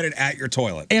camera pointed at your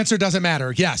toilet. Answer doesn't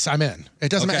matter. Yes, I'm in. It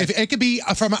doesn't Okay. matter. If it could be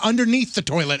from underneath the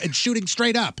toilet and shooting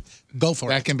straight up. Go for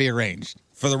that it. can be arranged.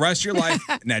 For the rest of your life,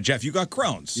 now, Jeff, you got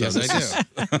Crohn's. So Yes,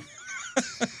 I do.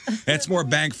 That's more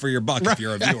bang for your buck if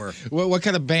you're a viewer. What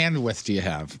kind of bandwidth do you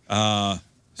have?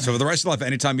 So for the rest of your life,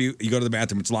 anytime you go to the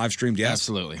bathroom, it's live streamed, yes?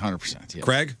 Absolutely, 100%. Yes.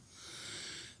 Craig?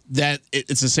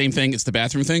 It's the same thing. It's the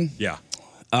bathroom thing. Yeah.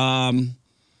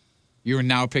 You are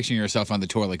now picturing yourself on the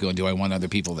toilet going, do I want other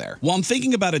people there? Well, I'm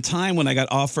thinking about a time when I got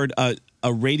offered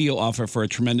a radio offer for a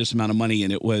tremendous amount of money,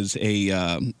 and it was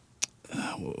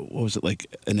what was it, like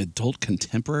an adult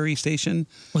contemporary station?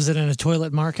 Was it in a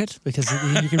toilet market? Because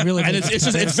you can really... And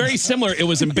it's very similar. It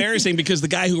was embarrassing because the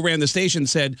guy who ran the station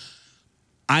said,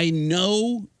 I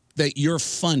know that you're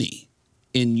funny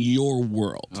in your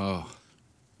world,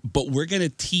 but we're going to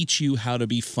teach you how to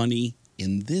be funny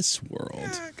in this world.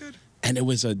 Yeah, good. and it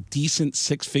was a decent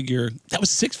six-figure. That was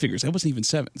six figures. That wasn't even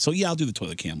seven. So yeah, I'll do the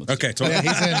toilet cam. Okay, toilet.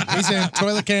 Yeah, he's in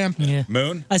toilet cam. Yeah.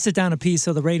 Moon. I sit down a piece,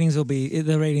 so the ratings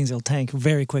will tank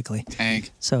very quickly.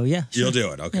 Tank. So yeah, sure. You'll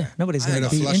do it. Okay. Yeah, nobody's going to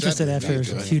gotta be flush interested that. after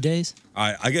a few days. All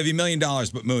right, I give you $1 million,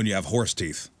 but Moon, you have horse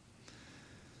teeth.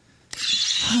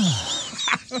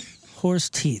 Horse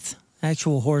teeth,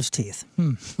 actual horse teeth.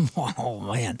 Oh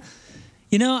man,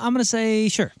 I'm going to say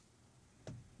sure.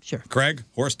 Craig,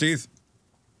 horse teeth.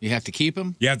 You have to keep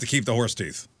them You have to keep the horse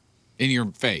teeth. in your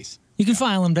face. You can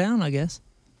file them down, I guess.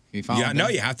 You follow Yeah, me? no,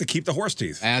 you have to keep the horse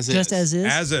teeth. As is. Just as is.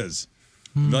 As is.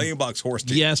 $1 million horse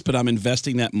teeth. Yes, but I'm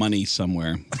investing that money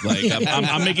somewhere. Like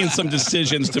I'm making some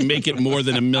decisions to make it more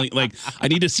than $1 million. Like I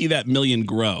need to see that million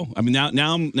grow. I mean, now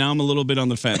I'm a little bit on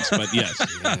the fence, but yes,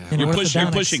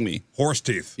 you're pushing me. Horse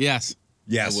teeth. Yes.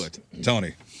 Yes. I would.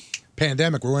 Tony.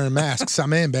 Pandemic, we're wearing masks.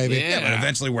 I'm in, baby. Yeah. But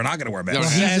eventually we're not going to wear No,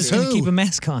 masks. no. Says He's just gonna who? keep a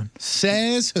mask on.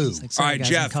 Says who? Like, All sorry, right, guys,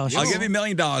 Jeff, I'm I'll cautious. give you $1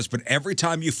 million, but every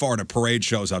time you fart, a parade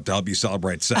shows up to help you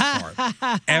celebrate set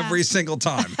fart. Every single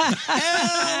time.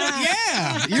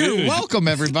 Yeah. You're welcome,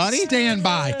 everybody. Stand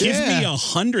by. Give me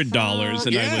 $100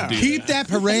 and I would do Keep that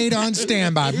parade on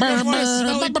standby.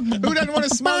 Who doesn't want a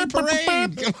smelly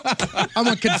parade? I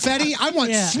want confetti. I want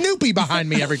Yeah. Snoopy behind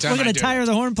me every time We're I going do to tire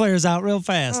the horn players out real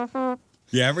fast.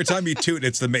 Yeah, every time you toot,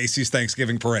 it's the Macy's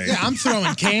Thanksgiving parade. Yeah, I'm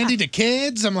throwing candy to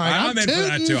kids. I'm like, I'm in for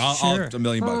that, too. I'll Sure. $1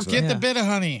 million for Get that. the bit of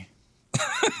honey.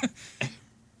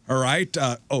 All right.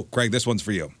 Craig, this one's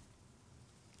for you.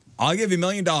 I'll give you $1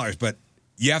 million, but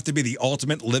you have to be the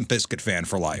ultimate Limp Bizkit fan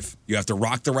for life. You have to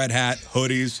rock the red hat,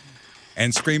 hoodies,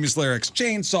 and scream his lyrics.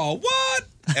 Chainsaw, what?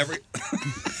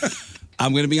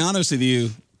 I'm going to be honest with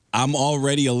you. I'm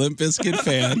already a Limp Bizkit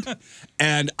fan,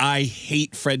 and I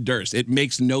hate Fred Durst. It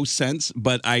makes no sense,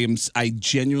 but I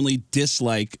genuinely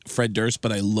dislike Fred Durst,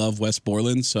 but I love Wes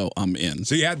Borland, so I'm in.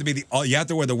 So you have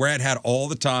to wear the red hat all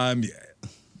the time.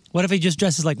 What if he just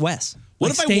dresses like Wes? What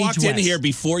Like if I stage walked in Wes? here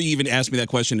before you even asked me that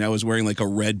question and I was wearing like a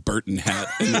red Burton hat?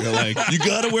 And you're like, you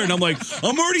got to wear it. And I'm like,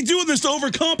 I'm already doing this to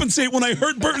overcompensate when I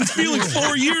hurt Burton's feelings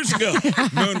 4 years ago.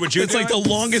 Moon, would you It's do like it? the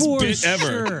longest For bit sure.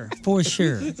 ever. For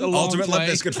sure. Ultimate Limp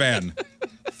Bizkit fan.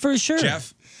 For sure.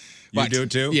 Jeff, you do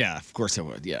it too? Yeah, of course I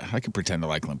would. Yeah, I could pretend to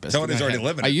like Limp Bizkit. Tony's already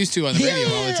living it. I used to on the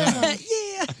radio all the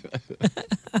time.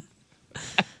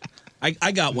 Yeah.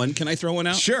 I got one. Can I throw one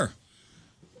out? Sure.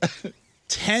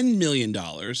 $10 million.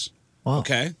 Wow.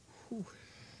 Okay.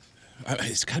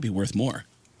 It's got to be worth more.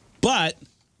 But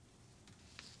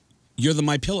you're the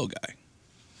My Pillow guy.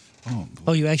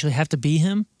 Oh, you actually have to be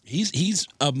him? He's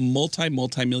a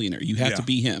multi-millionaire. You have Yeah. to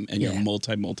be him, and you're Yeah.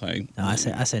 multi. No, I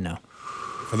say no.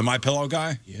 For the My Pillow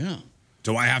guy? Yeah.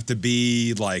 Do I have to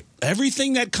be like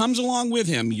Everything that comes along with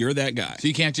him, you're that guy. So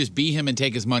you can't just be him and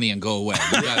take his money and go away.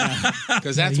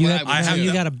 Because that's you what I would do.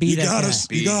 you got to be that guy.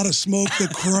 you gotta smoke the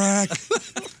crack?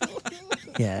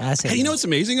 Yeah, I say Hey, you know no. what's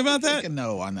amazing about Take a that?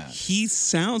 no on that. He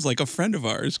sounds like a friend of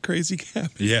ours, Crazy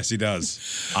Cap. Yes, he does.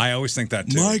 I always think that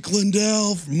too.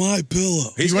 Lindell, My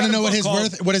Pillow. He's You want got to a know what book his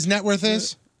called- what his net worth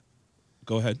is?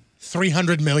 Go ahead.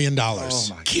 $300 million.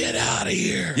 Get out of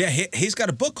here. Yeah, he's got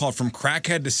a book called From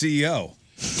Crackhead to CEO.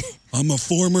 I'm a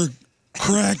former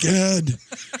crackhead.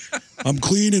 I'm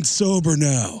clean and sober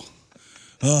now.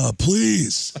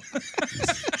 Please.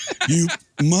 You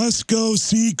must go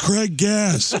see Craig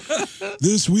Gass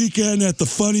this weekend at the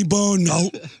Funny Bone.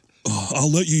 I'll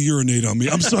let you urinate on me.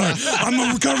 I'm sorry. I'm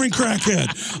a recovering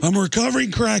crackhead.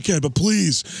 But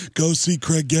please go see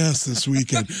Craig Gass this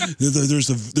weekend.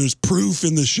 There's proof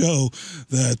in the show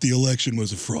that the election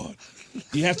was a fraud.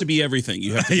 You have to be everything.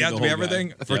 You have to be, You have the to be whole guy.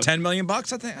 everything for Yep. $10 million. I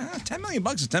think $10 million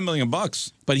is $10 million.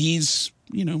 But he's,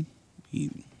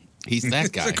 He's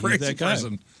that guy. He's a crazy that guy.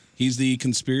 person. He's the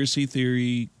conspiracy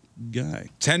theory guy.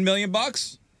 $10 million?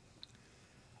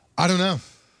 I don't know.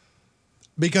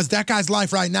 Because that guy's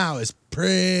life right now is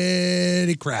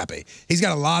pretty crappy. He's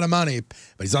got a lot of money,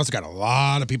 but he's also got a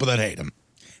lot of people that hate him.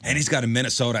 And he's got a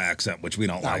Minnesota accent, which we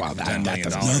don't like. well, for $10 million.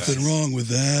 Nothing wrong with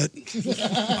that.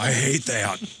 I hate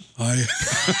that.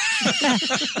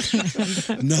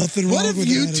 Nothing wrong What if with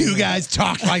you that two at all. guys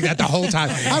talked like that the whole time?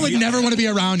 I would never want to be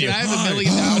around you. Can I have $1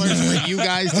 million for you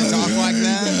guys to talk like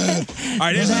that? All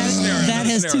right, here's another scenario. That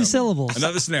has two syllables.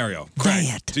 Another scenario. Dang Craig,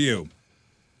 it. to you.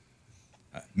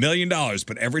 $1 million,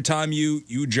 but every time you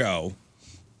Joe,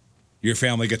 your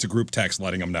family gets a group text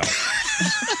letting them know.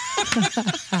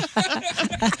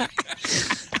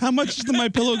 How much is the My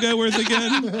Pillow guy worth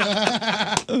again?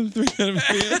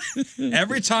 $300 million.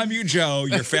 Every time you Joe,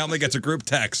 your family gets a group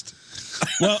text.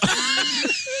 Well,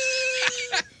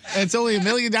 It's only $1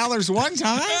 million one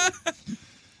time?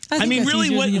 I mean, that's really,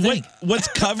 easier than you think. what's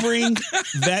covering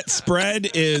that spread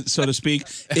is, so to speak,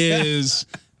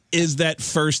 is that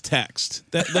first text.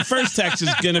 The first text is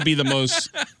going to be the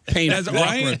most painful,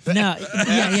 right? No,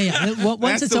 yeah. Once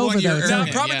That's it's the over, one though, you're-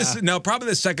 it's No, over. probably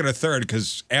the second or third,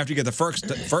 because after you get the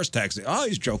first text, oh,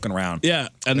 he's joking around. Yeah,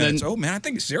 and then oh man, I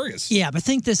think he's serious. Yeah, but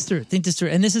think this through.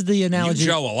 And this is the You analogy.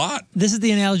 Joe a lot. This is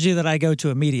the analogy that I go to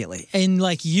immediately. In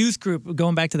like youth group,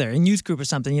 going back to there, in youth group or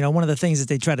something, one of the things that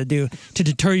they try to do to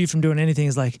deter you from doing anything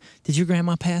is like, did your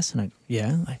grandma pass? And I go,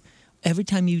 yeah. Like, every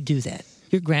time you do that,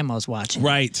 your grandma's watching.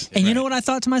 right. And you know what I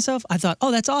thought to myself? I thought,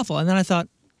 oh, that's awful. And then I thought,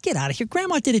 get out of here.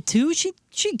 Grandma did it too. She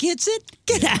gets it.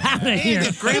 Get out of here.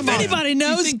 If anybody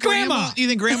knows, grandma. You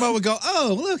think Grandma would go,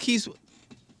 oh, look, he's...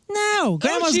 No,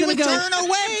 grandma's she going to would go. turn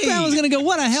away. Grandma's going to go,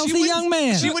 what a healthy young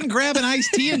man. She wouldn't grab an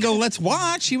iced tea and go, let's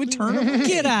watch. She would turn away.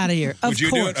 Get out of here. Of Would you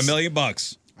course. do it? $1 million?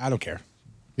 I don't care.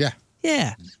 Yeah.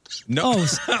 Yeah. No. Oh,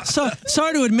 so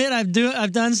sorry to admit I've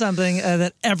done something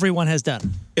that everyone has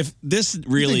done. If this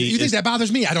really You think is, that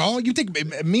bothers me at all? You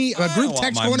think me, a group want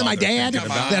text my going to my mother dad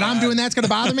thinking about that I'm doing that's going to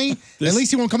bother me? At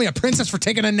least he won't call me a princess for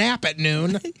taking a nap at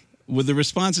noon. with the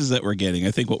responses that we're getting,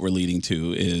 I think what we're leading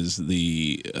to is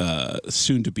the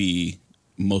soon-to-be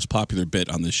most popular bit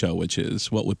on the show, which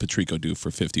is, what would Patrico do for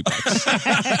 $50?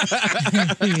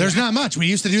 There's not much. We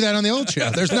used to do that on the old show.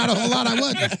 There's not a whole lot I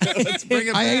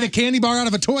would. I ate a candy bar out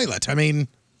of a toilet. I mean,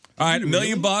 All right, $1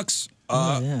 million.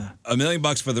 Yeah. $1 million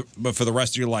for the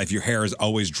rest of your life. Your hair is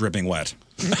always dripping wet.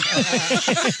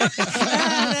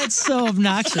 That's so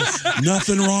obnoxious.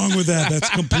 Nothing wrong with that. That's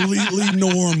completely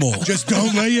normal. just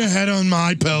don't lay your head on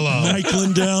my pillow. Mike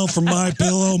Lindell from My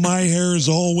Pillow. My hair is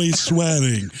always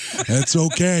sweating. That's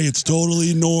okay. It's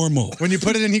totally normal. When you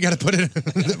put it in, you got to put it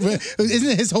in. Isn't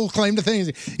it his whole claim to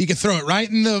things? You can throw it right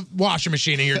in the washing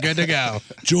machine and you're good to go.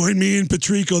 Join me and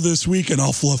Patrico this week, and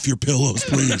I'll fluff your pillows,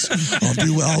 please.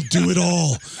 I'll do it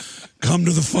all. Come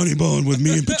to the Funny Bone with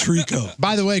me and Patrico.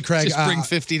 By the way, Craig, Just bring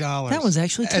 $50. That was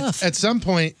actually tough. at some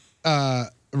point,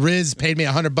 Riz paid me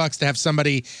 $100 to have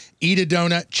somebody eat a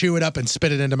donut, chew it up, and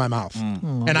spit it into my mouth,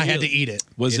 and I had to eat it.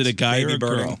 Was it a guy or a baby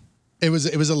girl? It was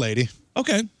a lady.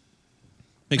 Okay.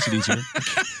 Makes it easier.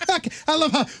 Okay. I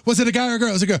love how. Was it a guy or a girl?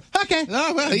 It was a girl. Okay.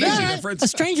 Oh, well, easy. A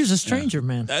stranger's a stranger,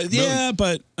 man. Yeah,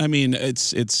 but I mean,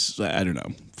 it's I don't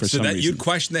know. For So some that reason. you'd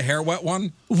question the hair wet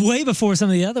one? Way before some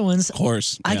of the other ones. Of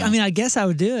course. yeah. I mean, I guess I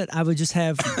would do it. I would just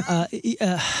have,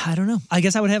 I don't know. I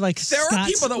guess I would have like There are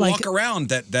Scott's, people that like, walk around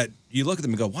that you look at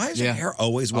them and go, why is Yeah. their hair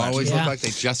always wet? Always Yeah. look like they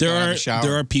just got out of the shower.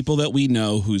 There are people that we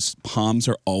know whose palms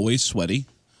are always sweaty.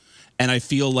 And I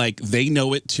feel like they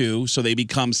know it too, so they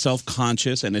become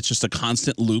self-conscious, and it's just a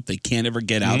constant loop. They can't ever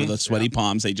get out of the sweaty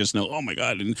palms. They just know, oh my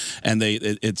god, and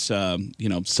it's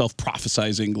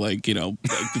self-prophesizing, like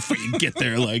before you get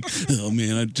there, like, oh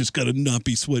man, I just gotta not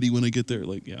be sweaty when I get there,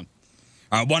 like yeah.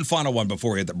 One final one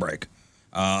before we hit the break.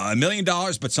 $1 million,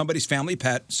 but somebody's family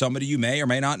pet, somebody you may or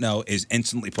may not know, is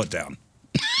instantly put down.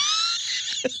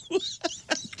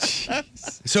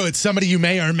 So it's somebody you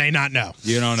may or may not know.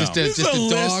 You don't know. Just a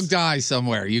dog dies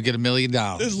somewhere. You get $1 million.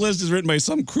 This list is written by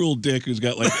some cruel dick who's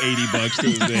got like $80 to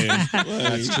his name.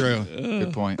 That's true.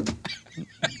 Good point.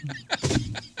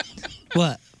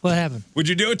 What? What happened? Would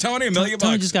you do it, Tony? $1 million?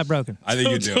 Tony just got broken. I think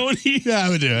you'd do it. Tony, Yeah, I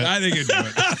would do it. I think you'd do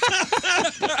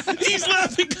it. he's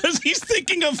laughing because he's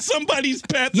thinking of somebody's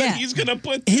pet Yeah. that he's gonna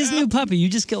put His down. new puppy. You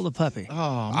just killed a puppy.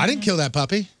 I didn't kill that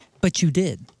puppy. But you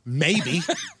did. Maybe.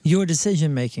 Your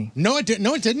decision making. No, it didn't.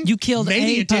 No, it didn't. You killed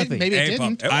Maybe a it did. puppy. Maybe it A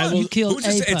didn't. pup. I will- You killed Who's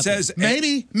this? a puppy. It says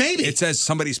Maybe. It says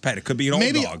somebody's pet. It could be an old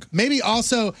Maybe, dog. maybe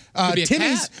also be a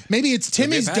Timmy's. cat. Maybe it's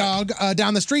Timmy's a dog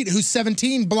down the street who's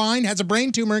 17, blind, has a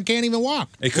brain tumor, and can't even walk.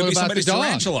 It could What be about somebody's the dog?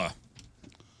 tarantula.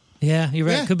 Yeah, you're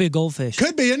right. Yeah. Could be a goldfish.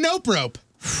 Could be a nope rope.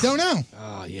 Don't know.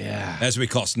 Oh, yeah. That's what we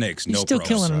call snakes. You're No still pros.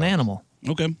 killing an animal.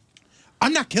 Okay.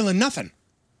 I'm not killing nothing.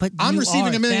 But I'm you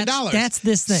receiving are. $1 million. That's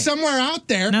this thing. Somewhere out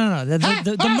there. No. The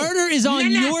murder is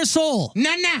on your soul.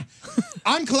 Nah.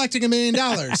 I'm collecting $1 million.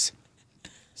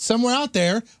 Somewhere out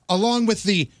there, along with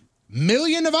the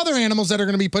million of other animals that are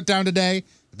going to be put down today,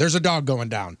 there's a dog going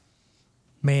down.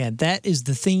 Man, that is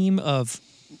the theme of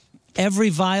every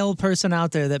vile person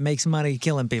out there that makes money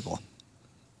killing people.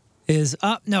 Is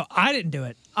no, I didn't do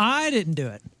it. I didn't do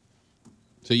it.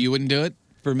 So you wouldn't do it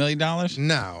for $1 million?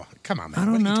 No. Come on, man.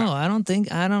 I What don't are you know. talking- I don't think.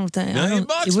 $1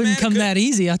 bucks, it wouldn't man. come that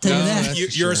easy. I'll tell you No, that. that's- You're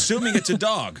Sure. assuming it's a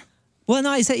dog. Well, no,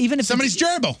 I said even if Somebody's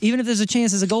gerbil. even if there's a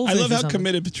chance as a I goldfish. love or how something.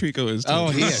 committed Patrico is. To Oh,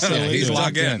 he is. Yeah, he's into it.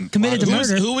 locked in. Committed to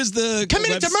murder. Who was the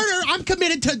Committed to murder. I'm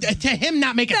committed to him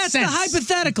not making That's sense. the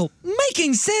hypothetical.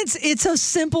 Making sense. It's a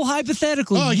simple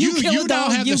hypothetical. Oh, you kill a now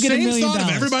dog, have you the get $1 same million. thought of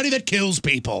everybody that kills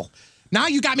people. Now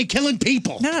you got me killing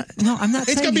people. No, I'm not.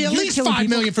 It's going to be at least 5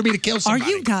 million for me to kill somebody. Are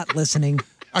you got listening?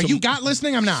 Are you got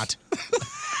listening? I'm not.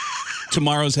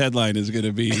 Tomorrow's headline is going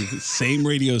to be, same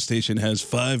radio station has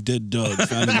 5 dead dogs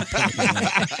found in the parking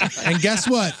lot. And guess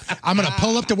what? I'm going to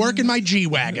pull up to work in my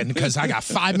G-Wagon because I got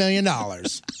 $5 million.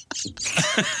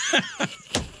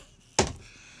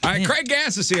 All right, Craig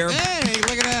Gass is here. Hey,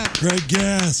 look at that. Craig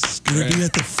Gass going to be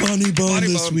at the Funny Bone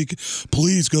this week.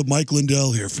 Please go, Mike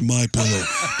Lindell here from My Pillow.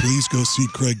 Please go see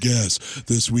Craig Gass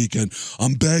this weekend.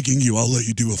 I'm begging you. I'll let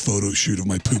you do a photo shoot of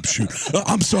my poop shoot.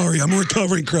 I'm sorry. I'm a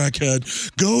recovering crackhead.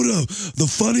 Go to the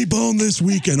Funny Bone this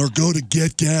weekend or go to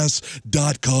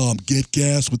getgas.com.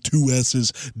 Getgas with 2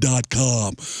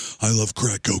 S's.com. I love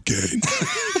crack cocaine.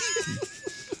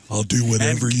 I'll do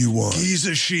whatever you want.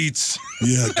 Giza sheets.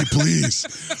 Yeah, please.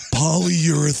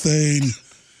 Polyurethane.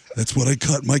 That's what I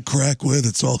cut my crack with.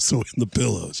 It's also in the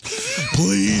pillows.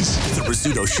 Please. The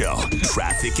Rizzuto Show.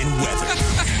 Traffic and weather.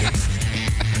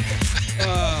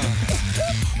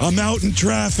 I'm out in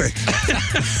traffic.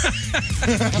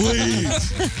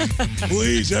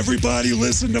 Please, everybody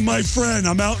listen to my friend.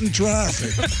 I'm out in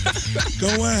traffic.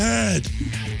 Go ahead.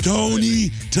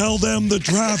 Tony, tell them the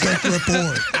traffic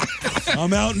report.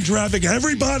 I'm out in traffic.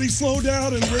 Everybody slow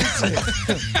down and listen.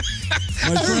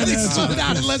 My friend has slow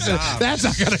down and listen. That's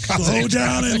not going to cause slow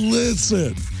down and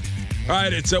listen. All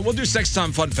right, we'll do Sex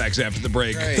Time Fun Facts after the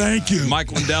break. Great. Thank you.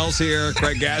 Mike Lindell's here.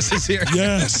 Craig Gass is here.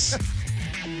 Yes.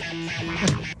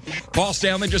 Paul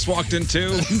Stanley just walked in, too.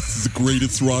 This is the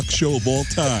greatest rock show of all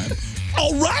time.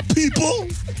 All right, people.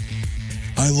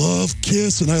 I love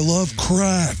Kiss and I love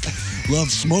crack. Love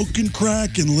smoking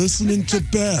crack and listening to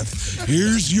Beth.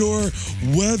 Here's your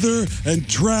weather and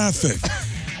traffic.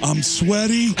 I'm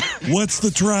sweaty. What's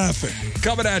the traffic?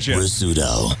 Coming at you.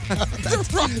 Rizzuto.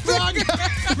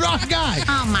 Wrong guy.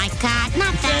 Oh, my God.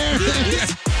 Not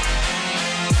that.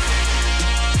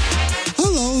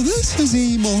 Hello, this is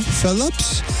Emo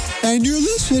Phillips, and you're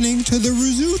listening to the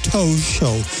Rizzuto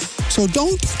Show. So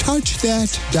don't touch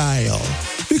that dial,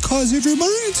 because it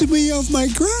reminds me of my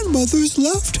grandmother's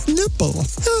left nipple.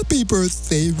 Happy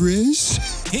birthday, Riz.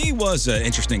 He was an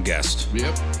interesting guest.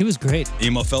 Yep. He was great.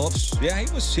 Emo Phillips. Yeah,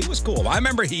 he was cool. I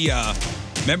remember he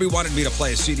wanted me to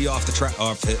play a CD off the track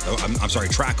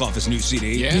off his new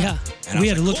CD. Yeah. And We I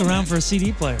had to was like, look cool, around man. for a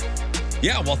CD player.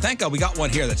 Yeah, well, thank God we got one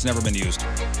here that's never been used.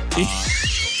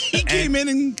 He came in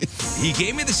and he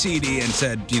gave me the CD and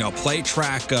said, play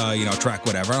track, track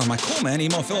whatever. And I'm like, cool, man,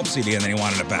 Emo Phillips CD, and then he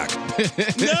wanted it back.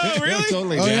 no, really?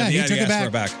 Totally. Oh, did. yeah, he Yeah, took it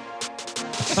asked back. for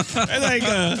it back. Like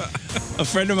a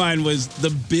friend of mine was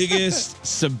the biggest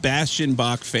Sebastian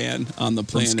Bach fan on the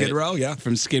planet. Skid Row, yeah.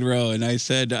 From Skid Row. And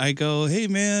I go, hey,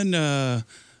 man,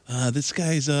 this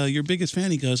guy's your biggest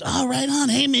fan. He goes, oh, right on.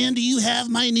 Hey, man, do you have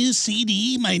my new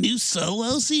CD, my new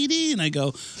solo CD? And I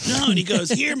go, no. And he goes,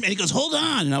 here, man. He goes, hold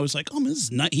on. And I was like, oh, man, this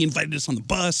is nice. He invited us on the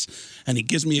bus, and he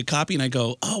gives me a copy. And I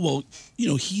go, oh, well,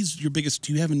 he's your biggest.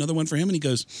 Do you have another one for him? And he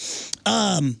goes,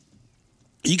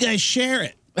 you guys share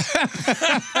it.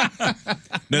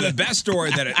 No, the best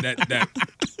story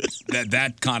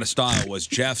that kind of style was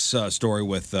Jeff's story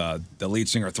with the lead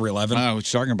singer 311. I don't know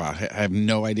what you're talking about. I have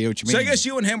no idea what you mean. So I guess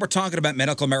you and him were talking about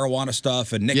medical marijuana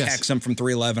stuff, and Nick Yes. Hexum from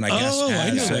 311, I guess,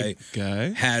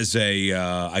 guy.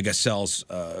 sells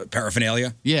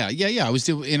paraphernalia. Yeah. I was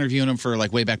interviewing him for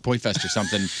like way back Boy Fest or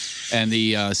something, and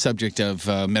the subject of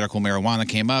medical marijuana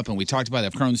came up, and we talked about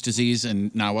Crohn's disease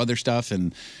and now other stuff,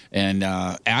 and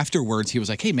afterwards he was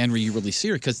like, "Hey man, were you really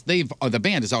serious?" Because the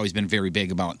band has always been very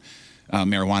big about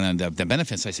marijuana and the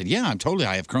benefits. I said, "Yeah, I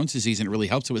have Crohn's disease, and it really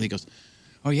helps with." He goes,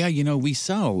 "Oh yeah, we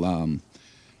sell."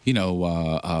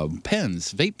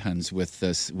 Pens, vape pens with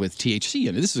THC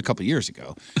in it. This is a couple of years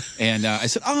ago. And I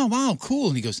said, oh, wow, cool.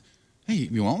 And he goes, hey,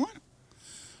 you want one?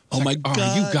 Oh, my God.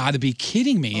 Oh, you got to be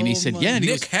kidding me. And he said, yeah. And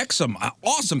Nick Hexum,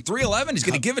 awesome, 311. He's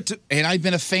going to give it to... And I've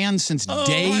been a fan since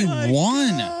day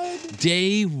one.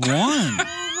 Day one.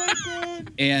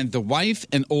 And the wife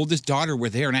and oldest daughter were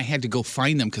there, and I had to go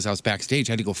find them because I was backstage.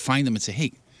 I had to go find them and say,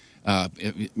 hey, I'm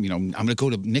going to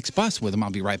go to Nick's bus with him. I'll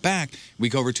be right back. We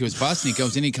go over to his bus, and he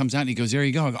goes in, he comes out, and he goes, there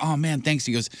you go. I go, oh, man, thanks.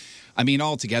 He goes,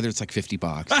 all together, it's like $50.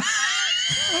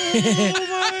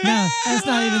 No, that's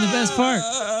not even the best part.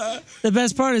 The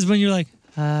best part is when you're like,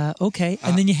 okay,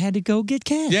 and then you had to go get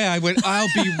cash. Yeah, I went, I'll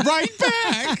be right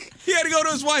back. He had to go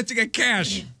to his wife to get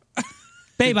cash.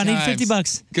 Babe, I need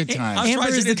 $50. Good times. Amber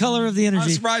is the color of the I'm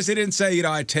energy. surprised they didn't say,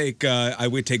 I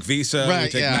would take Visa, I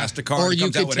would take MasterCard. Or It you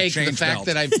comes out could with a take the change fact belt.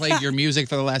 that I've played your music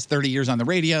for the last 30 years on the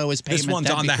radio as payment. This one's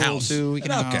That'd on be the cool house. Too, you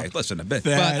know. Okay, listen a bit.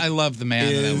 But I love the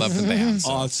man and I love the band. So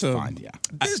Awesome. Fine, yeah.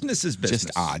 Business is business.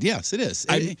 Just odd. Yes, it is.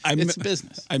 It's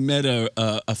business. I met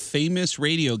a famous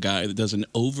radio guy that does an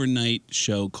overnight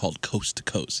show called Coast to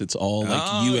Coast. It's all like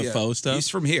UFO stuff. He's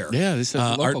from here. Yeah, this is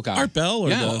a local guy. Art Bell? Or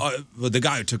The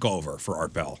guy who took over for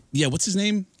Art Bell. Yeah, what's his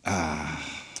name? I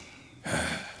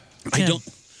don't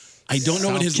know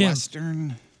what his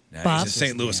Western. Yeah, he's a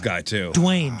St. Louis guy, too.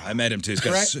 Dwayne. I met him, too. He's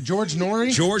got Correct? George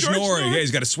Norrie? George Norrie. Yeah,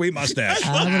 he's got a sweet mustache.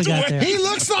 I would have got there. He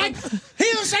looks like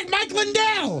Mike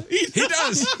Lindell. He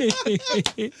does.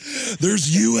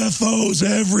 There's UFOs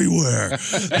everywhere.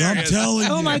 I'm telling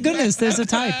you. Oh my goodness, there's a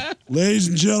type. Ladies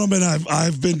and gentlemen,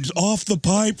 I've been off the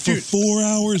pipe for 4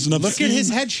 hours and I'm Look at his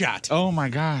headshot. Oh my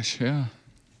gosh, yeah.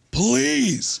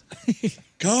 Please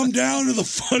come down to the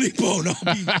Funny Bone.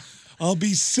 I'll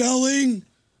be selling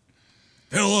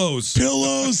Pillows.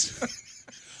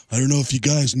 I don't know if you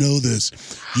guys know this.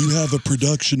 You have a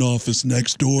production office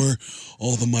next door.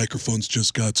 All the microphones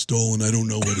just got stolen. I don't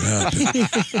know what happened.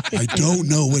 I don't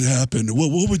know what happened.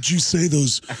 What would you say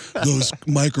those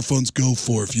microphones go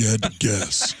for if you had to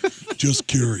guess? Just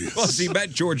curious. Well, so you met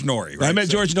George Norrie, right? I met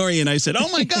George Norrie and I said, "Oh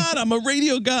my God, I'm a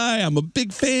radio guy. I'm a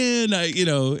big fan."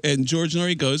 And George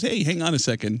Norrie goes, "Hey, hang on a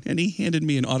second," and he handed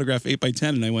me an autograph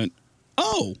 8x10, and I went,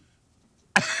 "Oh."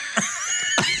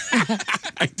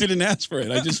 I didn't ask for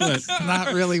it. I just went.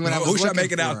 Not really what I was Who should I looking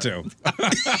make it for. out to?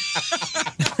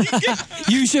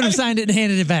 You should have signed it and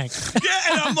handed it back. Yeah,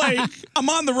 and I'm like, I'm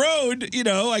on the road,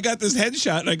 I got this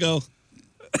headshot, and I go,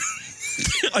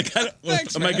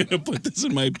 am I going to put this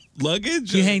in my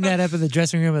luggage? You hang that up in the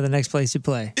dressing room of the next place you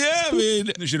play. Yeah, I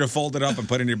mean. You should have folded up and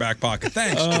put it in your back pocket.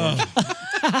 Thanks, George.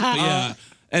 Yeah.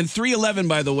 And 311,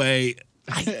 by the way,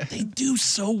 they do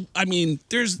so. I mean,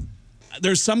 there's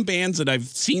some bands that I've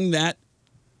seen that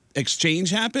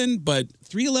exchange happen, but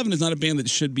 311 is not a band that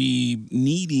should be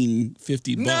needing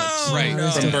 $50. Right.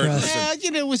 No, From Burton.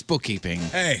 It was bookkeeping.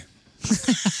 Hey.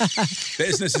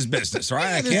 Business is business,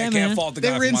 right? I Yeah, can't man. fault the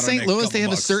guy. They were in St. Louis. They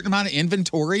have a certain amount of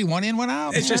inventory. One in, one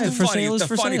out. It's just Yeah, the for funny. sale is The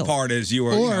for funny sale. part is you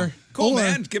were cool,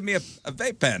 man. Give me a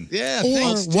vape pen. Yeah. Or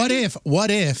thanks, what if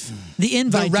The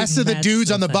invite. the rest of didn't the match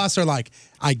dudes on the thing. bus are like,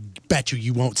 I bet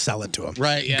you won't sell it to him.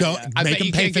 Right, yeah, Go yeah. I make bet him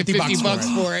you pay can't get 50 $50 bucks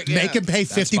for it. yeah. Make him pay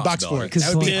 50 bucks for it. Good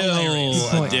That would be point. hilarious.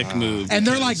 Still a dick move. And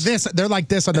they're like this. They're like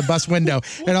this on the bus window.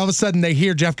 And all of a sudden they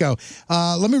hear Jeff go,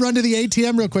 let me run to the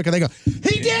ATM real quick. And they go,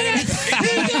 he did it! He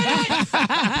did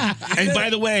it! And by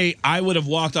the way, I would have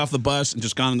walked off the bus and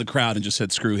just gone in the crowd and just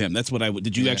said, "Screw him." That's what I would.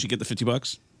 Did you actually get the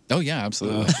 $50? Oh, yeah,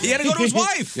 absolutely. He had to go to his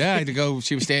wife. Yeah, I had to go.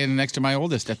 She was standing next to my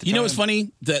oldest at the time. You know what's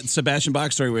funny? That Sebastian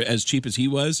Bach story, where as cheap as he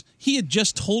was, he had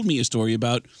just told me a story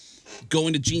about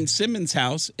going to Gene Simmons'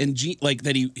 house, and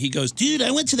he goes, "Dude,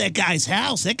 I went to that guy's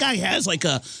house. That guy has like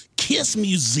a Kiss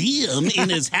museum in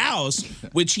his house,"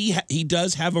 which he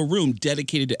does have a room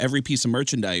dedicated to every piece of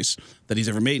merchandise that he's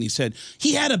ever made. And he said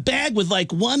he had a bag with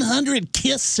like 100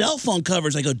 Kiss cell phone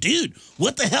covers. I go, "Dude,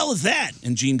 what the hell is that?"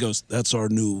 And Gene goes, "That's our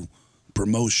new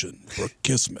promotion for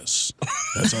Kissmas.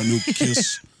 That's our new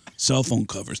Kiss cell phone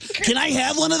covers. Can I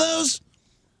have one of those?"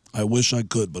 "I wish I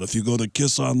could, but if you go to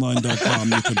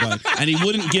kissonline.com, you can buy it." And he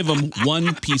wouldn't give him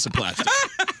one piece of plastic.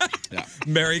 Yeah.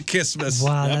 Merry Christmas.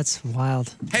 Wow, that's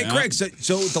wild. Hey, Greg, so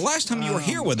the last time you were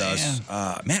here with us,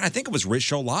 man, I think it was Riz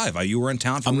Show Live. You were in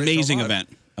town for Amazing Riz Show Live.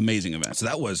 event. Amazing event. So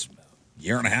that was a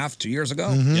year and a half, 2 years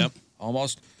ago? Yep.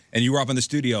 Almost. And you were up in the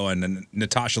studio, and then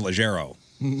Natasha Leggero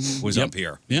was up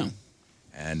here. Yeah.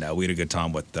 And we had a good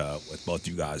time with both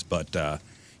you guys. But,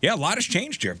 yeah, a lot has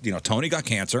changed here. Tony got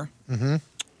cancer. Mm-hmm.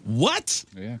 What?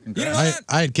 Yeah,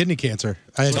 I had kidney cancer.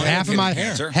 I had Tony half had of my kidney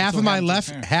cancer? half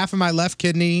of my left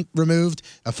kidney removed,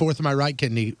 a fourth of my right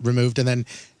kidney removed, and then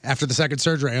after the second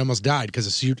surgery, I almost died because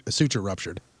a suture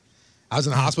ruptured. I was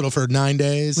in the hospital for 9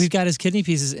 days. We've got his kidney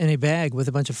pieces in a bag with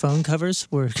a bunch of phone covers.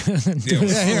 We're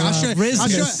here,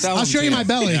 I'll show you my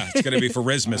belly. Yeah, it's going to be for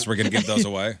Rizmas. We're going to give those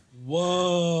away.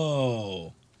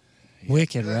 Whoa.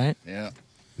 Wicked, right? Yeah.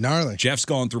 Gnarly. Jeff's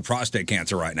going through prostate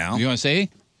cancer right now. You want to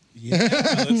see? Yeah,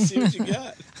 let's see what you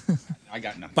got. I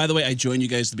got nothing. By the way, I joined you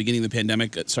guys at the beginning of the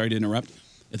pandemic. Sorry to interrupt.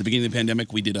 At the beginning of the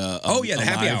pandemic, we did a the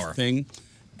happy live hour thing.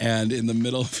 And in the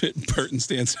middle of it, Burton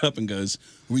stands up and goes,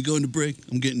 "Are we going to break?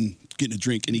 I'm getting getting a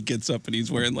drink, and he gets up and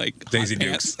he's wearing like Daisy hot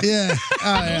pants. Dukes. Yeah.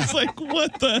 I was like,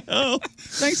 what the hell?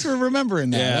 Thanks for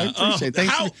remembering that. I appreciate it.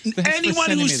 Thanks for Anyone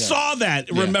sending who me that. saw that,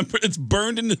 remember, it's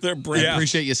burned into their brain. I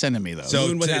appreciate you sending me those. So,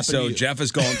 Moon, what happened to you? Jeff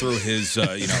is going through his,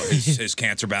 his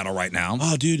cancer battle right now.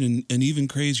 Oh, dude, and even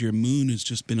crazier, Moon has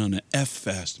just been on an F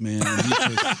fest, man.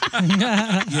 And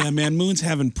yeah, man, Moon's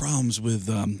having problems with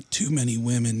too many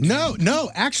women. No,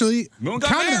 actually, Moon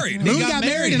got married. Moon got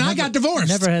married, and I got divorced.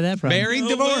 Never had that problem. Married,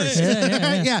 divorced.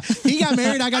 Yeah, he got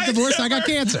married, I got divorced, I got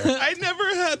cancer. I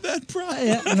never had that problem.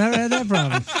 Yeah, never had that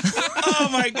problem. Oh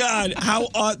my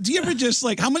God! Do you ever just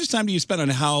like? How much time do you spend on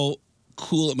how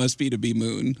cool it must be to be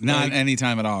Moon? Not Like, any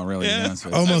time at all, really. Yeah. to be honest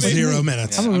with you. Almost 0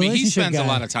 minutes. I'm a I mean, he relationship spends a guy.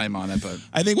 lot of time on it, but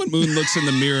I think when Moon looks in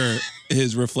the mirror,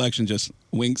 his reflection just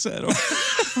winks at him.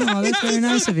 Oh, that's very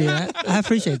nice of you. I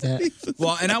appreciate that.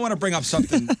 Well, and I want to bring up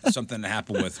something that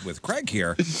happened with Craig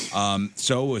here.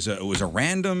 So it was a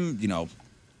random,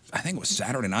 I think it was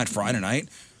Saturday night, Friday night,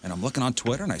 and I'm looking on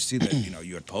Twitter and I see that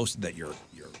you had posted that your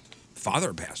father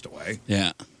had passed away.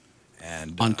 Yeah,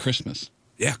 and on Christmas.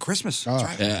 Yeah, Christmas. That's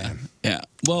right. Yeah.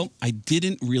 Well, I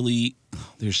didn't really.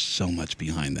 There's so much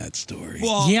behind that story.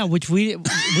 Well, Yeah, which we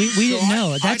didn't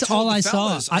know. That's told all the I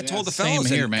fellas- saw. I told the Same fellas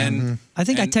here, man. And I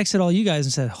think I and texted all you guys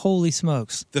and said, "Holy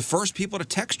smokes!" the first people to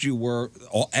text you were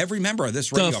every member of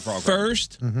this radio the program.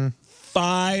 first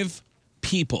 5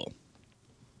 people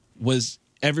was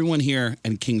everyone here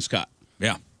and King Scott.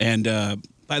 Yeah. And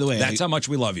by the way, That's how much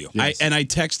we love you. I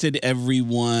texted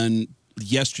everyone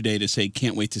yesterday to say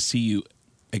can't wait to see you,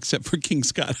 except for King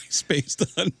Scott. I spaced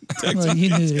on text. Well, you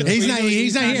knew He's not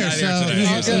here, so today.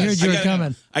 I heard you were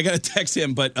coming. I got to text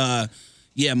him, but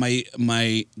yeah,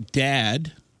 my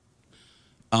dad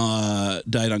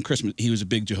died on Christmas. He was a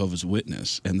big Jehovah's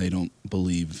Witness, and they don't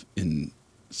believe in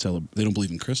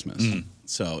Christmas.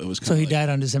 So it was kind So of he like, died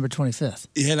on December 25th.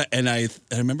 Yeah, and I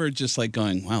remember just like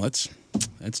going, wow, that's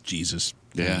Jesus.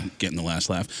 Yeah. Getting the last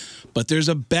laugh. But there's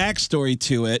a backstory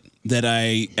to it that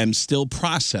I am still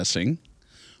processing,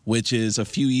 which is a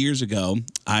few years ago,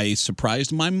 I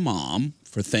surprised my mom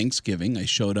for Thanksgiving. I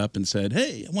showed up and said,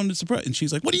 hey, I wanted to surprise. And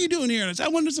she's like, what are you doing here? And I said, I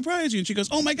wanted to surprise you. And she goes,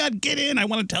 oh my God, get in. I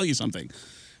want to tell you something.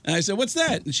 And I said, what's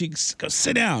that? And she goes,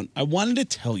 sit down. I wanted to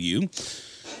tell you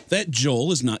that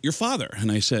Joel is not your father. And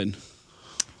I said,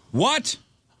 what?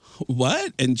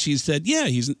 And she said, yeah,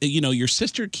 he's, your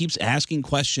sister keeps asking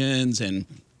questions, and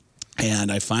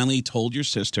I finally told your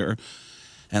sister,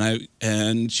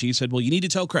 and she said, well, you need to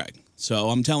tell Craig. So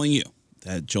I'm telling you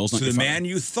that Joel's not So your the father. man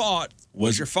you thought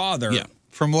was your father. Yeah.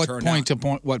 from what turned point out-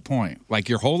 to what point? Like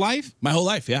your whole life? My whole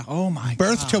life, yeah. Oh my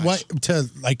Birth to what? To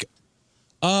like,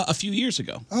 A few years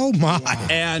ago. oh my.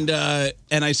 And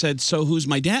I said, so who's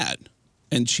my dad?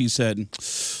 And she said,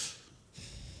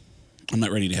 I'm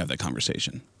not ready to have that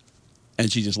conversation. And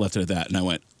she just left it at that. And I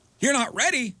went, You're not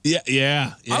ready.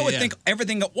 yeah. I would think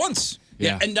everything at once.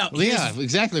 Yeah, and now Well, yeah,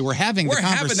 exactly. We're having We're the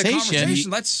having conversation. the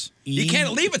conversation. You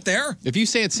can't leave it there. If you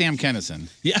say it's Sam Kennison,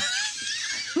 Yeah.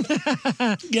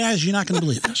 Guys, you're not going to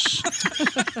believe this.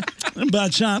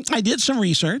 But I did some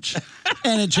research,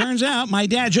 and it turns out my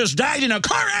dad just died in a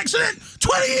car accident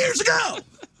 20 years ago.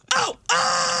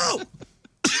 Oh!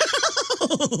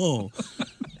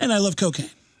 And I love cocaine.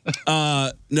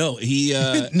 No, he...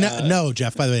 no,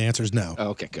 Jeff, by the way, the answer is no. oh,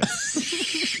 okay, good.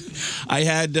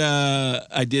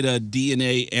 I did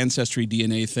a ancestry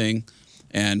DNA thing,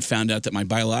 and found out that my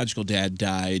biological dad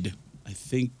died, I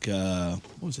think, what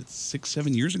was it,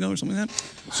 6-7 years ago or something like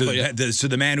that? So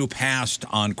the man who passed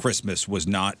on Christmas was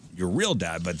not your real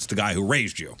dad, but it's the guy who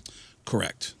raised you.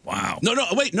 Correct. Wow.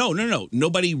 No.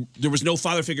 Nobody, there was no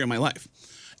father figure in my life.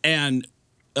 And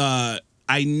I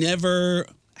never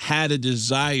had a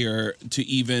desire to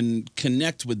even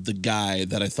connect with the guy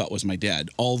that I thought was my dad.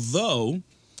 Although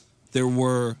there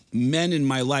were men in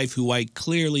my life who I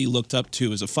clearly looked up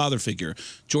to as a father figure.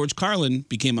 George Carlin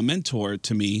became a mentor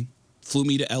to me, flew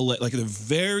me to LA, like at the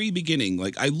very beginning.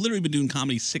 Like I literally been doing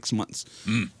comedy 6 months.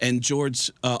 And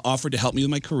George offered to help me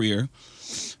with my career.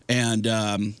 And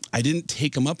I didn't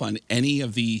take him up on any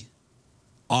of the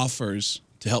offers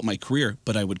to help my career,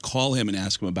 but I would call him and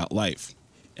ask him about life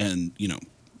and,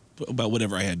 about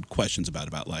whatever I had questions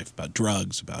about life, about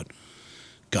drugs, about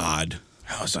God.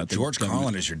 Oh, so George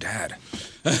Carlin is your dad.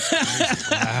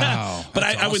 Wow. But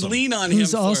I would lean on him.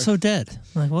 Who's for, also dead.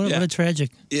 Like, what Yeah. a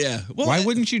tragic. Yeah. Well, Why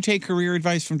wouldn't you take career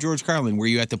advice from George Carlin? Were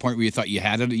you at the point where you thought you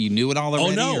had it, you knew it all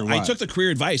already? Oh, no. or I what? took the career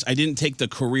advice. I didn't take the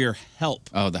career help.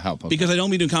 Oh, the help. Okay. Because I'd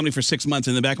only been doing comedy for 6 months.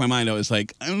 In the back of my mind, I was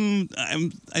like, I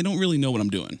don't really know what I'm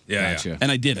doing. Yeah. Gotcha. And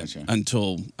I didn't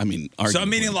until, So arguably.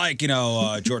 meaning like,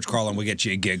 George Carlin will get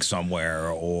you a gig somewhere,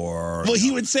 or or Well,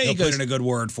 he would say, he'll he put goes, in a good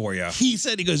word for you. He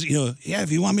said, he goes, yeah,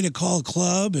 if you want me to call a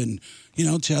club and,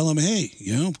 tell them, hey,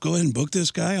 go ahead and book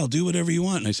this guy. I'll do whatever you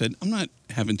want. And I said, I'm not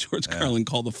having George Carlin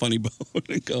call the Funny Bone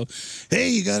and go, hey,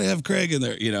 you got to have Craig in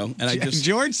there, And I just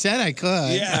George said I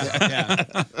could.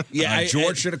 Yeah.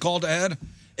 George should have called Ed.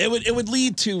 It would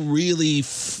lead to really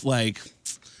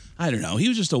I don't know. He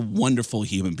was just a wonderful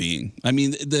human being. I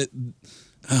mean,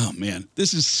 oh man,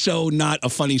 this is so not a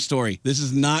funny story. This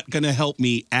is not going to help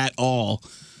me at all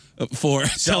for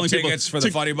Sell telling tickets people for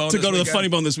the Funny Bone to this go to the weekend? Funny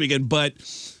Bone this weekend. But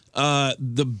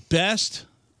the best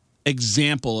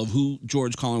example of who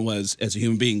George Carlin was as a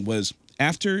human being was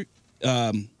after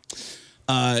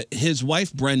his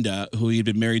wife, Brenda, who he had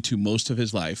been married to most of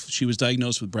his life, she was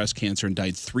diagnosed with breast cancer and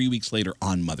died 3 weeks later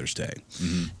on Mother's Day.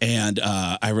 Mm-hmm. And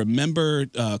I remember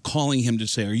calling him to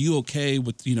say, are you okay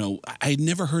with, I had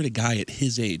never heard a guy at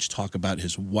his age talk about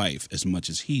his wife as much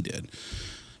as he did.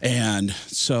 And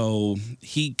so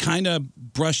he kind of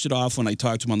brushed it off when I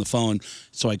talked to him on the phone.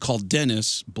 So I called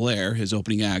Dennis Blair, his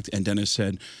opening act, and Dennis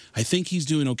said, I think he's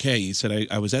doing okay. He said,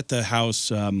 I was at the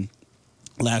house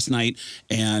last night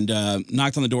and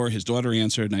knocked on the door. His daughter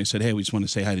answered, and I said, hey, we just want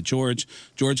to say hi to George.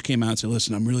 George came out and said,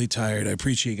 listen, I'm really tired. I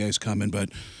appreciate you guys coming, but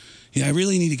I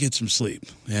really need to get some sleep.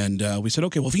 And we said,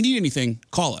 okay, well, if you need anything,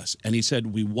 call us. And he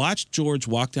said, we watched George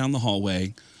walk down the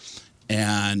hallway,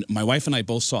 and my wife and I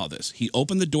both saw this. He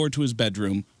opened the door to his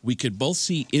bedroom. We could both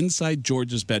see inside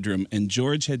George's bedroom, and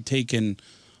George had taken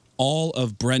all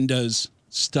of Brenda's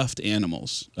stuffed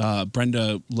animals.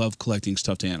 Brenda loved collecting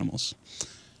stuffed animals.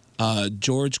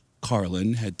 George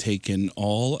Carlin had taken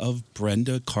all of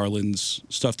Brenda Carlin's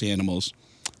stuffed animals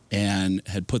and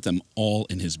had put them all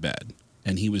in his bed.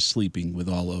 And he was sleeping with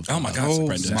all of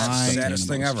Brenda's stuffed saddest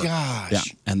thing ever. Gosh. Yeah,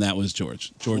 and that was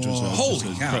George. George was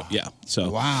holy cow. Yeah.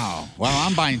 So Wow. Well,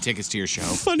 I'm buying tickets to your show.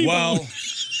 Funny. Well,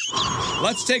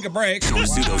 let's take a break. I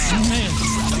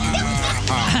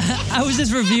was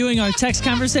just reviewing our text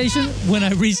conversation when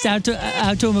I reached out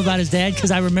to him about his dad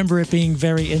because I remember it being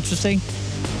very interesting,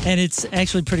 and it's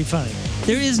actually pretty funny.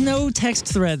 There is no text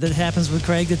thread that happens with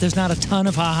Craig that there's not a ton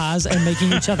of ha-has and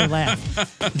making each other laugh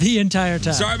the entire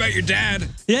time. Sorry about your dad.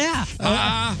 Yeah.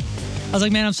 I was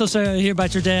like, man, I'm so sorry to hear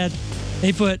about your dad.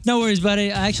 He put, no worries,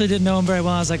 buddy. I actually didn't know him very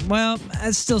well. I was like, well,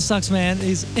 that still sucks, man.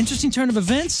 He's interesting turn of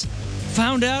events.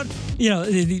 Found out,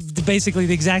 basically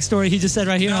the exact story he just said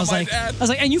right here. And I was like,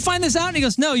 and you find this out? And he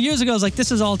goes, no, years ago. I was like,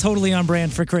 this is all totally on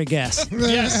brand for Craig Gass.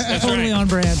 yes, that's totally right. on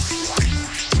brand.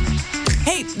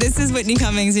 Hey, this is Whitney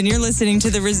Cummings, and you're listening to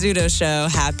The Rizzuto Show.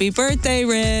 Happy birthday,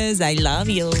 Riz. I love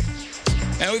you.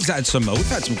 And we've had some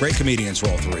great comedians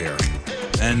roll through here.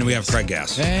 And we have Craig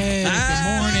Gass. Hey, good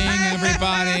morning,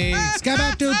 everybody.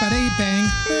 Bang.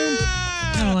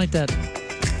 I don't like that.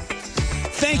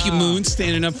 Thank you, Moon,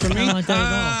 standing up for me. I don't like that at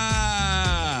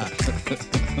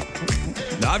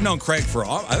all. Now, I've known Craig for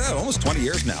almost 20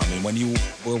 years now. I mean, when you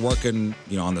were working,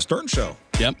 on the Stern Show.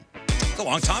 Yep. It's a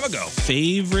long time ago.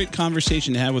 Favorite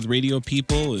conversation to have with radio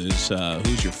people is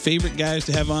who's your favorite guys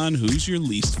to have on? Who's your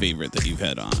least favorite that you've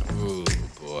had on? Ooh,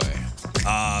 boy.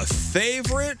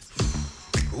 Favorite?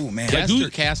 Ooh, man. Guest or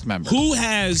cast member? Who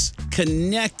has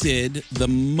connected the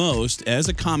most as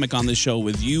a comic on the show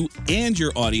with you and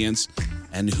your audience,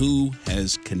 and who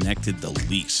has connected the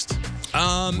least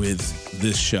with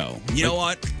this show? You know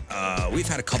what? We've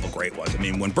had a couple great ones. I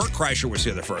mean, when Bert Kreischer was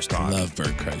here the first time. Love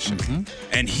Bert Kreischer. Mm-hmm.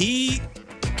 And he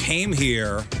came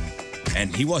here,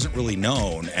 and he wasn't really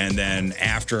known. And then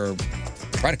after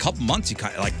a couple months, he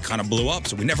kind of blew up,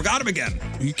 so we never got him again.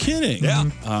 Are you kidding?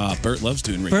 Yeah. Bert loves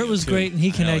doing radio. Bert was too. great, and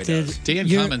he connected. Dan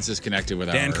Cummins is connected with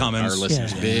Dan our Cummins.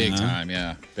 listeners. Yeah. Big time,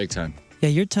 yeah. Big time. Yeah,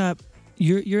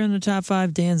 you're in the top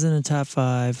 5. Dan's in the top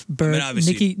 5. Bert, And then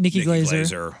obviously Nikki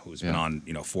Glaser. who's been on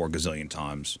 4 gazillion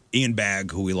times. Ian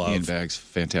Bagg, who we love. Ian Bagg's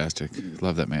fantastic.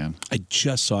 Love that man. I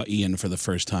just saw Ian for the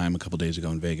first time a couple days ago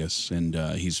in Vegas, and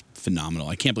he's phenomenal.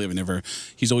 I can't believe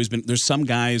he's always been, there's some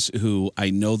guys who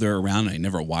I know they're around and I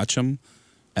never watch them.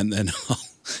 And then,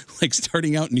 like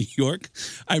starting out in New York,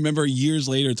 I remember years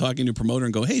later talking to a promoter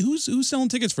and go, hey, who's selling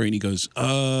tickets for you? And he goes,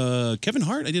 Kevin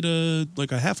Hart. I did a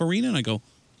half arena. And I go,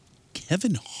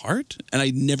 Kevin Hart? And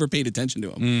I never paid attention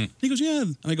to him. And he goes, yeah.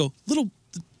 And I go, little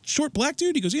short black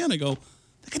dude? He goes, yeah. And I go,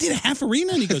 that guy did a half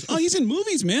arena? And he goes, oh, he's in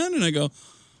movies, man. And I go,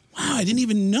 wow, I didn't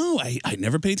even know. I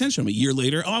never paid attention to him. A year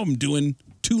later, I'm doing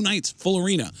 2 nights, full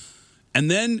arena. And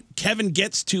then Kevin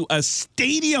gets to a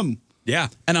stadium. Yeah.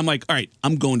 And I'm like, all right,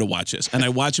 I'm going to watch this. And I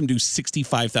watch him do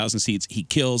 65,000 seats. He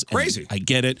kills. Crazy. I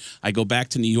get it. I go back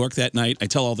to New York that night. I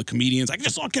tell all the comedians, I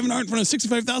just saw Kevin Hart in front of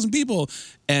 65,000 people.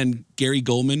 And Gary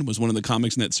Goldman was one of the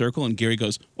comics in that circle. And Gary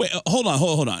goes, wait, hold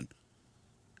on.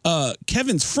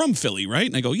 Kevin's from Philly, right?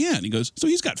 And I go, yeah. And he goes, so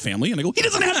he's got family. And I go, he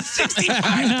doesn't have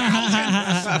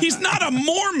 65,000. He's not a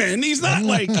Mormon. He's not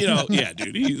like, yeah,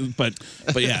 dude. But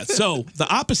yeah. So the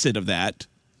opposite of that,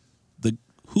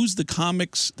 who's the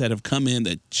comics that have come in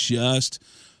that just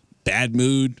bad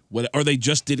mood, or they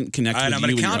just didn't connect with you? I'm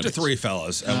going to count to 3,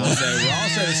 fellas, and we'll all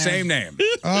say the same name.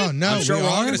 Oh, no. I'm sure we're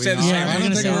all going to say the same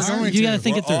name. You got to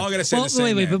think it through. We're all going to say the same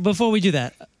name. Wait, but before we do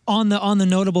that, on the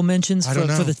notable mentions for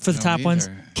the top ones,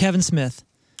 Kevin Smith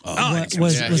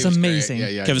was amazing.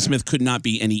 Kevin Smith could not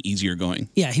be any easier going.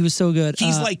 Yeah, he was so good.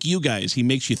 He's like you guys. He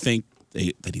makes you think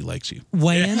that he likes you.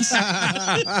 Wayans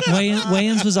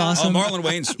was awesome. Marlon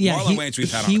Wayans. Marlon Wayans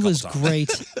we've had on he a couple was times.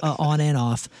 great on and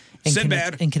off. And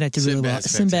Sinbad. Connected really well.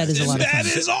 Sinbad is a lot of fun.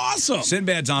 Sinbad is awesome.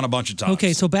 Sinbad's on a bunch of times.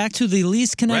 Okay, so back to the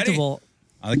least connectable. Ready?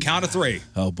 On the count of 3.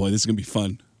 Oh, boy, this is going to be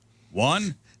fun.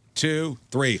 1, 2,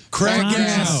 3. Craig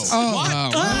Gass. Yeah,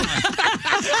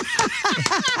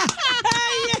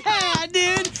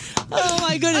 dude. Oh,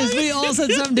 my goodness. We all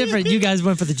said something different. You guys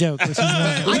went for the joke. Which is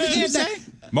what did you say?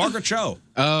 Margaret Cho.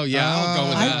 Oh, yeah, I'll go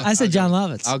with that. I said John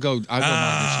Lovitz. I'll go Margaret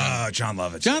Cho. John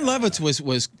Lovitz. John Lovitz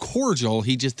was cordial.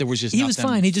 He was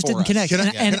fine. He just didn't connect.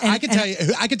 I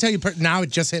can tell you now. It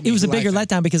just hit me. It was a bigger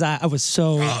letdown because I was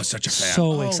so such a fan.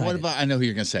 So excited. What about? I know who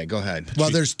you're going to say. Go ahead.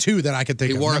 Well, there's 2 that I could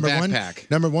think he of. Wore a backpack.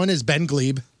 Number 1 is Ben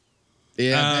Glebe.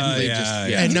 Yeah, Ben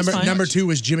Glebe And number 2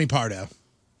 is Jimmy Pardo.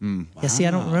 Wow. Yeah, see,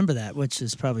 I don't remember that, which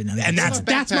is probably not. And that's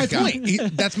my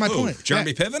point. That's my point.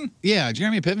 Jeremy Piven? Yeah,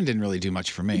 Jeremy Piven didn't really do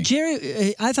much for me.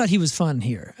 Jerry, I thought he was fun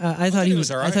here. I thought he was.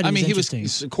 all right. I thought he was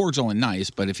was cordial and nice,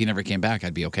 but if he never came back,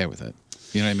 I'd be okay with it.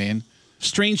 You know what I mean?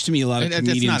 Strange to me, a lot of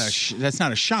comedians. That's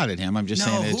not a shot at him. I'm just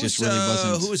saying it just really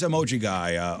wasn't. Who was emoji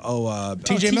guy?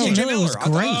 TJ Miller. TJ Miller was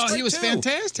great. He was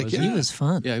fantastic. He was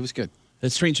fun. Yeah, he was good.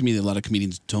 It's strange to me that a lot of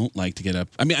comedians don't like to get up.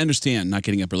 I mean, I understand not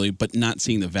getting up early, but not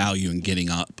seeing the value in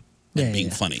getting up and being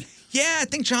funny. Yeah, I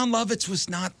think John Lovitz was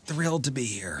not thrilled to be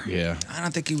here. Yeah. I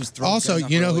don't think he was thrilled. Also,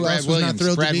 you know who else was not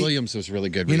thrilled to be? Brad Williams was really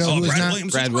good. You know who was Brad not?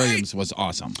 Williams Brad was Williams was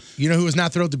awesome. You know who was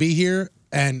not thrilled to be here?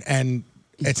 And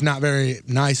it's not very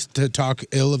nice to talk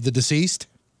ill of the deceased.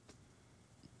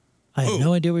 I have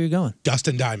no idea where you're going.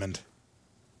 Dustin Diamond.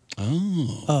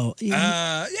 Oh.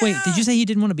 yeah. Wait, did you say he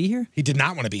didn't want to be here? He did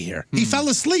not want to be here. He fell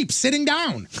asleep sitting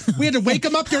down. We had to wake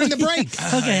him up during the break.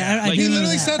 Okay, I He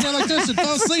literally sat there like this and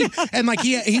fell asleep. And like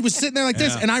he was sitting there like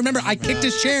this. And I remember I kicked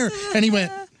his chair and he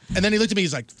went, and then he looked at me.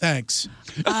 He's like, "Thanks."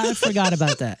 I forgot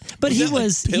about that. But he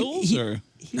was pills or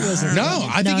he wasn't. No,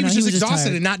 I think he was just exhausted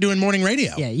tired. and not doing morning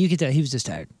radio. Yeah, you could tell he was just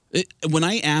tired. When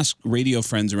I ask radio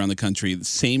friends around the country, the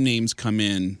same names come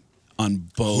in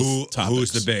on both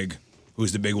topics.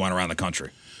 Who's the big one around the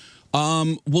country?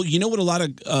 Well, you know what a lot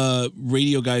of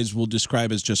radio guys will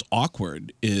describe as just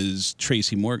awkward is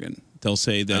Tracy Morgan. They'll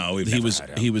say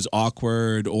that he was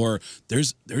awkward, or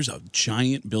there's a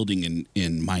giant building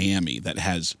in Miami that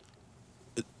has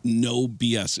no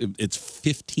BS. It's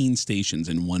 15 stations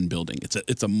in one building.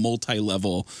 It's a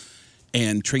multi-level,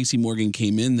 and Tracy Morgan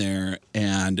came in there,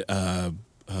 and a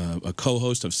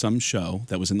co-host of some show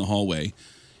that was in the hallway.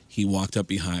 He walked up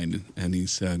behind and he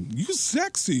said, "You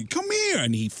sexy, come here."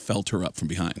 And he felt her up from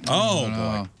behind. Oh,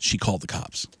 boy. She called the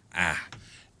cops.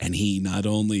 And he not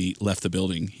only left the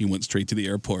building, he went straight to the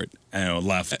airport and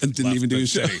left. And didn't even do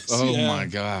his show. Oh, my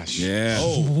gosh. Yeah.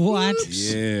 Oh. What?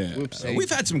 Yeah. We've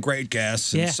had some great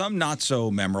guests and some not so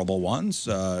memorable ones.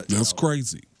 That's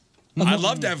crazy. I'd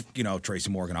love to have, Tracy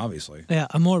Morgan, obviously. Yeah,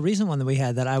 a more recent one that we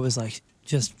had that I was like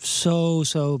just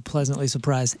so pleasantly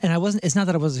surprised. And it's not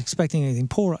that I was expecting anything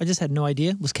poor. I just had no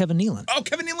idea. Was Kevin Nealon. Oh,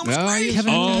 Kevin Nealon was great.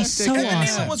 Kevin Nealon was so Kevin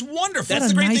awesome. Nealon was wonderful. That's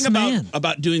the great nice thing man.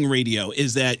 about doing radio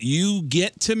is that you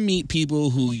get to meet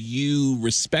people who you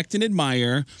respect and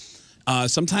admire.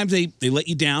 Sometimes they let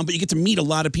you down, but you get to meet a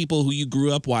lot of people who you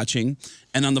grew up watching.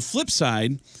 And on the flip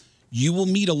side, you will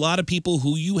meet a lot of people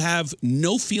who you have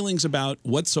no feelings about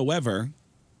whatsoever.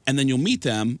 And then you'll meet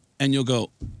them and you'll go,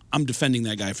 I'm defending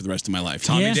that guy for the rest of my life.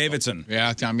 Tommy Davidson.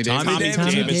 Yeah, Tommy Davidson.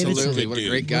 Absolutely. What a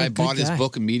great guy. Bought his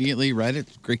book immediately, read it.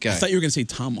 Great guy. I thought you were going to say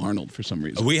Tom Arnold for some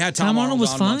reason. We had Tom Arnold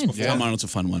was on fine. once before. Tom Arnold's a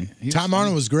fun one. Tom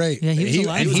Arnold was great. Yeah, he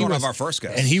was one of our first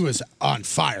guests. And he was on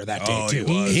fire that day, too.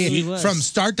 He was. From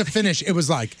start to finish, it was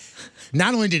like,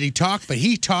 not only did he talk, but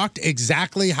he talked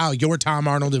exactly how your Tom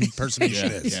Arnold impersonation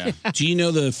is. Yeah. Do you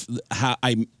know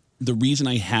the reason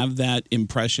I have that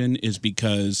impression is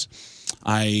because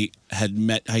I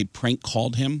prank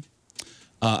called him.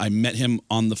 I met him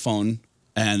on the phone,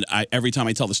 and every time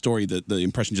I tell the story, the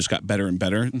impression just got better and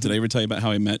better. Mm-hmm. Did I ever tell you about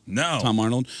how I met Tom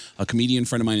Arnold? A comedian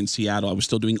friend of mine in Seattle. I was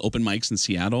still doing open mics in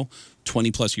Seattle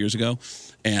 20 plus years ago,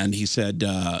 and he said,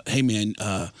 "Hey man,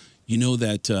 you know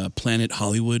that Planet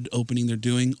Hollywood opening they're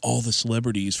doing? All the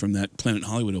celebrities from that Planet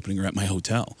Hollywood opening are at my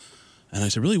hotel. And I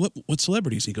said, really, what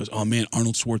celebrities? He goes, oh, man,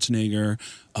 Arnold Schwarzenegger,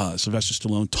 Sylvester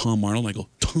Stallone, Tom Arnold. And I go,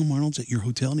 Tom Arnold's at your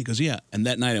hotel? And he goes, yeah. And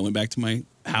that night I went back to my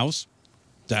house,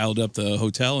 dialed up the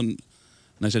hotel, and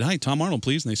I said, hi, Tom Arnold,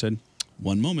 please. And they said,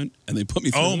 one moment. And they put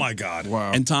me through. Oh, my God.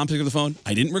 Wow. And Tom picked up the phone.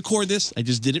 I didn't record this. I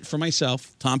just did it for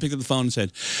myself. Tom picked up the phone and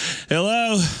said,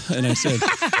 hello. And I said,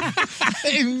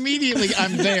 Immediately,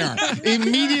 I'm there.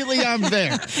 Immediately, I'm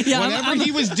there. Yeah, whatever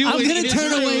he was doing, I'm going to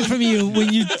turn away from you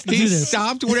when you do He this.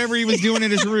 stopped whatever he was doing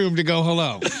in his room to go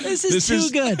hello. This is too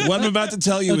good. What I'm about to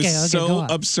tell you Okay, is go so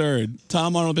on. absurd.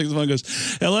 Tom Arnold picks up the phone and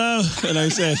goes, hello. And I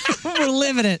said, We're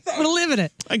living it. We're living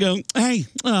it. I go, hey,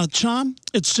 Tom,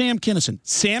 it's Sam Kinison.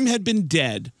 Sam had been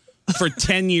dead for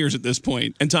 10 years at this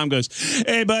point. And Tom goes,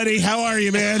 hey, buddy, how are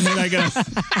you, man? And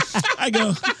I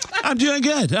go, I'm doing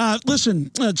good. Listen,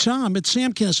 Tom, it's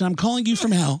Sam Kinison. I'm calling you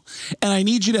from hell, and I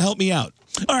need you to help me out.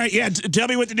 All right, yeah, tell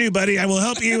me what to do, buddy. I will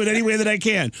help you in any way that I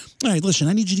can. All right, listen,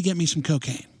 I need you to get me some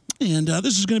cocaine. And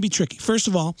this is going to be tricky. First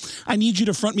of all, I need you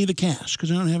to front me the cash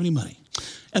because I don't have any money.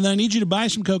 And then I need you to buy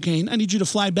some cocaine. I need you to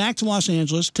fly back to Los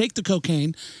Angeles, take the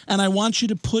cocaine, and I want you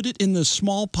to put it in the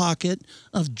small pocket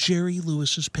of Jerry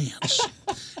Lewis's pants.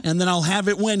 And then I'll have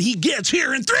it when he gets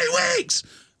here in 3 weeks.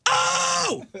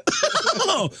 Oh!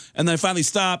 And then I finally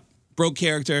stop. Broke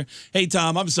character. Hey,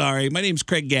 Tom, I'm sorry. My name's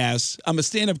Craig Gass. I'm a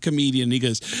stand-up comedian. He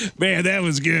goes, man, that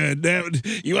was good.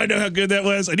 You want to know how good that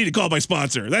was? I need to call my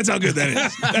sponsor. That's how good that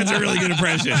is. That's a really good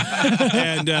impression.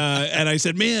 And I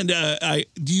said, man,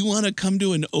 do you want to come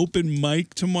to an open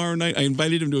mic tomorrow night? I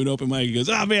invited him to an open mic. He goes,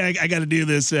 oh, man, I got to do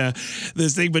this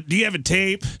thing, but do you have a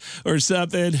tape or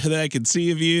something that I can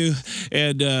see of you?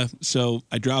 And so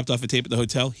I dropped off a tape at the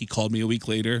hotel. He called me a week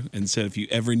later and said, if you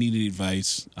ever need any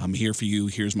advice, I'm here for you.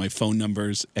 Here's my phone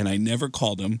numbers. And I never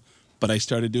called him, but I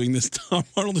started doing this Tom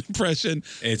Arnold impression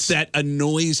that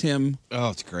annoys him. Oh,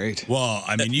 it's great. Well,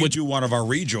 I mean, you do one of our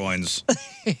rejoins.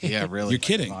 Yeah, really. You're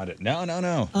kidding.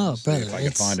 No. Oh, brother. If I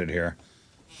can find it here.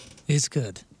 It's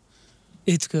good.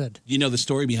 It's good. You know the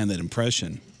story behind that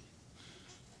impression?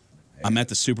 I'm at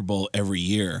the Super Bowl every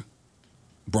year,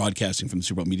 broadcasting from the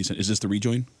Super Bowl Media Center. Is this the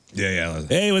rejoin? Yeah.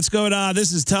 Hey, what's going on?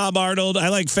 This is Tom Arnold. I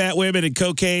like fat women and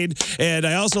cocaine, and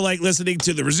I also like listening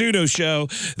to the Rizzuto Show.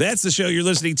 That's the show you're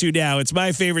listening to now. It's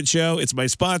my favorite show. It's my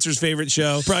sponsor's favorite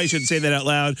show. Probably shouldn't say that out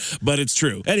loud, but it's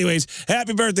true. Anyways,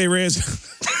 happy birthday, Riz.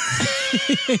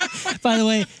 By the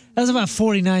way, that was about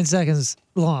 49 seconds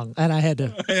long, and I had to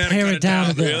pare it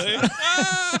down a bit. Really?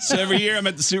 So every year I'm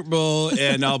at the Super Bowl,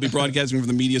 and I'll be broadcasting from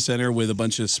the Media Center with a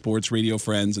bunch of sports radio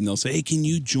friends, and they'll say, hey, can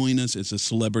you join us as a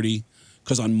celebrity?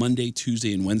 Because on Monday,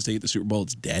 Tuesday, and Wednesday at the Super Bowl,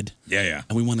 it's dead. Yeah.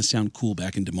 And we want to sound cool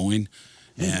back in Des Moines.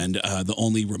 And the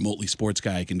only remotely sports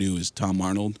guy I can do is Tom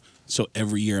Arnold. So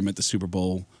every year I'm at the Super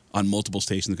Bowl on multiple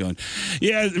stations going,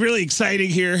 yeah, really exciting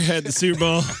here at the Super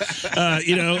Bowl.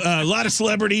 A lot of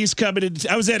celebrities coming in.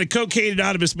 I was at a Cocaine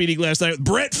Anonymous meeting last night with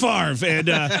Brett Favre, and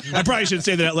I probably shouldn't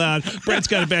say that out loud. Brett's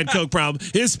got a bad coke problem.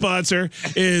 His sponsor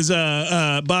is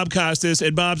Bob Costas,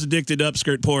 and Bob's addicted to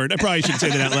upskirt porn. I probably shouldn't say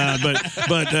that out loud,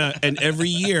 but and every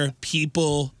year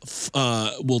people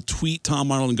will tweet Tom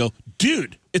Arnold and go,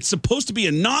 dude, it's supposed to be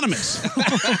anonymous.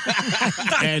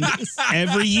 And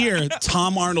every year,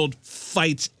 Tom Arnold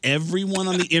fights everyone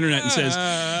on the internet and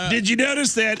says, did you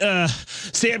notice that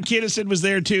Sam Kinison was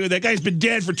there too? That guy's been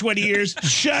dead for 20 years.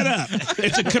 Shut up.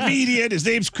 It's a comedian. His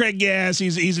name's Craig Gass.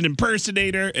 He's an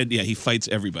impersonator. And yeah, he fights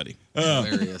everybody.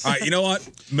 Hilarious. All right, you know what?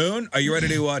 Moon, are you ready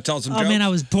to tell some jokes? Oh, man, I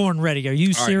was born ready. Are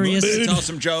you serious? Moon, tell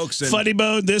some jokes. Funny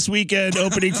Bone this weekend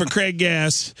opening for Craig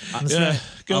Gass.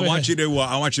 I want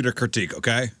you to critique,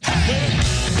 okay?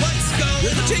 Let's go.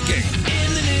 You're critiquing.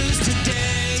 In the news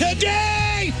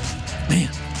Today! Man.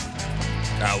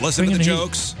 Now listen Bring to the in the heat.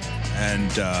 jokes,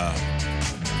 and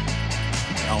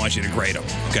I want you to grade them,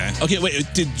 okay? Okay, wait,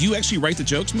 did you actually write the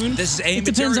jokes, Moon? This is A It material.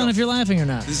 depends on if you're laughing or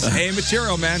not. This is A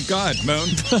material, man. God, Moon.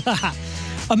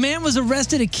 A man was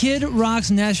arrested at Kid Rock's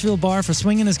Nashville bar for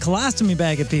swinging his colostomy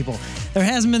bag at people. There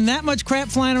hasn't been that much crap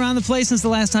flying around the place since the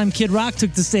last time Kid Rock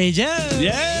took the stage. Yeah,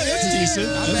 that's decent.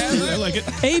 That's good. I like it.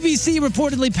 ABC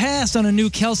reportedly passed on a new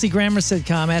Kelsey Grammer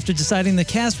sitcom after deciding the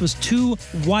cast was too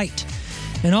white.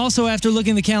 And also after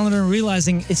looking at the calendar and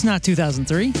realizing it's not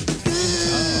 2003.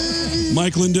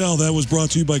 Mike Lindell, that was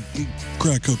brought to you by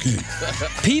crack cocaine.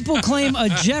 People claim a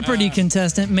Jeopardy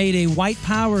contestant made a white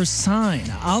power sign.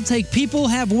 I'll take people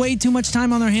have way too much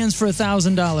time on their hands for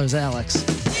 $1,000, Alex.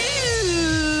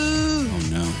 Oh,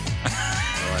 no.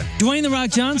 Dwayne "The Rock"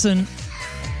 Johnson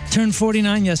turned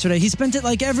 49 yesterday. He spent it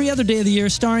like every other day of the year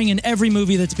starring in every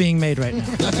movie that's being made right now.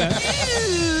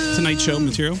 Tonight show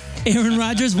material? Aaron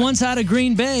Rodgers once out of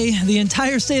Green Bay. The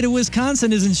entire state of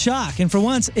Wisconsin is in shock. And for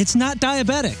once, it's not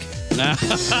diabetic.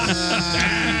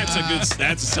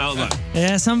 That's a solid line.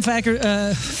 Yeah, some Packers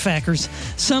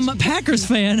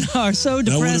fans are so That would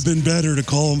depressed. have been better to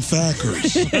call them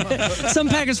Fackers. Some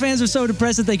Packers fans are so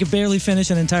depressed that they could barely finish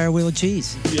an entire wheel of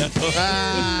cheese. Yeah.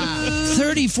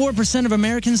 34% of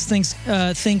Americans think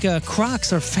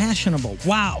Crocs are fashionable.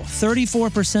 Wow.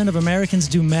 34% of Americans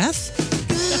do meth?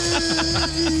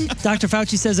 Dr.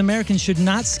 Fauci says Americans should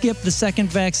not skip the second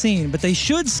vaccine, but they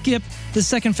should skip the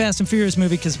second Fast and Furious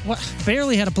movie because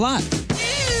barely had a plot.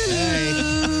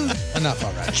 Enough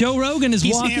already. Joe Rogan is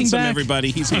He's walking handsome, back.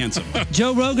 everybody. He's handsome.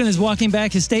 Joe Rogan is walking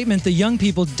back his statement that young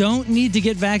people don't need to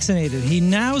get vaccinated. He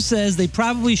now says they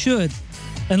probably should,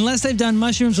 unless they've done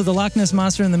mushrooms with a Loch Ness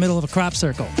Monster in the middle of a crop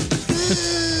circle.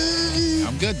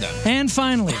 I'm good then. And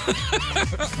finally,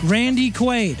 Randy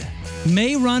Quaid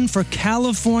may run for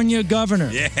California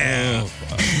governor. Yeah.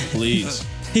 Please.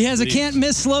 He has a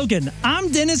can't-miss slogan,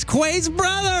 I'm Dennis Quaid's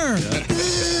brother.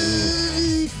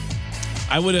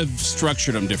 I would have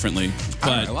structured them differently,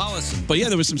 but well, listen. But yeah,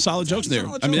 there was some solid jokes there.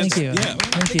 Thank you. Yeah,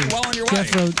 Thank you. Well on your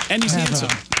Jeff way. wrote and he's half handsome.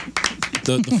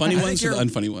 The funny ones or the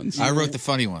unfunny ones? I wrote the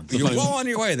funny ones. You're well on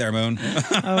your way there, Moon.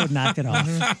 Oh, knock it off.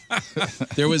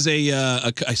 There was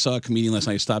I saw a comedian last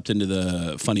night. I stopped into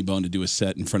the Funny Bone to do a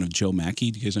set in front of Joe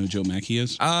Mackey. Do you guys know who Joe Mackey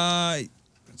is?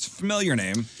 It's a familiar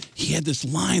name. He had this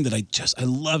line that I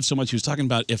love so much. He was talking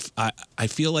about I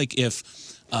feel like if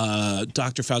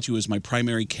Dr. Fauci was my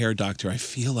primary care doctor, I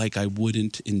feel like I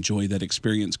wouldn't enjoy that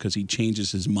experience because he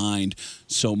changes his mind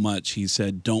so much. He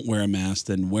said, don't wear a mask,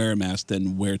 then wear a mask,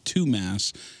 then wear 2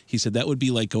 masks. He said that would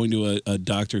be like going to a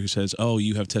doctor who says, oh,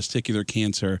 you have testicular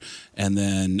cancer, and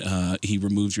then he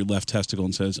removes your left testicle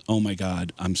and says, oh, my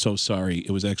God, I'm so sorry.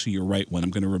 It was actually your right one.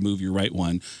 I'm going to remove your right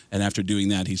one. And after doing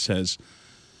that, he says,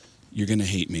 you're going to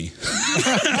hate me.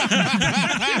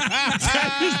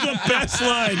 That is the best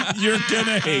line. You're going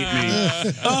to hate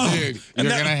me. Oh, Dude, you're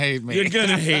going to hate me. You're going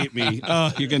to hate me.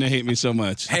 Oh, you're going to hate me so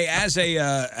much. Hey, as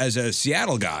a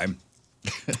Seattle guy,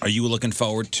 are you looking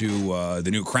forward to the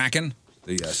new Kraken?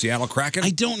 The Seattle Kraken?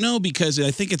 I don't know because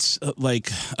I think it's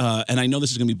and I know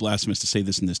this is going to be blasphemous to say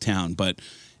this in this town, but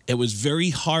it was very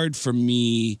hard for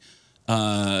me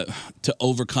to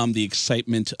overcome the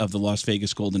excitement of the Las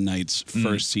Vegas Golden Knights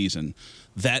first season.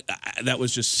 That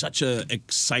was just such a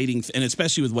exciting, and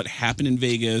especially with what happened in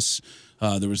Vegas.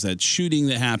 There was that shooting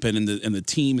that happened, and the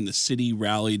team and the city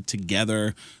rallied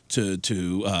together to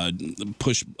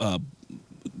push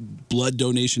blood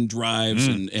donation drives,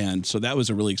 and so that was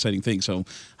a really exciting thing. So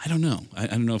I don't know. I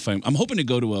don't know if I'm hoping to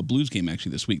go to a Blues game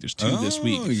actually this week. There's 2 this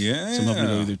week. Yeah. So I'm hoping to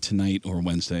go either tonight or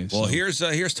Wednesday. Well, so.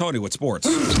 here's Tony with sports.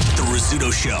 The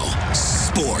Rizzuto Show.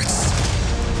 Sports.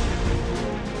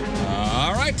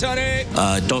 All right, Tony.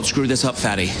 Don't screw this up,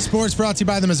 fatty. Sports brought to you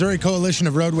by the Missouri Coalition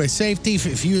of Roadway Safety.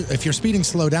 If you're speeding,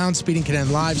 slow down. Speeding can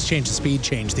end lives. Change the speed,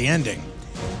 change the ending.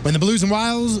 When the Blues and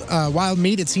Wild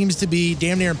meet, it seems to be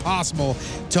damn near impossible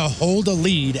to hold a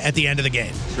lead at the end of the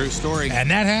game. True story.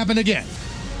 And that happened again.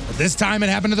 But this time it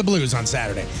happened to the Blues on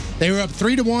Saturday. They were up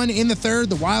 3-1 in the third.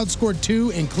 The Wild scored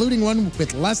 2, including one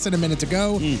with less than a minute to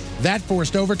go. That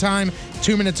forced overtime.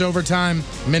 2 minutes overtime.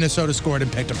 Minnesota scored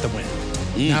and picked up the win.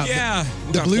 Now, Yeah,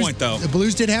 the Blues, point, though. The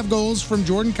Blues did have goals from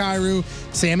Jordan Kyrou,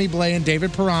 Sammy Blais, and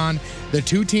David Perron. The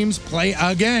two teams play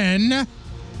again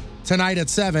tonight at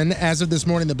 7. As of this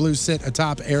morning, the Blues sit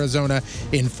atop Arizona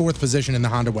in 4th position in the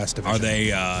Honda West Division. Are they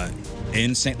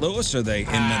in St. Louis or are they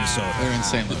in Minnesota? They're in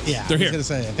St. Louis. Yeah, They're here. I was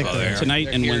gonna say, I think they're Tonight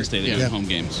They're and here. Wednesday, they're Yeah. home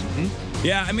games.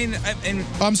 Yeah, I mean,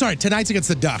 Oh, I'm sorry. Tonight's against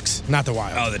the Ducks, not the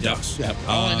Wild. oh, the Ducks. Yeah.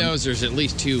 All I know is there's at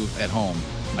least 2 at home.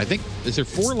 I think, is there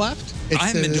 4 left? I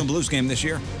haven't been to a Blues game this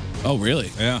year. Oh, really?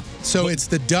 Yeah. So it's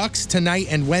the Ducks tonight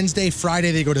and Wednesday.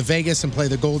 Friday, they go to Vegas and play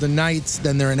the Golden Knights.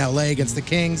 Then they're in LA against the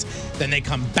Kings. Then they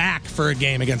come back for a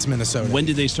game against Minnesota. When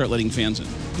did they start letting fans in?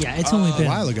 Yeah, it's only been a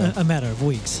while ago. a matter of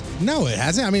weeks. No, it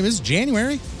hasn't. I mean, it was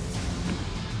January.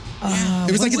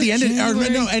 It was like at the end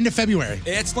end of February.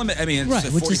 It's limit. I mean, it's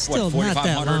Right, which is still not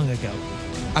that long ago.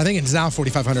 I think it's now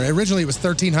 4,500. Originally, it was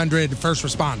 1,300 first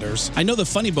responders. I know the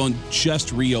Funny Bone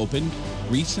just reopened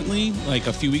recently, like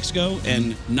a few weeks ago,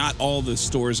 and not all the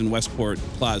stores in Westport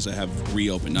Plaza have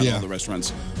reopened, not all the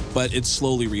restaurants, but it's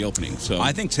slowly reopening. So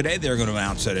I think today they're going to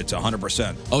announce that it's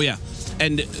 100%. Oh, yeah.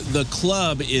 And the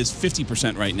club is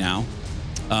 50% right now,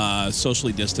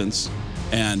 socially distanced,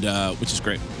 and which is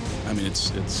great. I mean,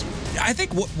 it's. I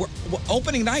think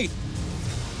opening night,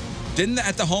 Didn't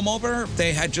at the home opener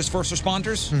they had just first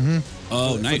responders? Mm-hmm.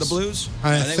 Oh, for nice. the Blues.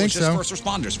 I think it was just first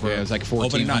responders for it was like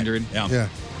opening night. 1,400. Yeah.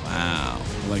 Wow.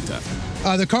 I like that.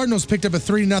 The Cardinals picked up a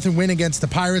 3-0 win against the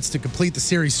Pirates to complete the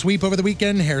series sweep over the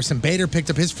weekend. Harrison Bader picked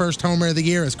up his first homer of the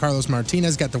year as Carlos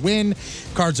Martinez got the win.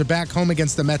 Cards are back home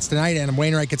against the Mets tonight. Adam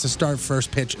Wainwright gets a start,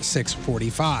 first pitch,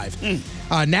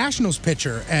 6:45. Nationals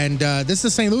pitcher, and this is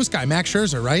the St. Louis guy, Max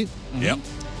Scherzer, right? Yep.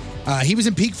 He was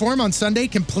in peak form on Sunday,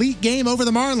 complete game over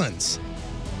the Marlins.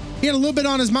 He had a little bit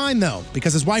on his mind, though,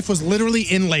 because his wife was literally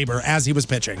in labor as he was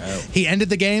pitching. He ended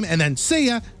the game and then, see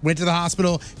ya, went to the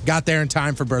hospital, got there in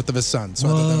time for birth of his son. So I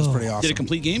thought that was pretty awesome. Did a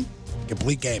complete game?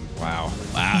 Complete game. Wow.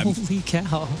 Holy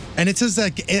cow. And it's his,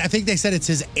 I think they said it's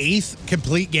his 8th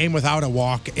complete game without a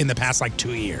walk in the past,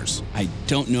 2 years. I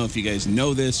don't know if you guys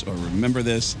know this or remember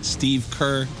this. Steve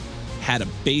Kerr had a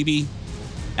baby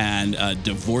and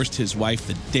divorced his wife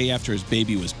the day after his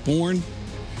baby was born.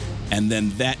 And then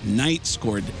that night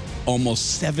scored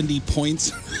almost 70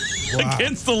 points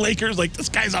against the Lakers. Like, this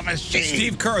guy's a machine.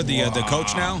 Steve Kerr, the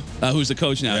coach now? Who's the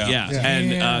coach now, yeah.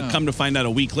 And come to find out a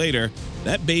week later,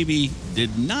 that baby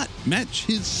did not match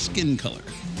his skin color.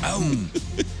 Oh,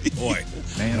 boy.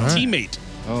 Man, Teammate.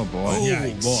 Oh, boy.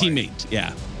 Teammate,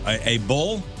 yeah. A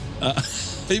bull?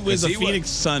 He was a Phoenix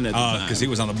Sun at the time. Because he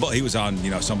was on the bull. He was on,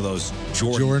 some of those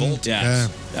Jordan bull teams.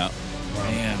 Yeah.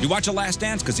 You watch The Last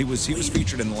Dance? Because he was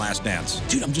featured in The Last Dance.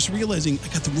 Dude, I'm just realizing I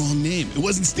got the wrong name. It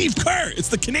wasn't Steve Kerr. It's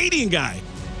the Canadian guy.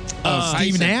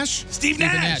 Steve Nash? Steve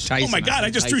Nash. Tyson. Oh, my God. I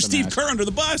just threw Tyson Steve Nash. Kerr under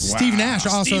the bus. Steve Nash,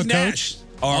 also Steve a coach.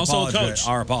 Also a coach.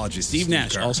 Our apologies. Steve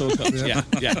Nash, Kerr. also a coach.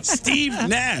 Yeah. Steve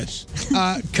Nash.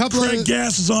 Craig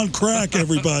Gass is on crack,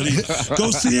 everybody.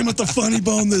 Go see him at the Funny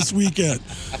Bone this weekend.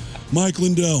 Mike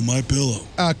Lindell, my pillow.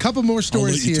 A couple more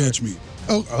stories I'll let you here. touch me.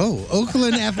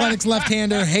 Oakland Athletics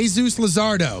left-hander Jesus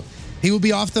Luzardo. He will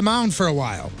be off the mound for a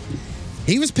while.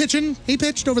 He was pitching. He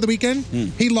pitched over the weekend.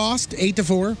 He lost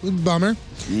 8-4. Bummer.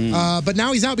 But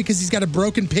now he's out because he's got a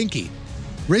broken pinky.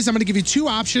 Riz, I'm going to give you 2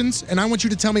 options, and I want you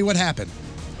to tell me what happened.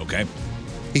 Okay.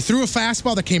 He threw a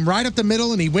fastball that came right up the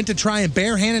middle, and he went to try and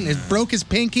barehand it, and it broke his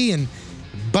pinky, and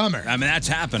bummer. I mean, that's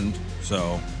happened,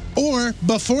 so. Or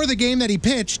before the game that he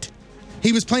pitched,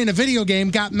 he was playing a video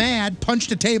game, got mad,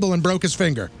 punched a table, and broke his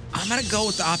finger. I'm going to go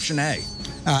with the option A.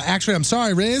 Actually, I'm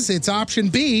sorry, Riz. It's option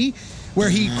B, where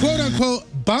he, quote-unquote,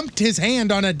 bumped his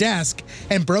hand on a desk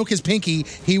and broke his pinky.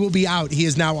 He will be out. He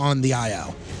is now on the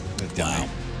IL. Wow.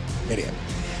 Idiot.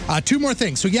 2 more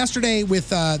things. So yesterday with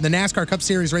the NASCAR Cup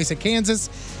Series race at Kansas,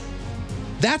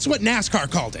 that's what NASCAR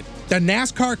called it. The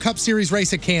NASCAR Cup Series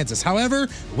race at Kansas. However,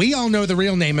 we all know the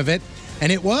real name of it,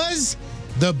 and it was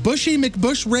the Bushy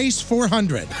McBush Race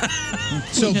 400.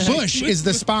 So Bush is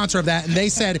the sponsor of that, and they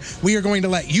said, we are going to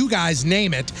let you guys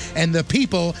name it, and the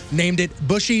people named it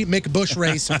Bushy McBush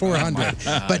Race 400.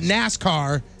 But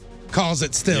NASCAR calls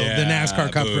it still the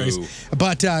NASCAR Cup race.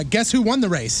 But guess who won the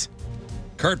race?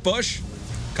 Kurt Busch?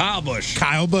 Kyle Busch.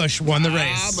 Kyle Busch won the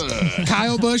race.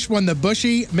 Kyle Busch won the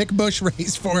Bushy McBush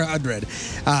Race 400.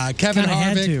 Kevin Kinda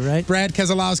had Harvick, to, right? Brad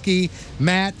Keselowski,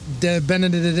 Matt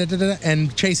Benedict,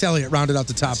 and Chase Elliott rounded out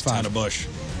the top 5. Ton of Busch.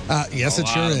 Yes, it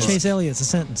sure is. Chase Elliott's a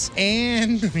sentence.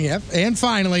 And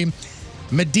finally,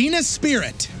 Medina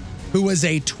Spirit, who was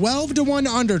a 12-1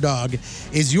 underdog,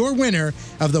 is your winner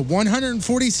of the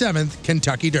 147th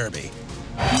Kentucky Derby.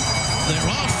 They're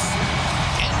off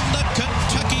in the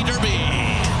Kentucky Derby.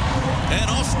 And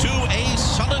off to a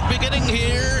solid beginning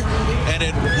here. And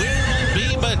it will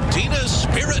be Medina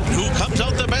Spirit who comes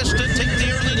out the best and take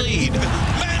the early lead.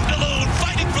 Mandaloon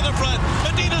fighting for the front.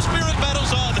 Medina Spirit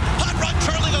battles on. Hot Rod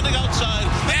Charlie on the outside.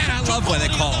 Man, I love when they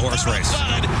call a horse race.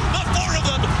 Outside. The 4 of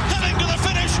them coming to the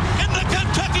finish in the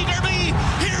Kentucky Derby.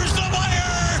 Here's the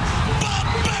wire. Bob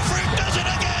Baffert does it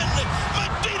again.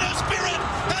 Medina Spirit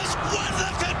has won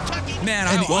the Kentucky Derby. Man,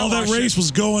 While that race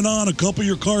was going on, a couple of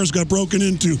your cars got broken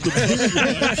into.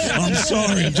 I'm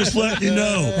sorry. I'm just letting you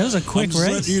know. That was a quick just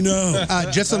race. letting you know.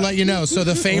 Just to let you know, so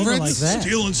the favorites. Like that.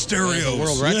 Stealing stereos.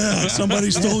 World record. Yeah,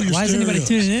 somebody stole your Why is stereos. anybody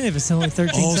tuning in if it's only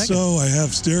 13 seconds? Also, I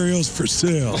have stereos for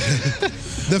sale.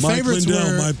 The Mike favorites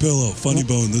Lindell, were, My Pillow, Funny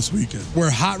Bone this weekend. were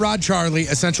Hot Rod Charlie,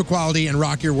 Essential Quality, and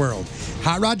Rock Your World.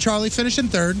 Hot Rod Charlie finished in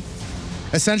 3rd.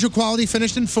 Essential Quality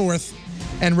finished in 4th.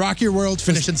 And Rock Your World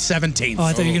finished in 17th. Oh,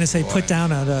 I thought you were going to say put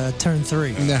down at turn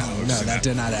 3. No, that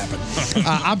did not happen.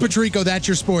 I'm Patrico, that's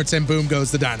your sports, and boom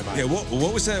goes the dynamite. Yeah,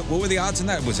 what was that? What were the odds in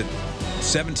that? Was it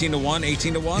 17-1,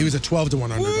 18-1? He was a 12-1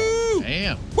 underdog. Woo!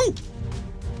 Damn. Woo!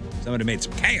 Somebody made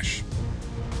some cash.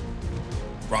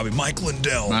 Robbie, Mike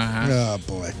Lindell. Oh,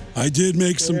 boy. I did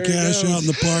make some cash out in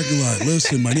the parking lot.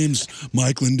 Listen, my name's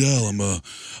Mike Lindell. I'm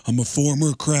a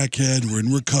former crackhead. We're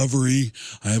in recovery.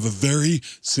 I have a very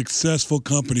successful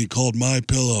company called My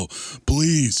Pillow.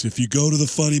 Please, if you go to the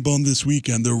Funny Bone this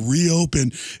weekend, they're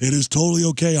reopened. It is totally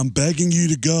okay. I'm begging you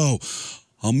to go.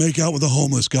 I'll make out with a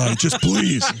homeless guy. Just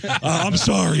please. I'm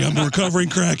sorry. I'm a recovering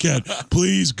crackhead.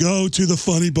 Please go to the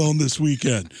Funny Bone this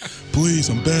weekend. Please,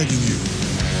 I'm begging you.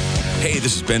 Hey,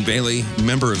 this is Ben Bailey,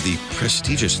 member of the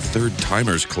prestigious Third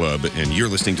Timers Club, and you're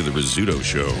listening to The Rizzuto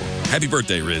Show. Happy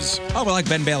birthday, Riz. Oh, we like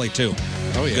Ben Bailey, too.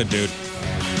 Oh, yeah. Good dude.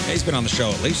 Yeah, he's been on the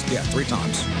show at least, 3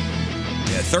 times.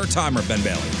 Yeah, third timer, Ben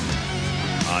Bailey.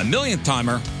 Millionth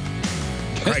timer,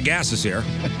 Craig Gass is here.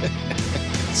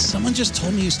 Someone just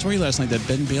told me a story last night that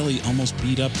Ben Bailey almost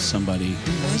beat up somebody.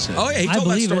 Who was it? Oh, yeah, he told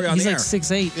that story on He's the like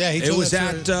air. 6'8". Yeah, It was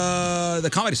at the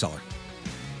Comedy Cellar.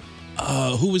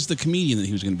 Who was the comedian that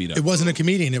he was going to beat up? It wasn't a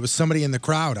comedian. It was somebody in the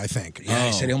crowd, I think. Yeah,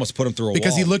 he said he almost put him through a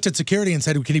Because wall. he looked at security and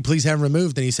said, can he please have him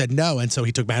removed? And he said no, and so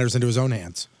he took matters into his own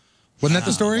hands. Wasn't that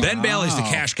the story? Ben Bailey's the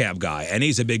cash cab guy, and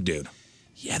he's a big dude.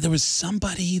 Yeah, there was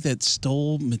somebody that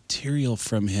stole material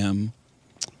from him,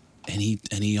 and he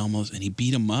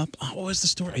beat him up. Oh, what was the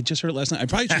story? I just heard it last night. I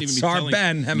probably shouldn't even be That's our telling.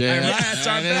 Ben. That's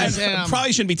our Ben. I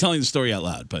probably shouldn't be telling the story out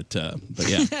loud, but yeah.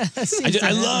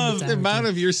 I love The amount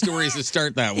of your stories that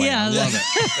start that way. Yeah, I love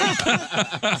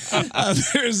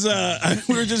it.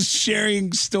 we were just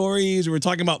sharing stories. We were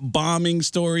talking about bombing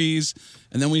stories,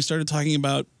 and then we started talking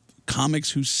about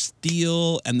comics who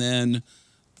steal, and then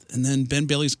Ben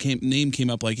Bailey's name came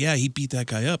up. Like, yeah, he beat that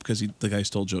guy up because the guy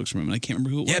stole jokes from him, and I can't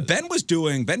remember who it was. Yeah,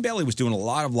 Ben Bailey was doing a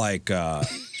lot of like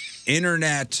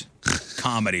internet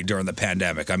comedy during the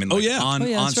pandemic. I mean, like, on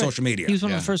that's right. social media. He was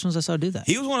one of the first ones I saw do that.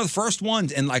 He was one of the first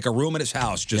ones in like a room at his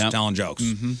house just telling jokes.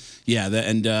 Mm-hmm. Yeah,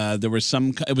 there was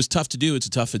some. It was tough to do. It's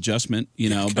a tough adjustment,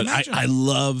 but I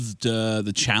loved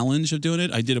the challenge of doing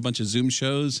it. I did a bunch of Zoom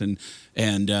shows and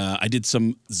I did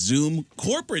some Zoom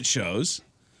corporate shows.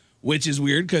 Which is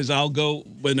weird because I'll go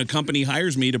when a company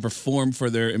hires me to perform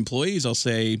for their employees.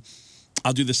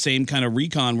 I'll do the same kind of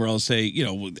recon where I'll say,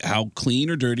 how clean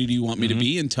or dirty do you want me to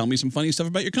be, and tell me some funny stuff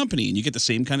about your company. And you get the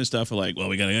same kind of stuff. Like, well,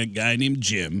 we got a guy named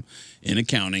Jim in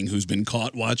accounting who's been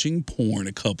caught watching porn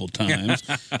a couple times,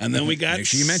 and then we got make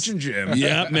sure you mention Jim.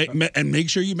 Yeah, and make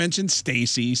sure you mention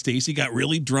Stacy. Stacy got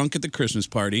really drunk at the Christmas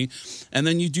party, and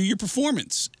then you do your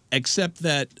performance. Except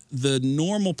that the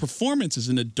normal performance is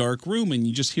in a dark room and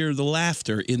you just hear the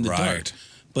laughter in the dark.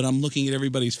 But I'm looking at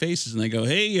everybody's faces and they go,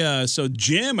 hey, so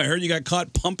Jim, I heard you got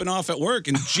caught pumping off at work.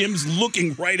 And Jim's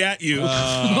looking right at you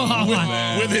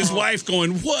with his wife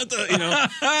going, what the,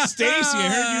 Stacy, I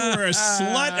heard you were a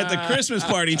slut at the Christmas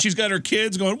party. And she's got her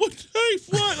kids going, what? Hey,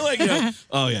 what? Like,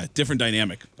 oh, yeah, different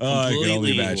dynamic. I can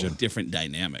only imagine. Different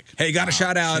dynamic. Hey, got to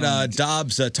shout out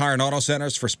Dobbs Tire and Auto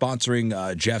Centers for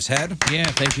sponsoring Jeff's Head. Yeah,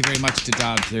 thank you very much to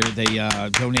Dobbs. They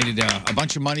donated a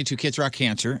bunch of money to Kids Rock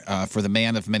Cancer for the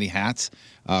Man of Many Hats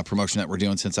promotion that we're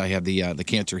doing since I have the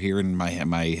cancer here and my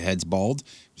head's bald.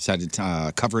 Decided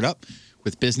to cover it up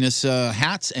with business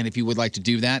hats. And if you would like to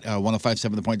do that,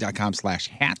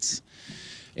 1057thepoint.com/hats.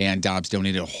 And Dobbs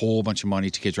donated a whole bunch of money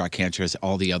to Kids Rock Cancer, as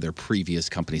all the other previous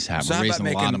companies have. So we're raising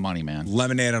a lot of money, man.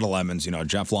 Lemonade out of lemons.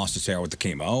 Jeff lost his hair with the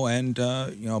chemo, and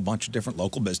a bunch of different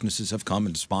local businesses have come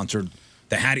and sponsored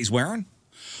the hat he's wearing.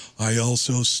 I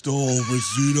also stole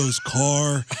Rizzuto's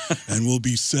car and will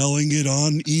be selling it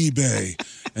on eBay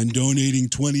and donating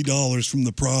 $20 from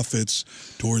the profits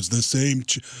towards the same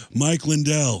Mike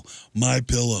Lindell, My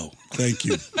Pillow. Thank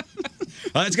you.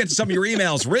 Let's get to some of your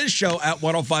emails.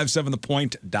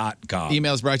 RizShow@1057thepoint.com.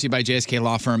 Emails brought to you by JSK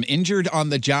Law Firm. Injured on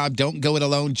the job, don't go it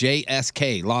alone.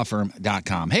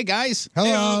 JSKLawFirm.com. Hey, guys.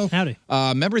 Hello. Howdy.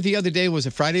 Remember the other day, was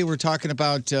it Friday, we were talking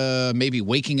about maybe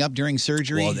waking up during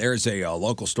surgery? Well, there's a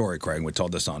local story, Craig. We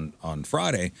told this on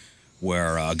Friday,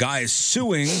 where a guy is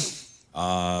suing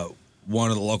one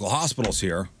of the local hospitals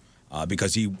here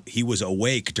because he was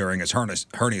awake during his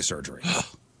hernia surgery.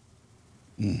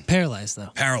 Paralyzed, though.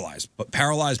 Paralyzed,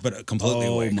 but completely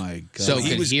awake. Oh, my God. So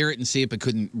he could hear it and see it, but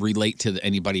couldn't relate to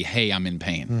anybody, hey, I'm in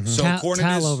pain. Mm-hmm. So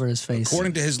Towel over his face.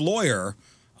 According to his lawyer,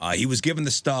 he was given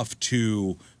the stuff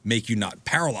to make you not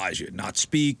paralyze you, not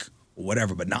speak,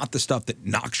 whatever, but not the stuff that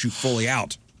knocks you fully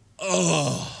out.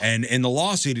 Oh. And in the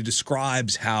lawsuit, he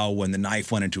describes how when the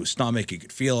knife went into his stomach, he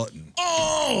could feel it. And,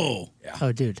 Oh,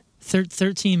 dude.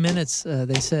 13 minutes,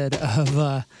 they said,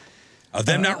 of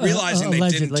them not realizing they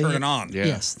didn't allegedly, turn it on. Yeah.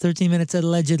 Yes, 13 minutes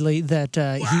allegedly that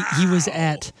he was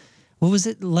at, what was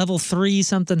it, level 3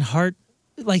 something heart,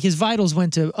 like his vitals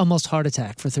went to almost heart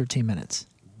attack for 13 minutes.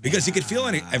 Because he could feel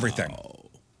everything.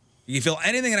 He could feel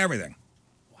anything and everything.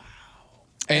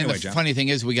 And Anyway, the John. funny thing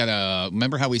is, we got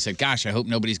remember how we said, gosh, I hope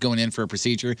nobody's going in for a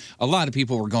procedure? A lot of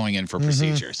people were going in for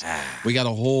procedures. We got a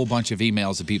whole bunch of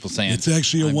emails of people saying, It's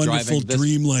actually a "I'm wonderful driving this-"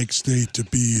 dreamlike state to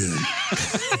be in.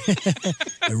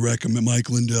 I recommend Mike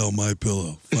Lindell, My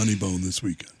Pillow, Funny Bone this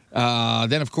weekend.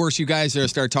 Then, of course, you guys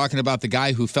start talking about the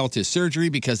guy who felt his surgery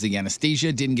because the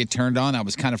anesthesia didn't get turned on. I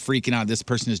was kind of freaking out. This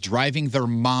person is driving their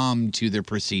mom to their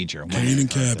procedure. Kane and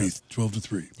Cabby, 12 to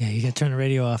 3. Yeah, you got to turn the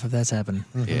radio off if that's happening.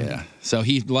 Yeah. So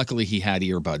luckily he had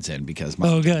earbuds in because.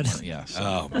 Oh, good. Yeah.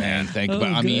 So, oh man, thank you. But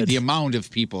Oh, I mean, good. the amount of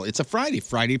people. It's a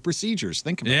Friday procedures.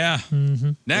 Think about it.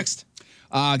 Yeah. Next.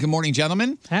 Good morning,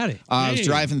 gentlemen. Howdy. I was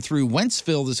driving through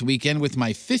Wentzville this weekend with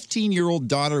my 15-year-old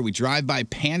daughter. We drive by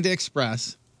Panda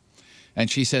Express, and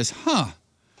she says,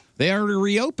 they already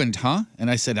reopened, huh? And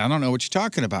I said, I don't know what you're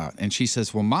talking about. And she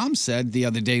says, well, Mom said the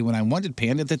other day when I wanted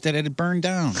Panda that it had burned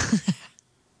down.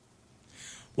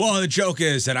 Well, the joke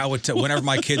is that I would, whenever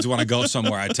my kids want to go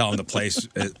somewhere, I tell them the place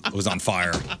was on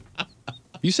fire.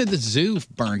 You said the zoo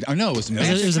burned. Oh, no, it was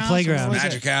Magic It was a House? playground. What was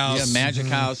Magic it? House. Yeah, Magic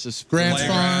House. Is Grant's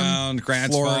Playground,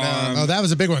 Grant's Florida. Farm. Oh, that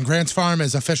was a big one. Grant's Farm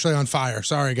is officially on fire.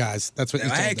 Sorry, guys. That's what you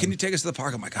told Hey, them. can you take us to the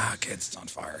park? I'm like, kids, it's on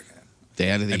fire again.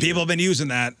 Dad of the And year. people have been using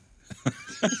that.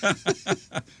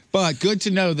 But good to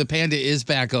know the Panda is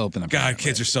back open. God,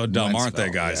 kids are so dumb, aren't they,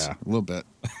 Wentzville, guys? Yeah, a little bit.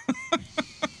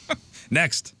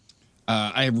 Next.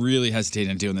 I really hesitate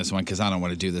on doing this one because I don't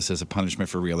want to do this as a punishment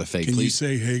for real or fake. Can you Please,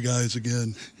 say, hey, guys,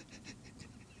 again?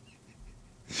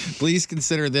 please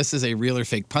consider this as a real or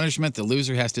fake punishment. The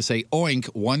loser has to say oink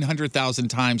 100,000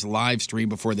 times live stream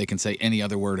before they can say any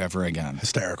other word ever again.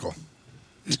 Hysterical.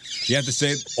 You have to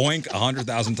say oink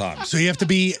 100,000 times. So you have to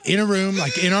be in a room,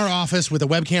 like in our office, with a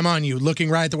webcam on you, looking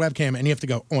right at the webcam, and you have to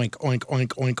go oink, oink, oink,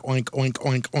 oink, oink, oink,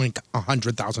 oink, oink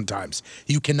 100,000 times.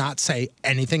 You cannot say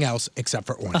anything else except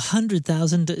for oink.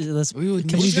 100,000. Can Who's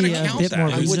you gonna be a count bit that? more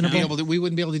We wouldn't be reasonable? able to. We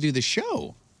wouldn't be able to do the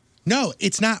show. No,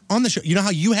 it's not on the show. You know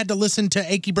how you had to listen to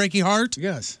Achy Breaky Heart?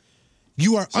 Yes.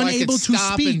 You are So I could unable to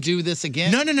stop speak. and do this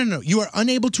again? No. You are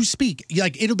unable to speak.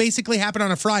 Like, it'll basically happen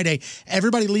on a Friday.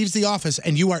 Everybody leaves the office,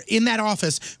 and you are in that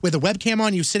office with a webcam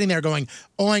on you, sitting there going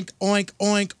oink, oink,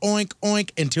 oink, oink,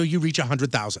 oink until you reach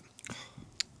 100,000.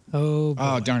 Oh, boy.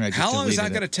 Oh, darn! I just How long is that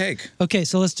deleted going to it. take? Okay,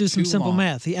 so let's do some Too simple long.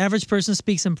 math. The average person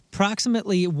speaks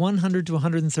approximately 100 to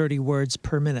 130 words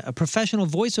per minute. A professional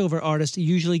voiceover artist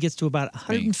usually gets to about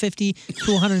 150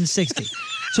 to 160.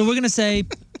 So we're going to say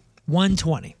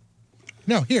 120.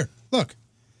 No, here, look.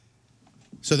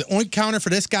 So the oink counter for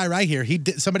this guy right here,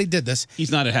 somebody did this.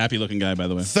 He's not a happy-looking guy, by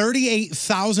the way.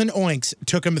 38,000 oinks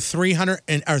took him 3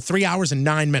 hours and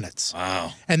 9 minutes.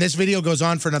 Wow. And this video goes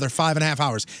on for another 5.5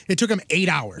 hours. It took him 8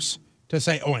 hours to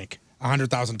say oink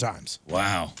 100,000 times.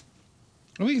 Wow.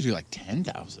 Well, we could do like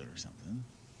 10,000 or something.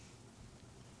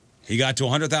 He got to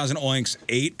 100,000 oinks,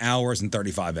 8 hours and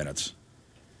 35 minutes.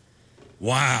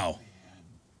 Wow.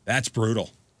 That's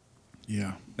brutal.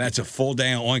 Yeah. That's a full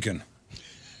day of oinking.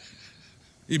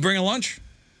 You bringing lunch?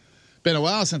 Been a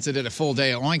while since I did a full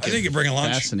day of oinking. I think you're bringing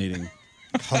lunch. Fascinating.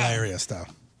 Hilarious, though.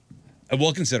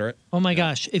 We'll consider it. Oh my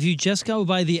gosh, if you just go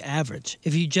by the average,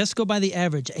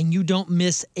 and you don't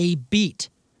miss a beat,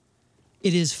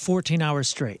 it is 14 hours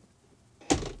straight.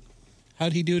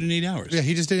 How'd he do it in 8 hours? Yeah,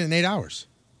 he just did it in 8 hours.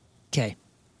 Okay,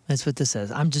 that's what this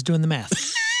says. I'm just doing the math.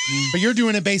 But you're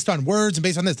doing it based on words and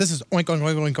based on this. This is oink, oink,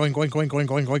 oink, oink, oink, oink, oink,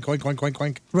 oink, oink, oink, oink, oink,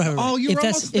 oink. Right. Oh, you're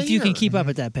almost if you can there. keep up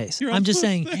at that pace. I'm just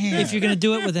saying, if you're going to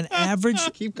do it with an average,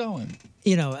 Keep going.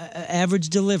 average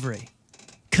delivery,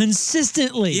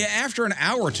 consistently. Yeah, after an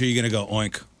hour or two, you're going to go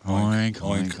oink, oink,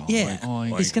 oink, oink. Yeah,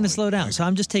 oink, it's going to slow down. So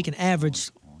I'm just taking average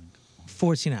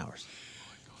 14 hours.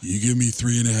 You give me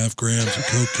 3.5 grams of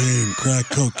cocaine, crack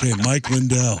cocaine. Mike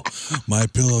Lindell, My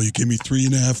Pillow. You give me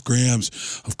 3.5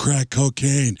 grams of crack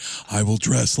cocaine. I will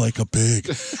dress like a pig,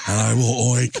 and I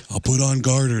will oink. I'll put on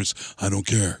garters. I don't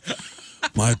care.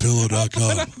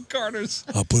 MyPillow.com. Garters.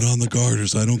 I'll put on the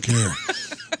garters. I don't care.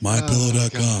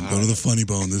 MyPillow.com. Go to the Funny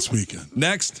Bone this weekend.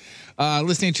 Next.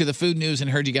 Listening to the food news and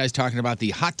heard you guys talking about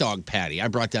the hot dog patty. I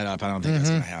brought that up. I don't think that's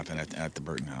going to happen at the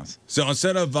Burton house. So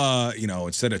instead of a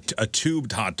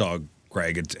tubed hot dog,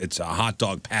 Greg, it's a hot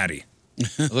dog patty.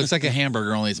 It looks like a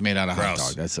hamburger, only it's made out of hot Gross.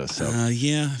 dog. That's so.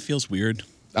 Yeah, it feels weird.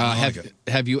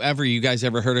 Have you guys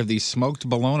ever heard of these smoked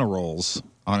bologna rolls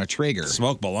on a Traeger?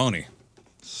 Smoked bologna.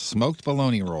 Smoked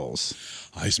bologna rolls.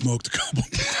 I smoked a couple.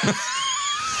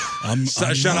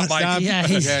 Shut up, Mike.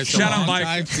 Yeah, Shut up,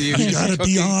 Mike. You got to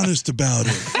be honest about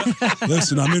it.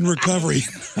 Listen, I'm in recovery.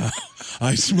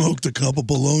 I smoked a couple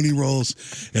bologna rolls.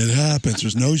 It happens.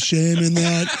 There's no shame in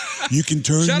that. You can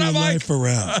turn your life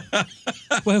around.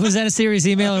 Wait, was that a serious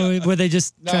email, or were they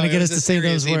just trying to get us to say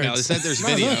those email. words? It said there's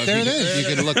video. Look, there it is.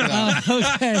 You can look it up.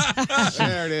 Okay.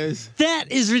 There it is.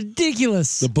 That is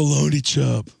ridiculous. The bologna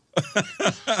chub.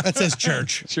 That says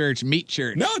church. Church, meat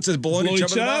church. No, it says bologna chub.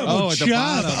 Oh, at the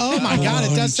bottom. Oh my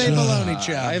God! It does say Bologna bologna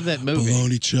chub. I have that movie.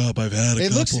 Bologna chub. I've had a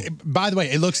It couple. looks. By the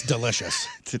way, it looks delicious.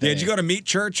 Yeah, did you go to meat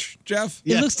church, Jeff?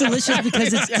 It looks delicious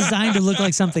because it's designed to look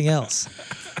like something else.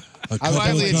 A I couple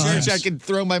finally of in times. church I could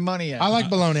throw my money at. I like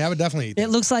bologna. I would definitely eat that. It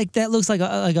looks like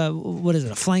a what is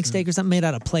it? A flank steak or something made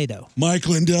out of Play-Doh. Mike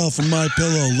Lindell from My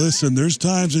Pillow. Listen, there's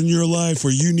times in your life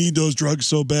where you need those drugs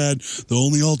so bad. The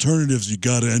only alternatives, you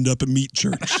got to end up at meat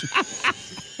church.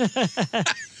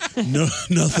 No,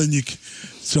 nothing.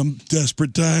 Some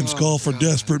desperate times call for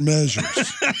desperate measures.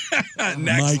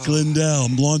 Mike Lindell.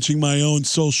 I'm launching my own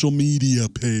social media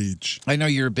page. I know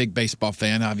you're a big baseball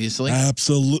fan, obviously.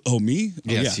 Absolutely. Oh, me?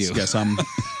 Yes, you. Yes,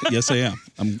 yes, I am.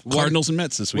 I'm Cardinals and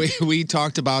Mets this week. We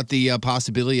talked about the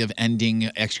possibility of ending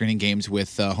extra inning games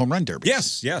with home run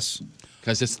derbies. Yes.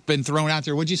 Because it's been thrown out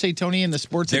there. What'd you say, Tony, in the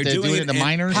sports? They're that doing doing it it in the in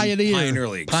minors? Pioneer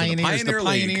League. So the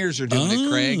Pioneers are doing it,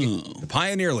 Craig. The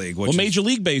Pioneer League. Well, Major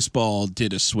League Baseball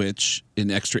did a switch in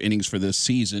extra innings for this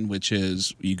season, which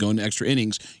is you go into extra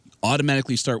innings, you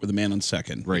automatically start with a man on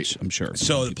second. Right, I'm sure.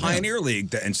 So the Pioneer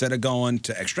League, instead of going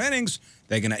to extra innings,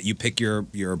 you pick your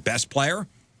best player,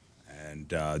 and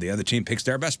the other team picks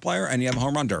their best player, and you have a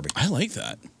home run derby. I like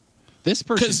that. This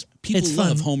person, because people It's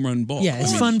love fun. home run ball. Yeah,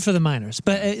 it's fun for the minors,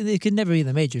 but it could never be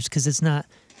the majors because it's not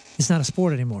a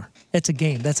sport anymore. It's a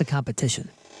game. That's a competition.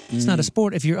 It's not a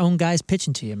sport if your own guy's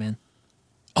pitching to you, man.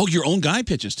 Oh, your own guy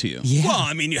pitches to you. Yeah. Well,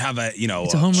 I mean, you have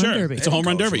it's a home run derby. It's a home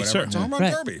run derby, sir. It's a home run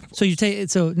Right. derby. So you take it.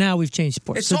 So now we've changed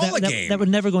sports. It's so all that, a that, game. That would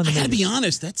never go in the I gotta majors. be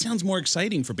honest, that sounds more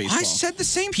exciting for baseball. I said the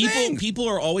same thing. People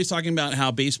are always talking about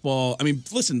how baseball. I mean,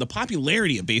 listen, the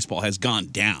popularity of baseball has gone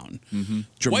down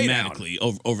dramatically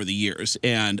over the years,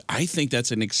 and I think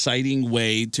that's an exciting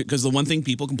way to. Because the one thing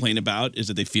people complain about is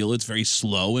that they feel it's very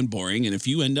slow and boring, and if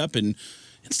you end up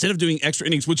instead of doing extra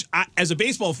innings, which as a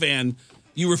baseball fan.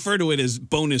 You refer to it as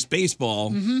bonus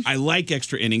baseball. I like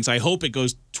extra innings. I hope it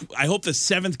goes. I hope the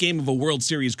seventh game of a World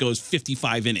Series goes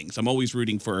 55 innings. I'm always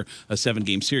rooting for a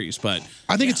 7-game series, but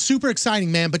I think it's super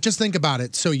exciting, man. But just think about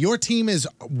it. So your team is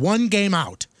one game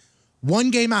out,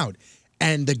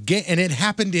 and it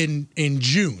happened in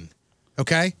June.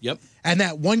 Okay. Yep. And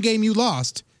that one game you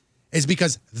lost is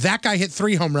because that guy hit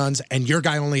 3 home runs and your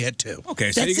guy only hit 2.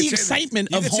 Okay, so That's you the could say excitement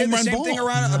you of could say home the run same ball. thing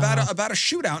about a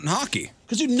shootout in hockey.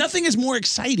 Because nothing is more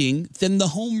exciting than the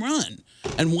home run.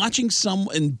 And watching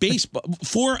someone in baseball,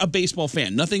 for a baseball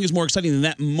fan, nothing is more exciting than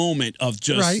that moment of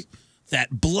just that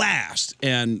blast.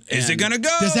 And is it going to go?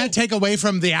 Does that take away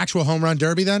from the actual home run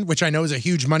derby then, which I know is a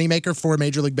huge moneymaker for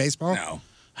Major League Baseball? No.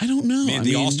 I don't know. I mean,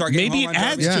 the All-Star Game maybe home it run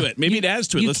adds derby? to it. Maybe it adds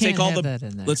to it. You Let's can't take all have that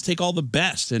in there. let's take all the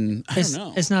best. And I don't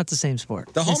know. It's not the same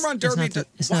sport. The home run derby.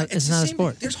 It's not a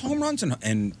sport. There's home runs in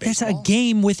baseball. That's a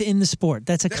game within the sport.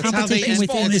 That's a competition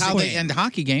within the That's how sport. they end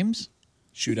hockey games.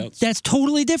 Shootouts. That's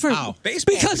totally different. How?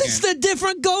 Baseball Because it's the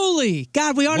different goalie.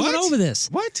 God, we already went over this.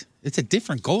 What? It's a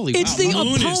different goalie. It's the Moon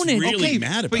is opponent. really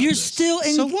mad about but you're this. still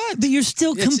in. So what? But you're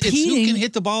still It's competing. who can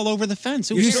hit the ball over the fence.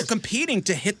 You're still competing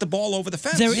to hit the ball over the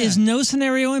fence. There is no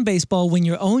scenario in baseball when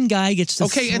your own guy gets to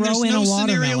Okay, throw and there's in no a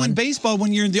scenario watermelon. in baseball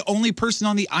when you're the only person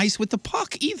on the ice with the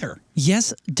puck either.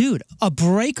 Yes, dude, a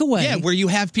breakaway. Yeah, where you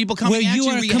have people coming where at you,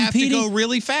 are where you have to competing, go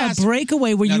really fast. A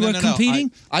breakaway where you are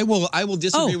competing. I will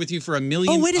disagree with you for a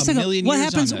million. Oh, wait a second. What years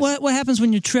happens? on this. What happens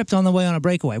when you're tripped on the way on a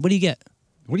breakaway? What do you get?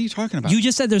 What are you talking about? You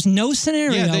just said there's no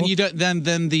scenario. Yeah, then you don't.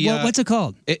 Then the. What's it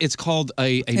called? It's called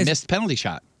a missed penalty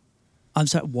shot. I'm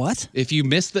sorry. What? If you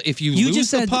miss if you You lose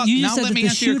just the said- puck. you just Now said let that me the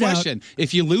answer your shootout- question.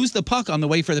 If you lose the puck on the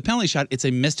way for the penalty shot, it's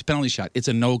a missed penalty shot. It's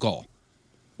a no goal.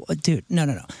 Dude, no.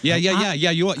 Yeah.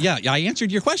 I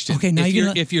answered your question. Okay, now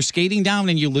if you're skating down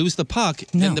and you lose the puck,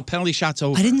 then the penalty shot's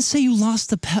over. I didn't say you lost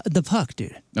the puck,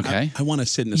 dude. Okay. I want to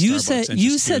sit in a You Starbucks said and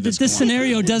you just hear said that this this go on.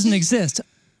 scenario doesn't exist.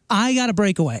 I got a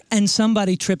breakaway and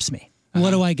somebody trips me.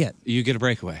 What do I get? You get a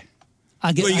breakaway.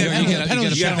 I get. You get a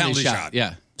penalty penalty shot.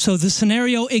 Yeah. So the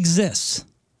scenario exists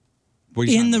What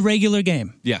are you in talking the about? regular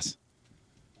game. Yes.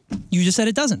 You just said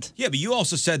it doesn't. Yeah, but you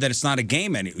also said that it's not a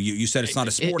game. You said it's not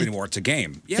a sport anymore. It's a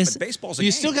game. Yeah, but baseball's a game.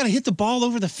 You still got to hit the ball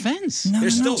over the fence. No,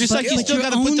 There's still just like you still your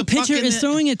got to put the puck pitcher in is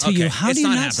throwing it to you. How do you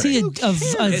not see a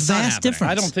vast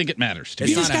difference? I don't think it matters.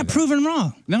 You just got proven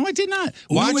wrong. No, I did not.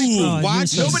 Watch ESPN.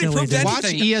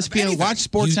 Watch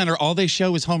SportsCenter. All they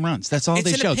show is home runs. That's all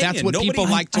they show. That's what people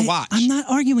like to watch. I'm not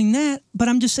arguing that, but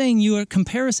I'm just saying your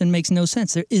comparison makes no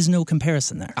sense. There is no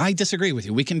comparison there. I disagree with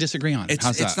you. We can disagree on it.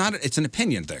 How's that? It's not. It's an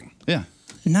opinion thing. Yeah.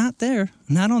 Not there.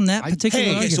 Not on that particular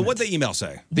argument. So what did the email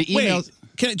say? The email. Wait,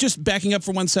 can I just backing up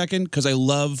for 1 second because I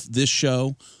love this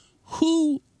show.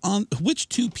 Which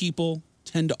two people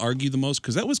tend to argue the most?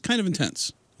 Because that was kind of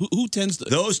intense. Who tends to?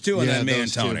 Those two, and then me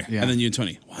and Tony, and then you and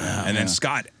Tony. Wow. And then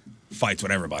Scott fights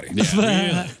with everybody.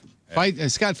 Yeah.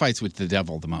 Scott fights with the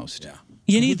devil the most. Yeah.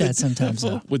 You need that sometimes,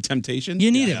 though. With temptation?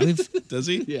 You need it. Does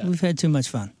he? Yeah. We've had too much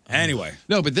fun. Anyway.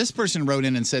 No, but this person wrote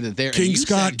in and said that they're... King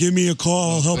Scott, give me a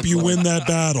call. I'll help you win that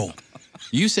battle.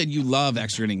 You said you love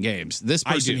extra inning games. This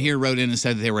person here wrote in and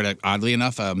said that they were at, oddly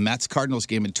enough, a Mets-Cardinals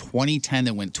game in 2010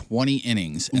 that went 20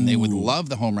 innings, and they would love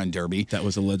the home run derby. That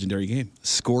was a legendary game.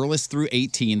 Scoreless through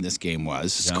 18, this game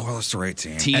was. Scoreless through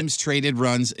 18. Teams traded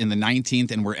runs in the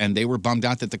 19th, and they were bummed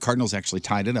out that the Cardinals actually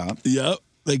tied it up. Yep.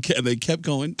 They kept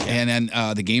going. And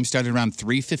then the game started around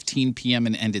 3:15 p.m.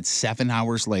 and ended 7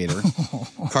 hours later.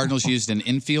 Cardinals used an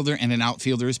infielder and an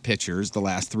outfielder as pitchers the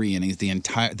last 3 innings.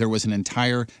 There was an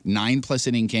entire 9+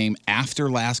 inning game after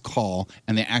last call,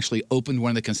 and they actually opened one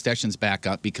of the concessions back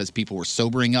up because people were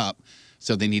sobering up,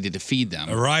 so they needed to feed them.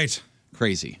 All right.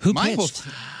 Crazy. Who pitched?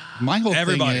 My whole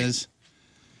Everybody. thing is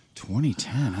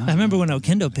 2010. I remember when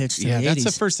Oquendo pitched in the 80s. That's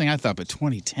the first thing I thought, but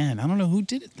 2010. I don't know who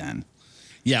did it then.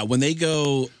 Yeah, when they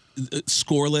go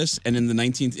scoreless and in the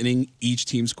 19th inning, each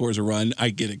team scores a run, I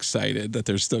get excited that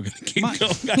they're still going to keep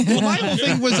going. My whole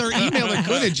thing was our email that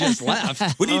could have just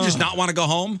left. Would you just not want to go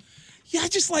home? Yeah, I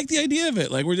just like the idea of it.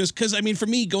 Like because I mean, for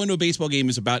me, going to a baseball game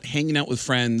is about hanging out with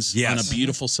friends on a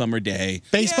beautiful summer day.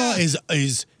 Baseball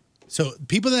is so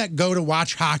people that go to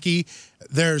watch hockey,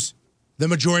 there's the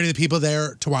majority of the people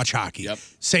there to watch hockey. Yep.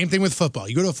 Same thing with football.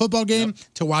 You go to a football game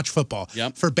to watch football.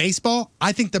 Yep. For baseball,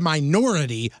 I think the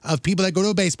minority of people that go to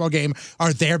a baseball game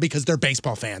are there because they're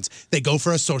baseball fans. They go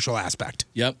for a social aspect.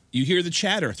 Yep. You hear the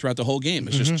chatter throughout the whole game.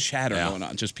 It's just chatter going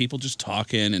on. Just people just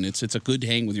talking, and it's a good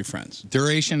hang with your friends.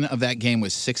 Duration of that game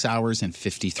was 6 hours and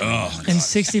 53 minutes. And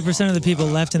 60% of the people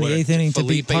left in the 8th inning to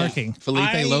be parking.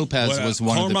 Felipe Lopez was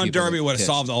one of the people. Home run derby would have pissed.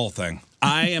 solved the whole thing.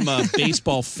 I am a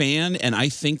baseball fan, and I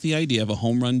think the idea of a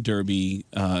home run derby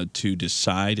to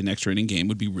decide an extra inning game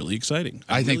would be really exciting.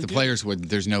 I think the players would.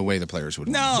 There's no way the players would.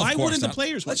 No, win. Why of course wouldn't the not.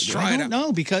 players? Let's want to do try it? it I don't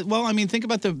know because I mean, think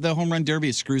about the home run derby.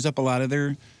 It screws up a lot of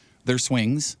their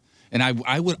swings, and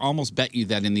I would almost bet you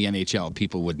that in the NHL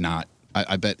people would not.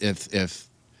 I bet if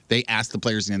they asked the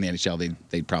players in the NHL,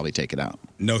 they'd probably take it out.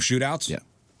 No shootouts?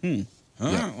 Yeah. All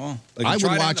right, well, I would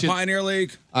watch the it. Pioneer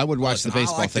League. I would watch the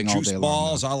baseball I like thing the all juice day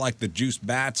balls. long. I like the juice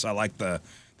bats. I like the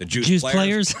juice, Juice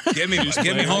players. players? Give me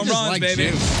home just runs, like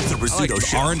baby. juice. The I like Rizzuto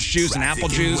Show. orange juice and apple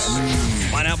juice,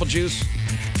 pineapple juice.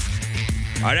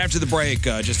 All right, after the break,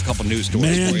 just a couple news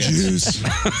stories Man for you. juice.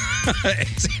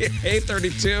 It's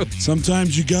 8:32.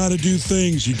 Sometimes you got to do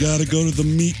things. You got to go to the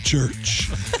meat church.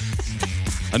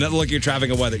 Another look at your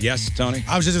traffic and weather. Yes, Tony?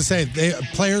 I was just going to say,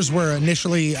 players were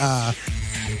initially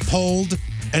polled,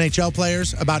 NHL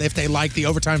players, about if they like the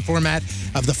overtime format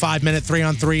of the 5-minute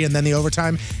 3-on-3 and then the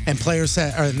overtime. And players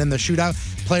said, and then the shootout.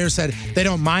 Players said they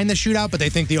don't mind the shootout, but they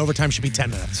think the overtime should be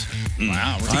 10 minutes.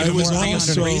 Wow, we're I taking was more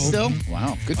also- 3-on-3 still.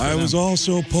 Wow, good. For I them. was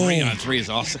also polled. 3-on-3 is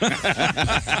awesome.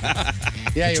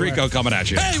 Yeah, you were. Trico coming at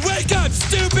you. Hey, wake up,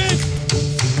 stupid!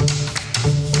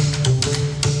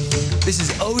 This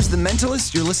is O's the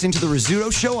Mentalist. You're listening to The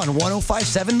Rizzuto Show on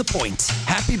 105.7 The Point.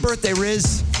 Happy birthday,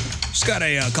 Riz. Just got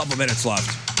a couple minutes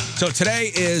left. So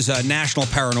today is National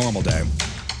Paranormal Day.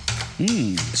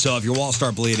 So if your walls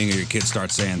start bleeding or your kids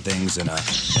start saying things in a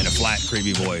flat,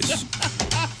 creepy voice,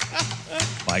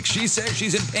 like she said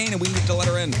she's in pain and we need to let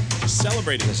her in.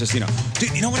 Celebrating. It's just,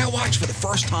 dude, you know what I watched for the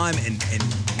first time in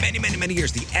many, many, many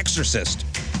years? The Exorcist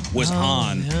was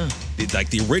on. Yeah.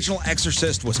 The original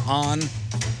Exorcist was on,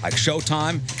 like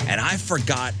Showtime, and I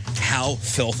forgot how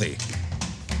filthy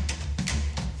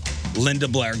Linda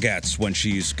Blair gets when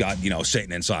she's got,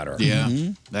 Satan inside her. Yeah,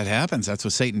 that happens. That's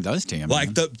what Satan does to you.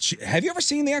 Like have you ever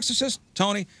seen The Exorcist,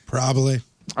 Tony? Probably.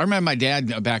 I remember my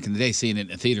dad back in the day seeing it in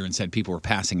the theater and said people were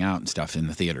passing out and stuff in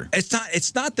the theater. It's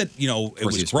not that, it Of course,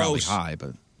 was he was probably gross. high,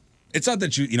 but It's not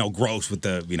that gross with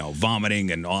the,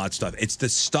 vomiting and all that stuff. It's the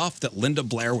stuff that Linda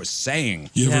Blair was saying.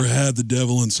 You ever had the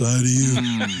devil inside of you?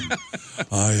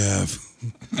 I have.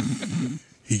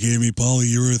 He gave me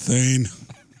polyurethane.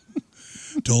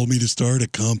 told me to start a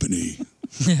company.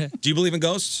 Do you believe in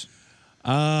ghosts?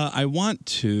 I want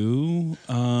to.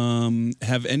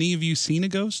 Have any of you seen a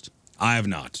ghost? I have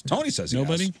not. Tony says he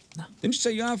Nobody? has. No. Didn't you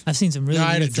say you have? I've seen some really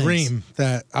I had a weird things. dream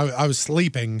that I was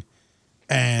sleeping,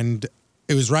 and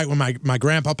it was right when my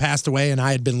grandpa passed away, and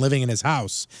I had been living in his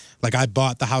house. Like, I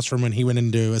bought the house from when he went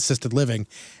into assisted living,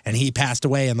 and he passed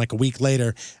away, and like a week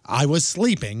later, I was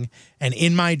sleeping, and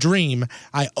in my dream,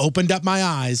 I opened up my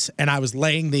eyes, and I was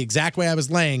laying the exact way I was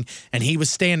laying, and he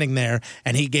was standing there,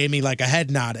 and he gave me like a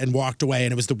head nod and walked away,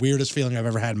 and it was the weirdest feeling I've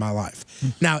ever had in my life.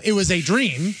 Now, it was a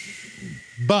dream,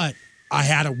 but I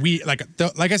had a weird,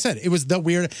 like I said, it was the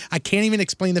weird. I can't even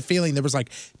explain the feeling. There was like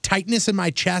tightness in my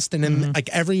chest and in like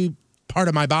every part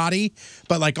of my body,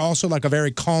 but like also like a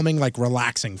very calming, like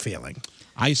relaxing feeling.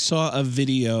 I saw a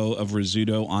video of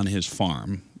Rizzuto on his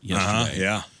farm yesterday.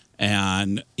 Yeah.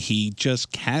 And he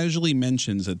just casually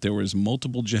mentions that there was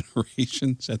multiple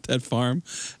generations at that farm,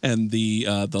 and the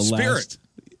Spirit. last.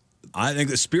 I think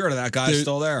the spirit of that guy is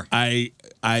still there. I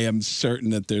am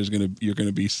certain that you're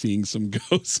gonna be seeing some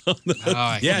ghosts on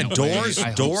the. Yeah,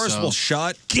 doors will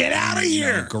shut. Get out of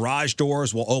here! Garage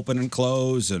doors will open and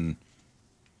close, and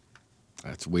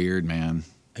that's weird, man.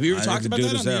 Have you ever I talked think about the that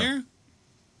dude on is the there. air?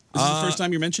 This is the first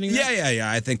time you're mentioning that?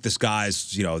 Yeah. I think this guy's,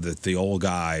 the old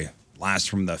guy, last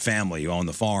from the family who owned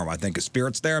the farm. I think his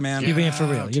spirit's there, man. You're being for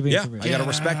real. You're being for real. I got to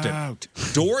respect it.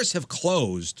 Doors have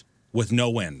closed with no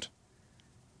wind.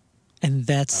 And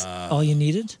that's all you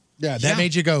needed? Yeah, that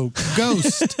made you go,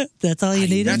 ghost. That's all you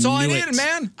needed? That's all I needed,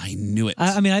 man. I knew it.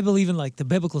 I mean, I believe in like the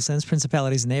biblical sense,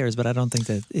 principalities and errors, but I don't think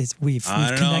that we've I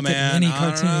don't know, connected man. in any I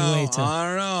don't cartoony way know. to I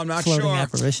don't know. I'm not floating sure.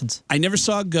 apparitions. I never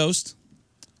saw a ghost,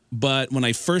 but when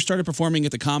I first started performing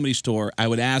at the Comedy Store, I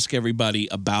would ask everybody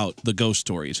about the ghost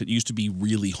stories. It used to be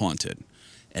really haunted.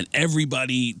 And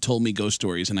everybody told me ghost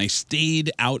stories. And I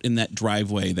stayed out in that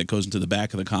driveway that goes into the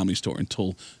back of the Comedy Store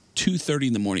until 2:30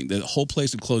 in the morning. The whole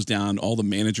place had closed down. All the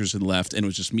managers had left. And it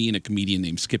was just me and a comedian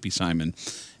named Skippy Simon.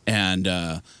 And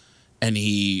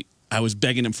I was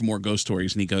begging him for more ghost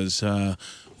stories. And he goes, well,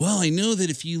 I know that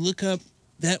if you look up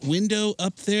that window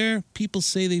up there, people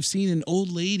say they've seen an old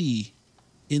lady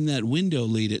in that window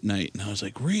late at night. And I was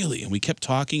like, really? And we kept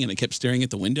talking, and I kept staring at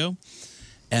the window.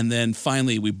 And then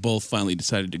finally, we both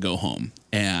decided to go home.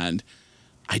 And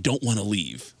I don't want to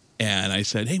leave. And I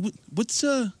said, hey, what's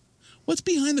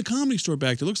behind the Comedy Store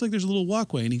back there? It looks like there's a little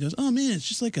walkway. And he goes, oh, man, it's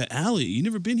just like an alley. You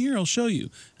never been here? I'll show you.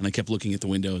 And I kept looking at the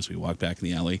window as we walked back in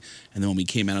the alley. And then when we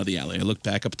came out of the alley, I looked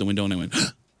back up at the window and I went,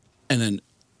 and then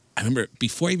I remember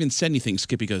before I even said anything,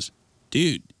 Skippy goes,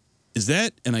 dude, is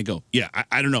that? And I go, yeah,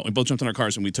 I don't know. We both jumped in our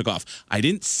cars and we took off. I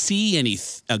didn't see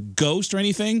a ghost or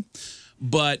anything,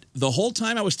 but the whole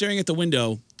time I was staring at the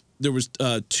window, there was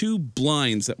two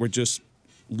blinds that were just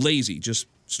lazy, just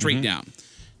straight down.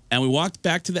 And we walked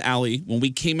back to the alley. When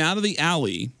we came out of the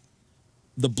alley,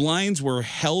 the blinds were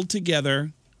held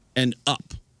together and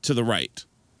up to the right.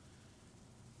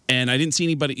 And I didn't see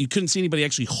anybody. You couldn't see anybody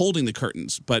actually holding the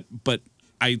curtains, but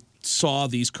I saw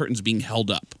these curtains being held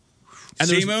up. And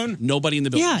there was nobody in the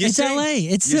building. Yeah, it's L.A.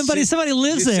 It's somebody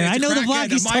lives there. I know the block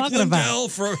he's talking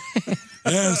about.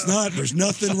 Yeah, it's not. There's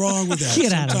nothing wrong with that.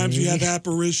 Get out of Sometimes here. you have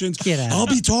apparitions. Get out. I'll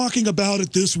be talking about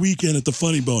it this weekend at the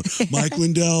Funny Bone. Mike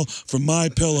Lindell from My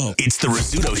Pillow. It's the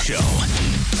Rizzuto Show.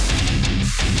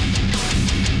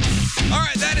 All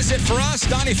right, that is it for us.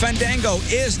 Donnie Fandango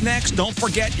is next. Don't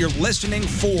forget, you're listening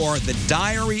for The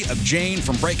Diary of Jane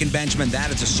from Breaking Benjamin. That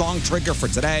is a song trigger for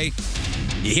today.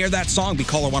 You hear that song, be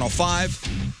caller 105.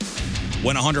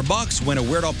 Win $100, win a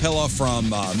Weirdo pillow from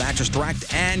Mattress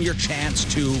Direct, and your chance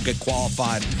to get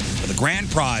qualified for the grand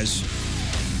prize.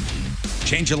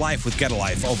 Change your life with Get a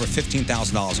Life, over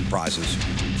 $15,000 in prizes.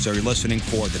 So you're listening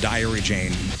for The Diary of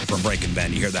Jane from Breaking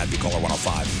Ben. You hear that, be caller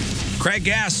 105. Craig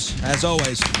Gass, as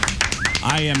always.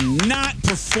 I am not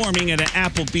performing at an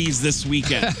Applebee's this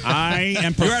weekend.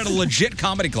 You're at a legit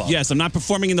comedy club. Yes, I'm not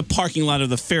performing in the parking lot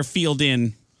of the Fairfield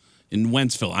Inn in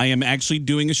Wentzville. I am actually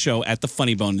doing a show at the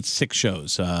Funny Bone. It's 6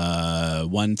 shows.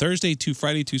 1 Thursday, 2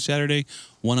 Friday, 2 Saturday,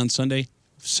 1 on Sunday.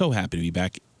 So happy to be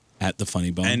back at the Funny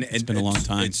Bone. And it's been a long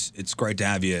time. It's great to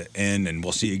have you in, and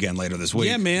we'll see you again later this week.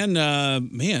 Yeah, man.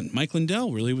 Mike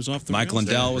Lindell really was off the Mike rails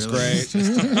Lindell there. was Really?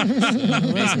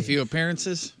 great. Made a few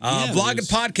appearances. Vlog and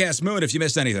podcast, Moon, if you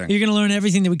missed anything. You're going to learn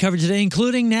everything that we covered today,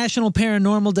 including National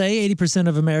Paranormal Day. 80%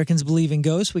 of Americans believe in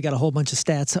ghosts. We got a whole bunch of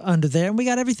stats under there. And we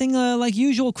got everything like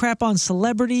usual, crap on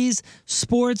celebrities,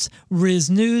 sports,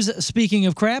 Riz News. Speaking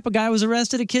of crap, a guy was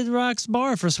arrested at Kid Rock's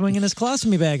bar for swinging his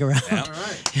colostomy bag around. Yeah. All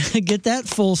right. Get that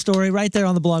full story right there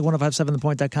on the blog,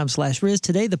 1057thepoint.com/Riz.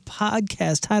 Today, the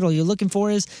podcast title you're looking for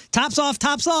is Tops Off,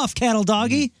 Cattle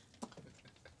Doggie.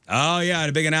 Oh, yeah,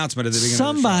 a big announcement at the beginning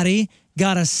Somebody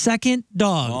got a second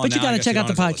dog. Oh, but you now I got to guess check you out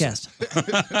the don't have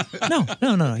to podcast.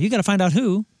 No. You got to find out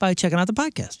who by checking out the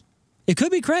podcast. It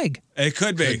could be Craig. It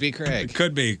could be. Could be Craig. It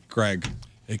could be Craig.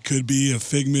 It could be a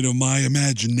figment of my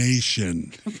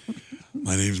imagination.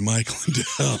 My name's Michael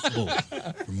Lindell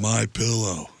from My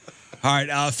Pillow. All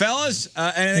right, fellas,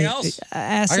 anything else?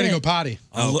 I got to go potty.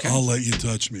 I'll let you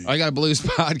touch me. I got a blues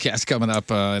podcast coming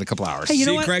up in a couple hours. Hey, you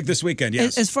know See what? Craig this weekend,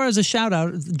 yes. As far as a shout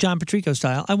out, John Patrico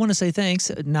style, I want to say thanks.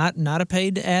 Not a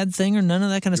paid ad thing or none of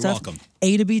that kind of You're stuff. welcome.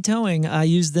 A to B Towing, I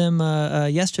used them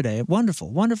yesterday. Wonderful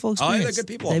experience. Oh, yeah, they're good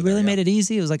people They over really there, made it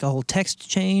easy. It was like a whole text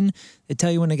chain. They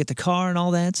tell you when they get the car and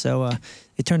all that. So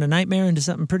it turned a nightmare into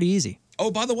something pretty easy. Oh,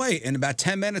 by the way, in about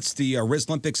 10 minutes, the Riz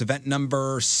Olympics event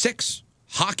number 6,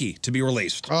 hockey, to be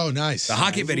released. Oh, nice. The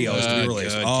hockey video is to be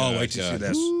released. Wait to see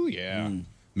this. Ooh, yeah.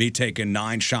 Me taking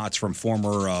 9 shots from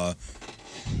former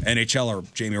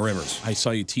NHLer Jamie Rivers. I saw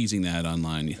you teasing that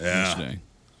online yesterday.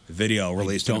 The video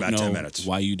released in about 10 minutes.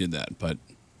 Why you did that, but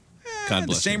God The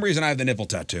bless same you. reason I have the nipple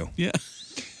tattoo. Yeah.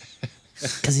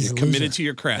 Because he's You're committed to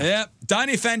your craft. Yep.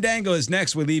 Donnie Fandango is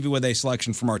next. We leave you with a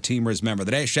selection from our Team Riz member of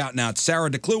the day. Shouting out Sarah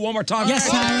DeClue one more time. Yes,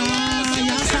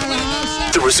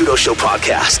 The Rizzuto Show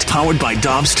podcast, powered by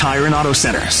Dobbs Tire and Auto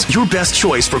Centers. Your best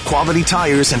choice for quality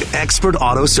tires and expert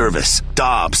auto service.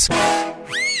 Dobbs.